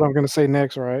 you know what I'm gonna say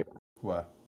next, right? What?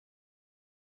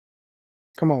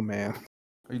 Come on, man.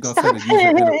 Are you gonna say Stop the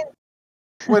user it.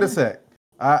 Wait a sec.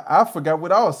 I forgot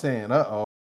what I was saying. Uh-oh.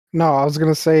 No, I was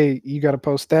gonna say you got to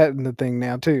post that in the thing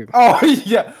now too. Oh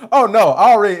yeah. Oh no.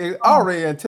 I Oh, already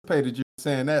anticipated you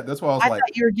saying that. That's why I was I like,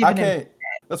 thought you were I giving him can't.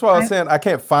 That's why I was I saying I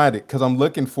can't find it because I'm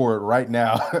looking for it right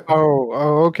now. Oh, I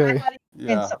okay. thought he was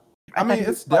saying Yeah. something. I I thought mean, he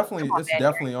was like, "Come on, it's man,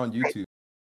 you're definitely on right." YouTube.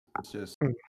 It's just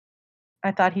Mm.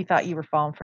 I thought he thought you were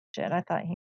falling for shit. I thought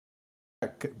he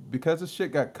because this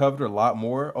shit got covered a lot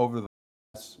more over the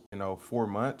last, 4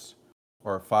 months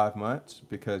or 5 months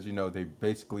because they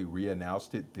basically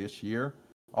re-announced it this year.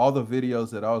 All the videos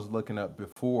that I was looking up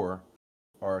before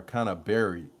are kind of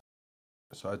buried.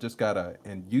 So I just gotta,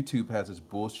 and YouTube has this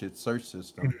bullshit search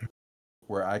system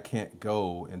where I can't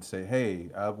go and say, hey,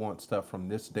 I want stuff from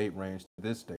this date range to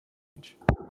this date range.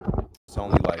 It's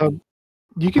only like Uh,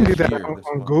 you can do this that year, this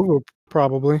on month. Google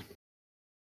probably.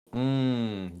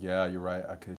 Yeah, you're right.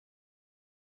 I could.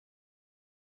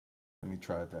 Let me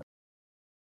try that.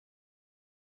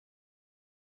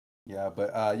 Yeah,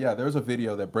 but yeah, there's a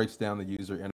video that breaks down the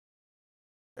user in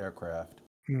aircraft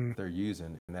Mm. they're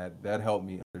using, and that helped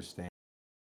me understand,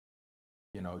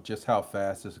 just how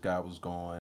fast this guy was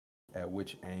going, at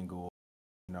which angle,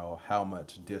 how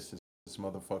much distance this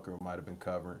motherfucker might have been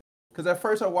covering. Because at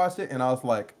first I watched it and I was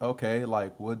like, okay,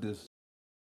 like would this?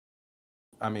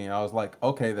 I mean, I was like,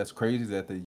 okay, that's crazy that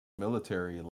the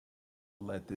military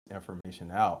let this information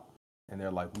out, and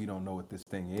they're like, we don't know what this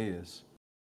thing is.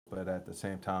 But at the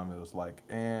same time, it was like,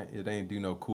 it ain't do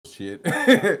no cool shit.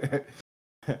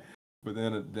 But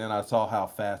then I saw how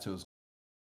fast it was.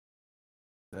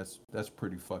 That's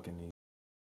pretty fucking neat.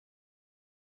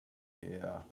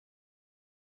 Yeah.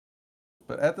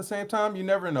 But at the same time, you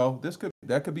never know.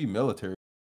 That could be military.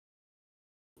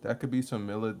 That could be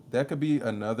that could be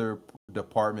another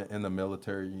department in the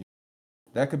military.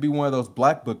 That could be one of those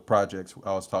black book projects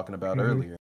I was talking about Mhm.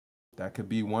 earlier. That could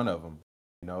be one of them.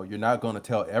 You're not going to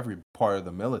tell every part of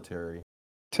the military,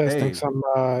 Testing hey, some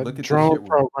look at this drone shit.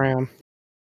 program.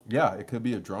 Yeah, it could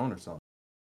be a drone or something.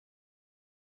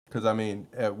 Because I mean,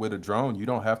 with a drone, you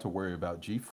don't have to worry about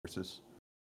G forces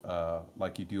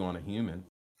like you do on a human.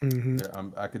 Hmm.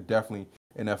 I could definitely,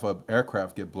 and if a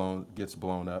aircraft gets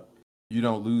blown up, you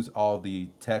don't lose all the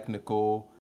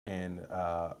technical and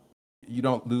you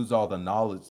don't lose all the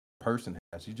knowledge the person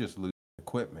has. You just lose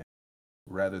equipment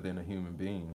rather than a human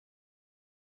being.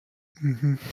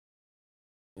 Hmm.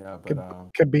 Yeah,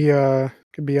 but Could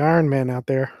could be Iron Man out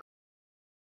there.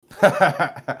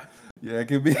 yeah, it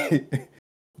could be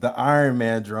the Iron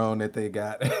Man drone that they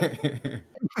got.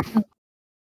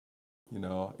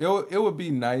 It would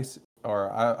be nice,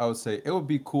 or I would say it would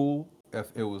be cool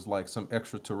if it was like some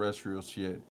extraterrestrial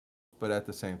shit. But at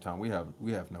the same time, we have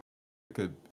no. It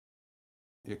could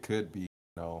it could be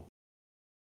I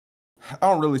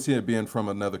don't really see it being from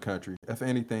another country. If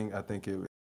anything, I think it would be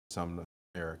some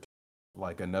American,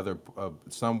 like another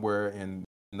somewhere in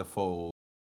the fold,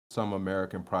 some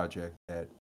American project that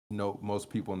no most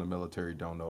people in the military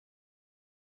don't know.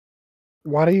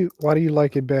 Why do you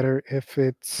like it better if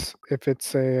it's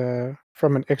a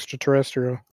from an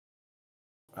extraterrestrial?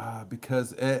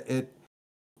 Because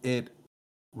it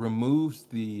removes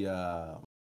the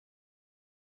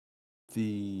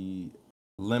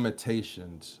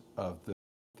limitations of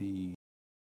the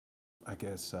I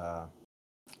guess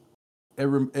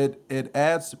it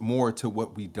adds more to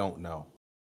what we don't know.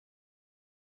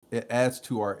 It adds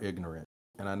to our ignorance,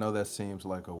 and I know that seems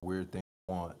like a weird thing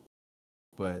to want,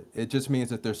 but it just means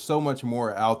that there's so much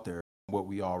more out there than what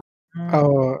we all. Mm.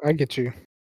 Oh, I get you.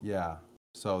 Yeah,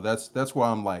 so that's why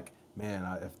I'm like, man,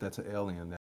 if that's an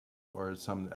alien or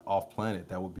some off planet,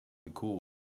 that would be really cool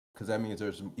because that means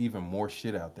there's even more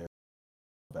shit out there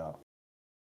about.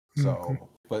 Mhm. So,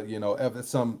 but if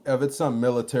it's some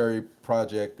military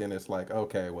project, then it's like,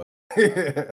 okay, well,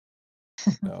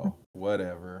 no,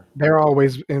 whatever. They're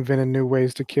always inventing new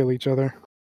ways to kill each other.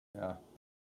 Yeah,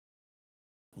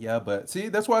 yeah, but see,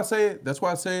 that's why I say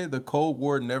the Cold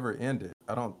War never ended.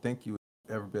 I don't think you would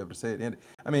ever be able to say it ended.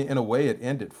 I mean, in a way, it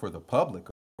ended for the public,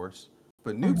 of course,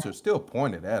 but nukes Mhm. are still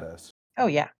pointed at us. Oh,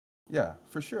 yeah. Yeah,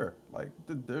 for sure. Like,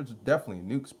 there's definitely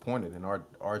nukes pointed in our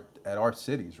at our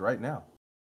cities right now.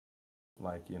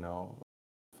 Like,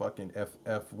 fucking if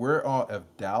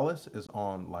Dallas is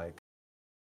on like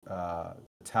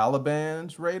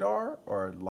Taliban's radar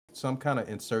or like some kind of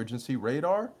insurgency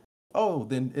radar, oh,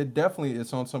 then it definitely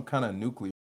is on some kind of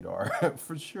nuclear radar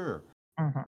for sure.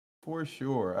 Mhm. For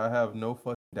sure. I have no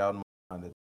fucking doubt in my mind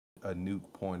that a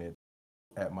nuke pointed.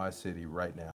 at my city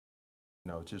right now.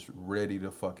 Just ready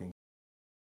to fucking.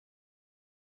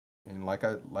 And like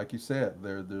you said,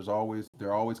 they're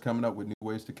always coming up with new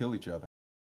ways to kill each other.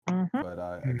 Mhm. But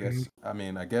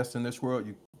Mhm. I guess in this world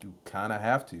you kind of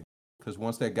have to, because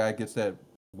once that guy gets that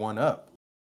one up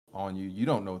on you, you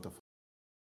don't know what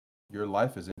your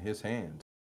life is in his hands.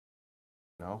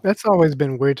 You know? That's always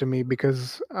been weird to me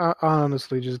because I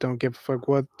honestly just don't give a fuck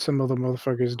what some other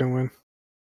motherfuckers doing,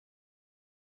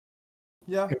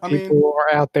 Yeah, and I mean, people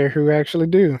are out there who actually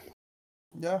do.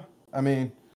 yeah, I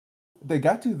mean, they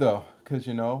got to though, because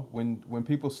when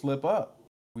people slip up,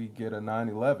 we get a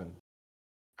 9/11.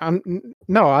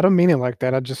 No, I don't mean it like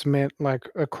that. I just meant like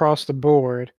across the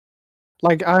board.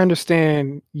 Like I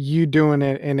understand you doing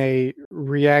it in a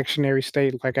reactionary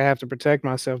state, like I have to protect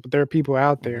myself, but there are people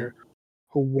out Mm-hmm. there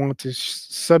who want to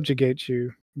subjugate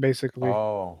you, basically.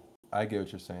 Oh, I get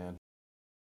what you're saying.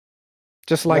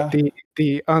 Just like Yeah.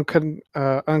 the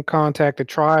uncontacted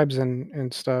tribes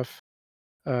and stuff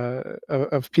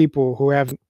of people who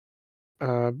have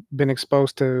been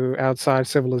exposed to outside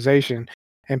civilization,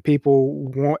 and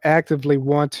people actively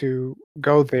want to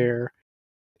go there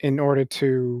in order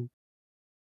to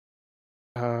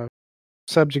uh,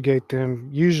 subjugate them,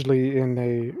 usually in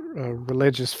a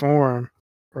religious form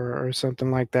or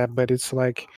something like that. But it's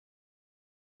like,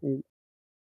 w-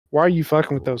 why are you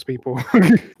fucking with those people?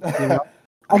 you know,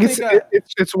 I like think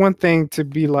it's one thing to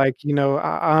be like,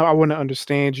 I want to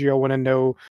understand you. I want to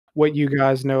know what you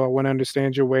guys know. I want to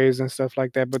understand your ways and stuff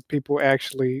like that. But people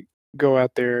actually go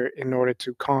out there in order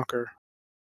to conquer.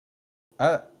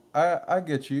 I I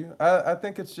get you. I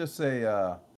think it's just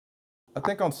I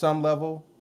think on some level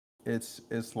it's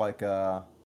like oh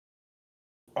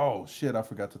shit, I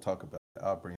forgot to talk about it.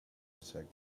 I'll bring it in a second.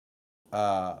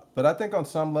 But I think on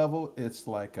some level it's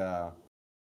like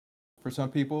for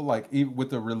some people, like even with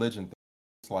the religion thing,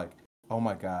 it's like, oh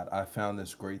my God, I found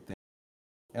this great thing.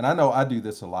 And I know I do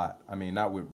this a lot. I mean,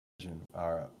 not with religion,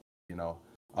 or you know,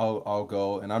 I'll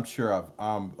go, and I'm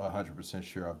 100%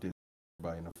 sure I've did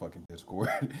everybody in the fucking Discord.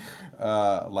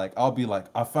 Like I'll be like,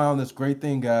 I found this great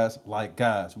thing, guys. Like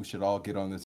guys, we should all get on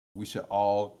this. We should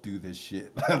all do this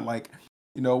shit. Like,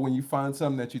 when you find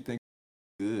something that you think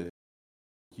is good,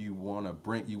 you want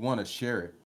to share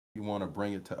it. You want to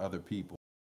bring it to other people.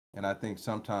 And I think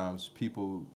sometimes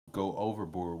people go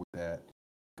overboard with that.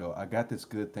 Go, I got this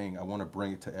good thing. I want to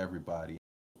bring it to everybody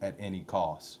at any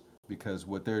cost, because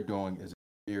what they're doing is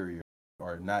inferior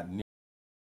or not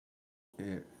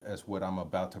near as what I'm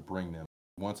about to bring them.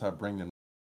 Once I bring them,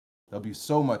 they'll be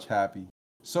so much happier,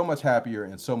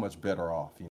 and so much better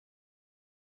off.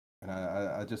 And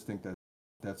I just think that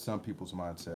that's some people's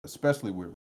mindset, especially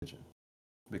with religion,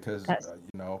 because That's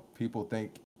people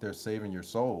think they're saving your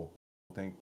soul,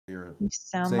 think they're You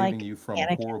sound saving like you from a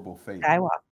Anakin horrible fate. Skywalker.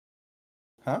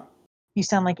 Huh? You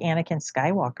sound like Anakin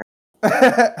Skywalker.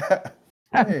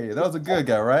 Hey, that was a good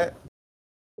guy, right?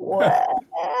 What?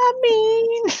 I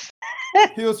mean,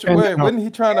 He was Depending wait, on wouldn't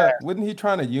he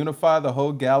trying to unify the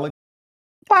whole galaxy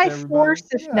by to everybody? force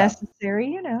if Yeah,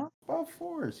 necessary. by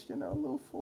force, a little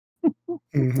force.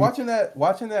 Mhm.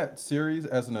 Watching that series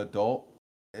as an adult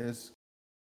is,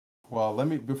 well, let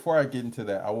me, before I get into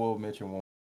that, I will mention one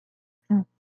Mm.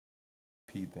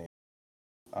 P thing.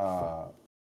 Uh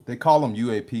they call them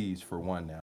UAPs for one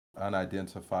now,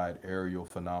 unidentified aerial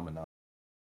phenomena.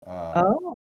 Uh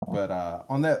Oh. but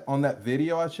on that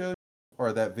video I showed,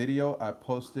 or that video I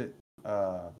posted,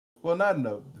 well, not in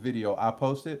the video I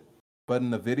posted, but in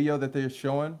the video that they're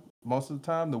showing most of the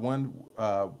time, the one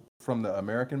from the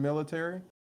American military,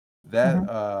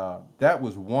 Mhm. that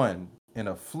was one in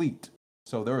a fleet.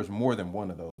 So there was more than one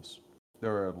of those.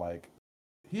 There were, like,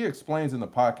 he explains in the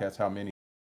podcast how many,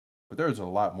 but there's a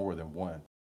lot more than one.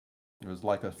 It was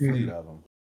like a fleet Mhm. of them.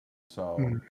 So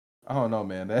Mhm. I don't know,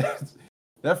 man.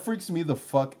 That freaks me the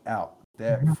fuck out.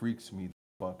 That Mhm. freaks me the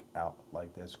fuck out.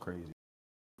 Like, that's crazy.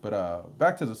 But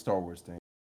back to the Star Wars thing.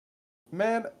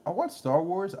 Man, I watched Star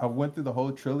Wars. I went through the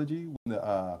whole trilogy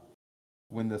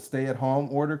when the stay at home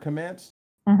order commenced,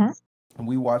 Mhm. and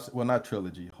we watched, well, not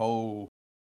trilogy, whole,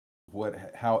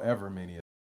 however many.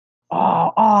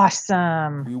 Oh,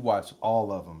 awesome. We watched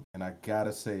all of them, and I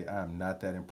gotta say, I am not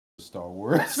that impressed with Star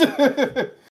Wars.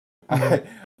 Mhm.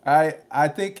 I, I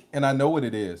think, and I know what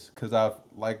it is, because I've,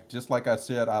 like, just like I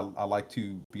said, I like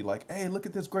to be like, hey, look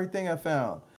at this great thing I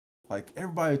found. Like,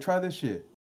 everybody try this shit.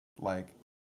 Like,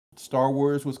 Star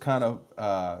Wars was kind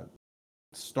of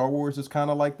Star Wars is kind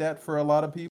of like that for a lot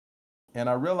of people. And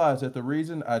I realized that the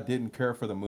reason I didn't care for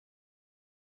the movie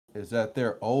is that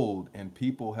they're old, and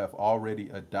people have already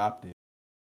adopted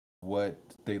what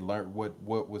they learned,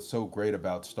 what was so great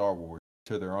about Star Wars,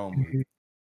 to their own movie. Mhm.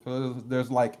 So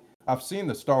there's like I've seen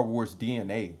the Star Wars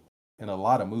DNA in a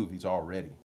lot of movies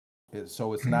already.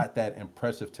 So it's Mhm. not that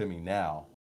impressive to me now.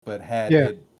 But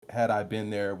Yeah. had I been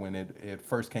there when it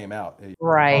first came out, it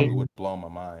Right. probably Mhm. would blow my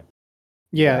mind.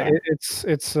 Yeah, Yeah.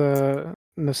 it's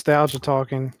nostalgia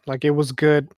talking. Like it was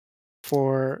good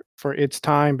for its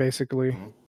time, basically.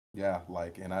 Mhm. Yeah,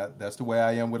 like, and I that's the way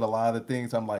I am with a lot of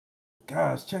things. I'm like,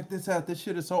 gosh, check this out. This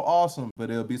shit is so awesome.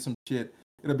 But it'll be some shit.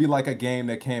 It'll be like a game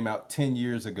that came out 10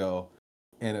 years ago,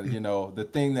 and Mm. the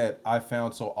thing that I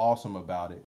found so awesome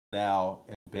about it now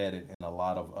embedded in a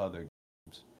lot of other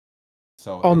games.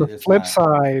 So On the it's flip not.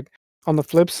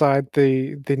 side,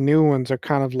 the new ones are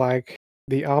kind of like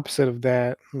the opposite of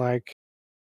that. Like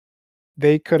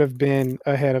they could have been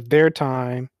ahead of their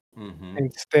time. Hmm.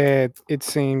 Instead, it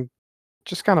seemed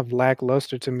just kind of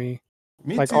lackluster to me.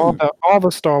 Me Like too. all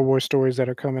the Star Wars stories that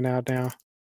are coming out now.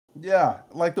 Yeah,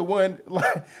 like the one.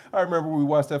 Like I remember we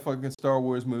watched that fucking Star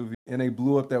Wars movie, and they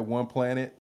blew up that one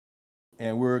planet,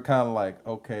 and we were kind of like,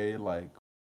 okay, like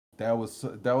that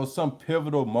was some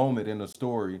pivotal moment in the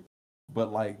story,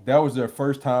 but like that was their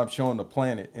first time showing the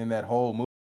planet in that whole movie.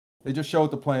 They just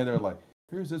showed the planet. They're like,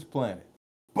 "Here's this planet,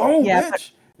 boom, Yeah, but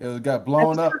bitch!" It got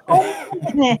blown that's her up, whole and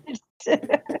planet.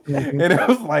 Mhm. it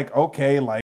was like, okay,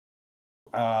 like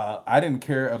I didn't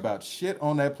care about shit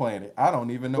on that planet. I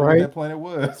don't even know what Right, that planet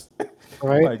was.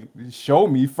 right. Like, show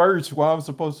me first why I'm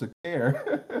supposed to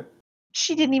care.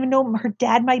 She didn't even know her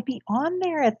dad might be on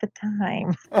there at the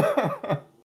time.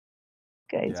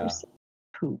 Guys are Yeah, so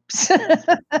poops.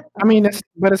 I mean,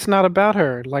 it's not about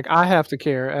her. Like I have to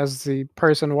care as the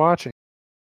person watching.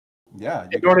 yeah,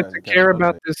 In order to you gotta care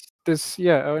about motivate. this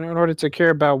yeah, in order to care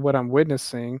about what I'm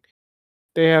witnessing,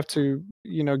 they have to,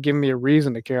 give me a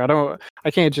reason to care.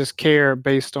 I can't just care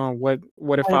based on what if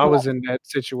What I about was in that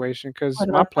situation because what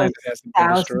my about those planet hasn't been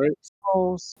thousands destroyed. of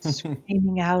souls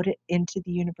screaming out into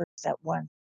the universe at once,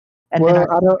 and then Well,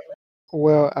 our I don't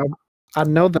well, I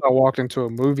know that I walked into a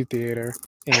movie theater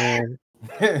and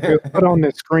it was put on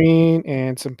the screen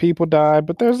and some people died,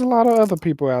 but there's a lot of other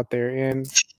people out there and,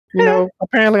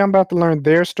 apparently I'm about to learn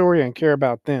their story and care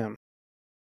about them.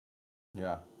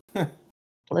 Yeah.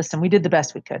 listen, we did the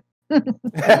best we could.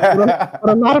 But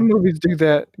a lot of movies do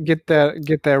that get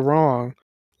that wrong.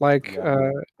 Like,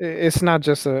 Yeah. it's not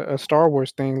just a Star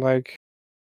Wars thing, like,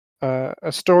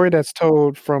 a story that's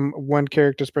told from one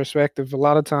character's perspective, a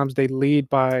lot of times they lead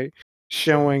by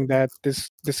showing that this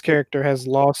character has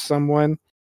lost someone,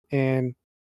 and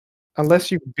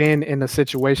unless you've been in a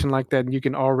situation like that and you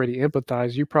can already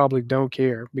empathize, you probably don't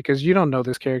care because you don't know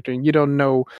this character and you don't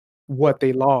know what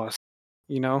they lost,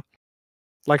 you know?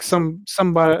 Like some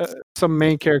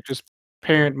main character's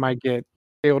parent might get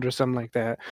killed or something like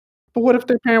that. But what if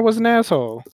their parent was an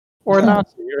asshole or a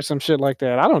Nazi or some shit like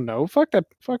that? I don't know. Fuck that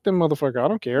motherfucker. I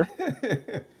don't care.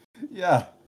 Yeah.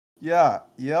 Yeah.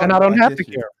 And Yep. I I don't have to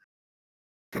get you.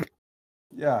 care.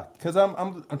 Yeah. Because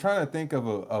I'm trying to think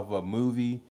of a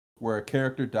movie where a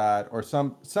character died or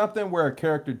something where a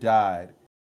character died,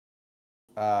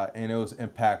 and it was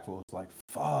impactful. It's like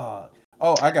fuck.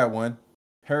 Oh, I got one.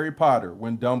 Harry Potter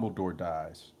when Dumbledore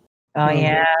dies. Oh Mhm.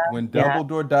 yeah, When yeah.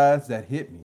 Dumbledore dies, that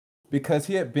hit me because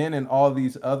he had been in all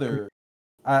these other.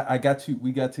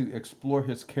 We got to explore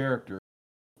his character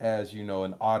as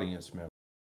an audience member.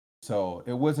 So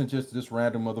it wasn't just this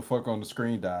random motherfucker on the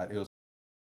screen died. It was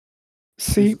this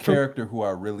See, for character who I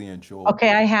really enjoyed. Okay,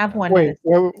 I have Yeah. one, and wait, it's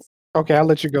well, okay, I'll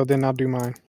let you go, then I'll do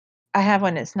mine.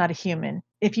 it's not a human.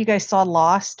 If you guys saw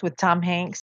Lost with Tom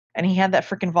Hanks, and he had that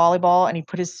freaking volleyball, and he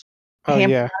put his Oh, handprint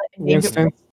yeah. on it and named it Winston. Yeah.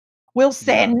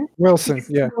 Wilson, Wilson, because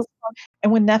yeah. it's Wilson.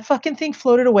 And when that fucking thing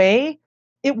floated away,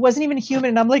 it wasn't even human,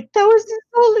 and I'm like, "That was the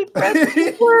only breath in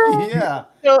the world." Yeah.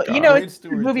 So, Great it's a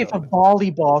good movie if a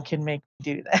storytelling. volleyball can make me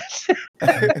do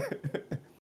that.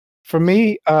 For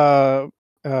me, uh,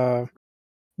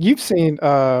 you've seen,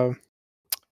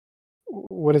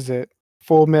 what is it?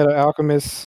 Full Metal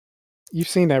Alchemist. You've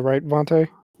seen that, right, Vontae?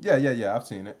 Yeah, yeah, yeah. I've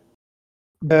seen it.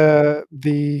 The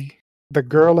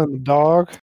girl and the dog,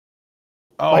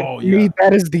 like, Oh to me, yeah.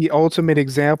 that is the ultimate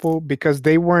example because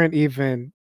they weren't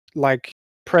even, like,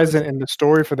 present in the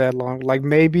story for that long, like,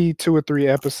 maybe 2 or 3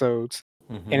 episodes,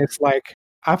 and Hmm. it's like,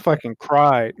 I fucking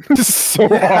cried so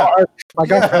Yeah. hard,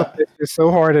 like, I felt Yeah. that shit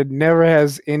so hard, it never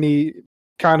has any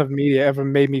kind of media ever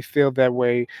made me feel that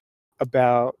way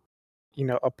about,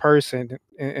 a person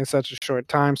in such a short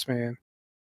time span.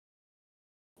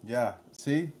 Yeah.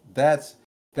 See, that's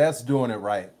doing it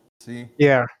right. See.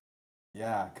 Yeah.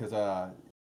 Yeah, because And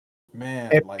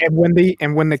man, like.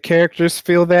 when the characters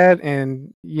feel that,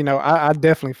 and I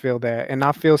definitely feel that, and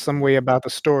I feel some way about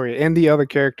the story and the other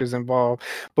characters involved.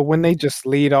 But when they just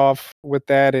lead off with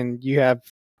that, and you have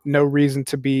no reason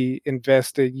to be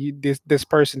invested. This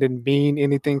person didn't mean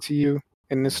anything to you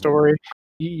in this story.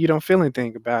 You don't feel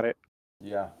anything about it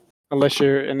Yeah. unless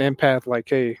you're an empath like,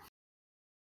 hey.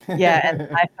 Yeah,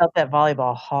 and I felt that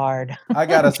volleyball hard. I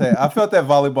gotta say, I felt that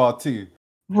volleyball too.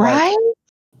 Right?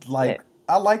 Like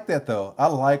I like that though. I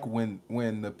like when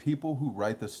the people who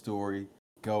write the story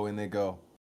go and they go,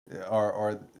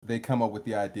 or they come up with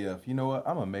the idea of, you know what,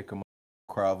 I'm gonna make them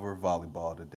cry over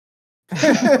volleyball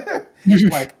today.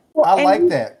 Like Well, I and like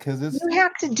that because it's you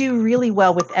have to do really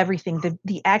well with everything,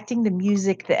 the acting, the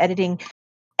music, the editing,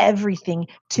 everything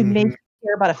to make you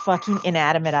care about a fucking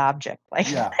inanimate object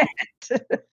like yeah,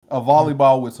 that. a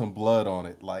volleyball with some blood on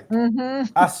it. Like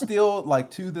Mhm. I still like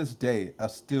to this day, I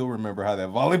still remember how that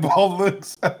volleyball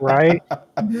looks. Right?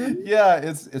 Mhm. Yeah,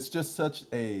 it's just such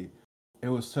a it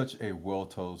was such a well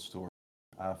told story.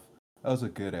 That was a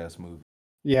good ass movie.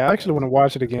 Yeah, I actually want to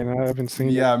watch it again. I haven't seen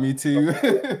it. Yeah, me too.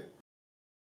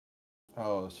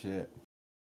 Oh shit,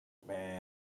 man.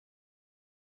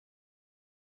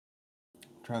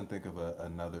 I'm trying to think of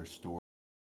another story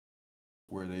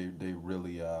where they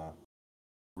really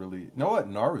really. You know what?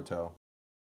 Naruto.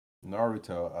 No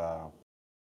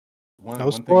One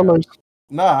thing. spoilers,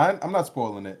 I'm not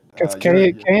spoiling it. because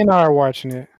Kay and I are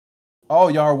watching it. Oh,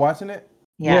 y'all are watching it.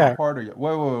 Yeah. What part are you?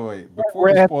 Wait. Before We're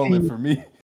you at spoil it the for me,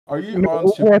 are you no,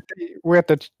 on? we're at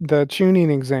the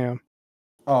tuning exam.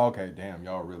 Oh, okay. Damn,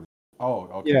 y'all really. Oh,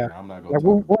 okay. Yeah, Now I'm not gonna like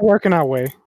talk. we're working our way.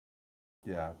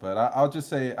 Yeah, but I'll just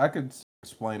say I could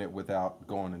explain it without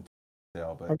going into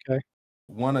detail. But Okay.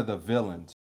 one of the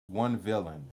villains, one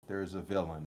villain, there's a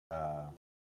villain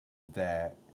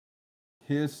that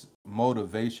his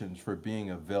motivations for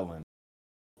being a villain,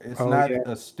 it's Oh not yeah.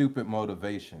 a stupid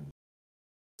motivation.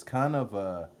 It's kind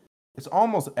of it's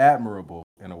almost admirable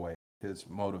in a way, his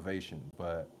motivation.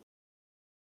 But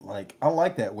like, I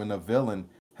like that when a villain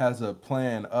has a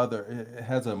plan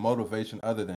has a motivation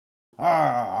other than,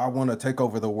 I want to take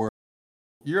over the world.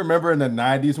 You remember in the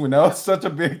 90s when that was such a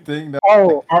big thing? That,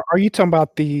 Oh, are you talking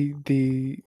about the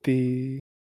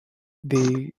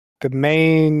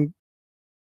main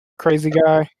crazy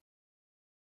guy?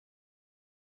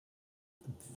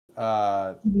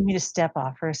 You need me to step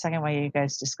off for a second while you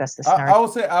guys discuss this I Naruto.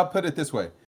 would say, I'll put it this way.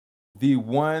 The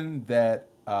one that,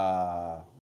 The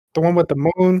one with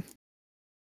the moon?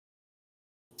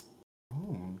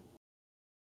 hmm,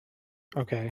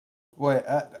 Okay. wait,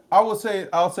 I'll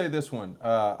say this one.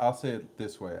 I'll say it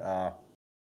this way.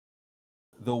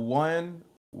 The one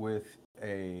with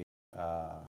a,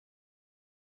 uh,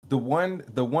 the one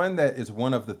that is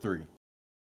one of the three.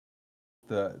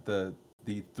 The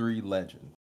three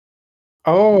legends.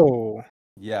 Oh,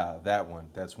 Yeah, that one.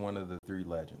 That's one of the three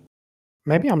legends.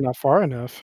 maybe I'm not far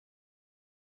enough.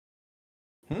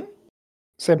 Hmm?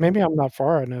 Said maybe I'm not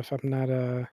far enough. I'm not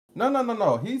No.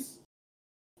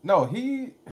 No,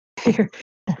 he.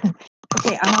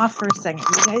 Okay, I'm off for a second.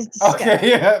 You guys discuss. Okay,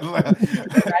 yeah.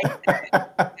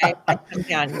 Okay, I come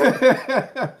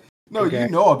down. No, Okay. you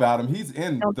know about him. He's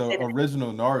in Don't the say that.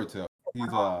 original Naruto. He's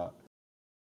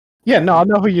Yeah, no, I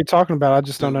know who you're talking about. I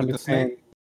just don't with the understand. snake.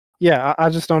 Yeah, I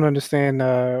just don't understand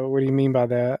what do you mean by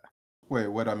that? Wait,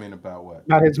 what I mean about what?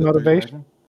 Not his The three motivation? legend?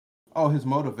 Oh, his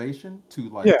motivation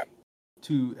to Yeah.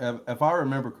 if I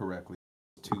remember correctly,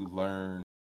 to learn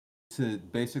to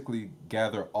basically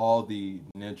gather all the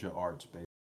ninja arts, basically,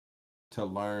 to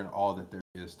learn all that there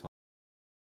is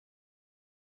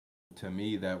to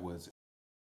me. That was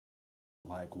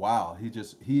like, wow. He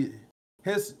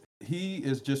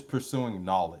is just pursuing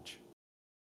knowledge.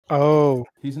 Oh.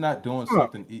 He's not doing Huh.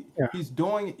 something. Yeah. He's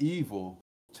doing evil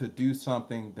to do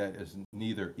something that is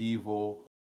neither evil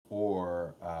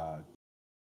or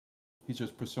he's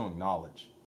just pursuing knowledge.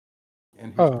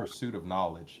 In his Oh. pursuit of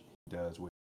knowledge, he does what.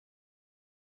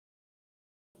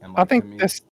 And I like to think me,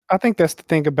 that's the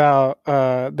thing about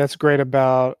that's great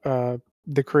about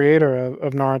the creator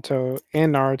of Naruto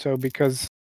and Naruto because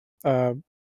uh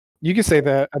you can say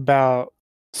that about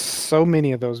so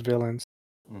many of those villains.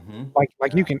 mm-hmm,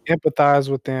 Like you yeah, can empathize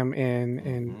with them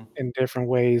mm-hmm, in different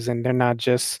ways, and they're not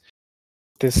just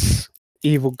this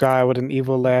evil guy with an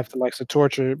evil laugh that likes to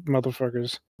torture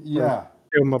motherfuckers or yeah,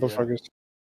 kill yeah. motherfuckers.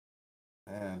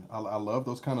 And I love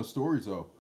those kind of stories though,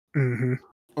 Hmm.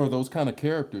 or those kind of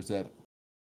characters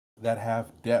that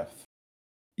have depth.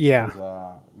 Yeah.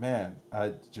 Because man,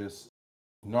 I just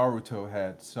Naruto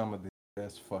had some of the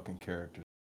best fucking characters.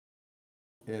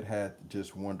 It had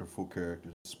just wonderful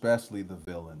characters, especially the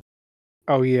villain.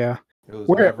 Oh yeah. It was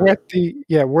We're never.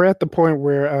 at the point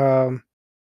where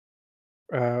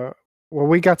uh well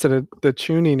we got to the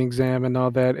tuning exam and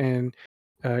all that, and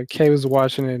Kay was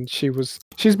watching and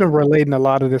she's been relating a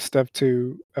lot of this stuff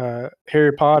to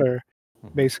Harry Potter,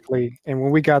 basically. And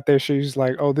when we got there, she was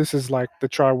like, "Oh, this is like the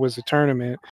Triwizard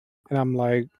Tournament," and I'm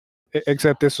like,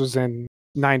 "Except this was in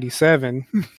 '97,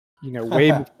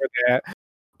 way before that."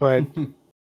 But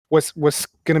what's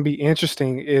going to be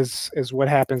interesting is what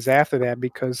happens after that,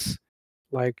 because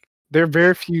like there are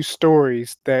very few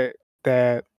stories that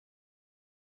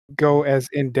go as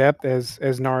in depth as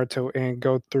Naruto and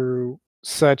go through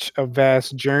such a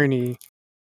vast journey,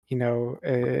 you know,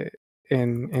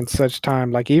 in such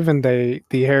time. Like even the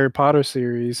Harry Potter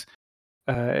series,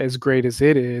 as great as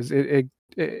it is,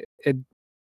 it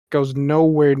goes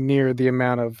nowhere near the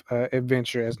amount of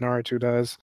adventure as Naruto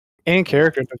does, and Yeah.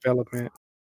 character development.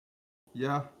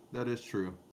 Yeah, that is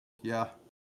true. Yeah.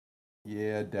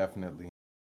 Yeah, definitely.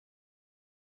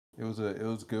 It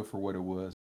was good for what it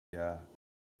was. Yeah.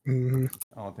 hmm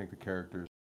I don't think the characters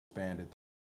expanded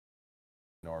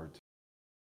in order to.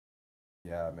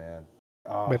 Yeah, man.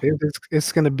 Ah, But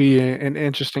it's going to be an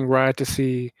interesting ride to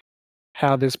see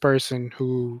how this person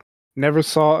who never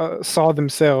saw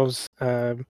themselves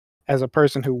as a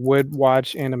person who would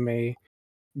watch anime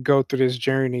go through this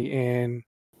journey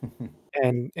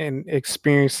and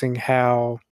experiencing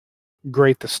how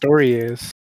great the story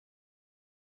is.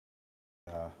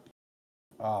 yeah.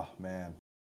 Oh man.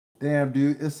 Damn,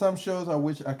 dude. It's some shows I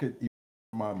wish I could erase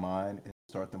from my mind and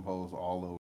start them hoes all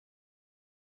over.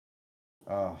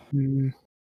 Oh Mm,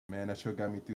 man, that show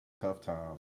got me through a tough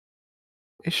time.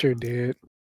 it sure did.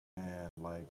 Man,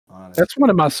 like honest. That's one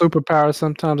of my superpowers.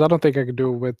 Sometimes I don't think I could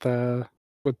do it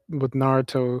with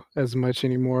Naruto as much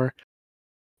anymore.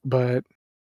 But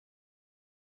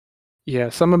yeah,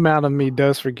 some amount of me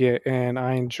does forget, and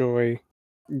I enjoy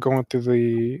going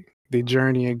through the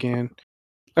journey again.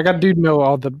 Like I do know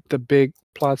all the big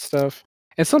plot stuff,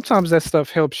 and sometimes that stuff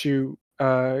helps you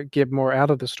get more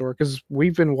out of the story. Because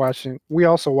we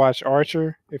also watch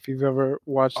Archer. If you've ever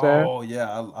watched that, Oh yeah,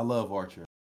 I love Archer.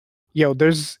 yo,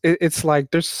 it's like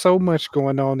there's so much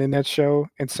going on in that show,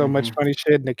 and so much Mm-hmm. funny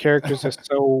shit, and the characters are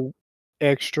so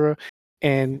extra.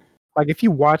 And like if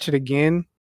you watch it again,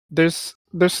 there's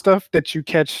stuff that you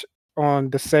catch on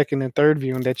the second and third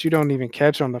viewing that you don't even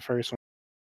catch on the first one.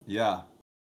 Yeah.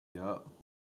 Yup.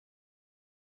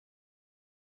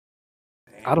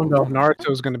 I Damn, don't I'm know if trying to.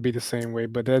 Naruto is gonna be the same way,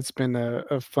 but that's been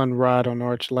a fun ride on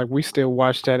Arch. Like we still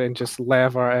watch that and just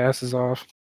laugh our asses off.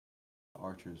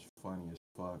 Archer's funny as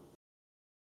fuck.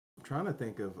 I'm trying to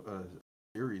think of a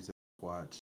series that I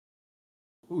watched.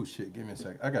 Ooh, shit, give me a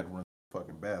sec. I got to run to the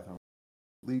fucking bathroom.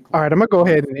 Leak All right, closed. I'm gonna go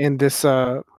ahead and end this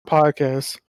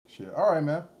podcast. Shit. All right,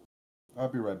 man. I'll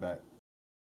be right back.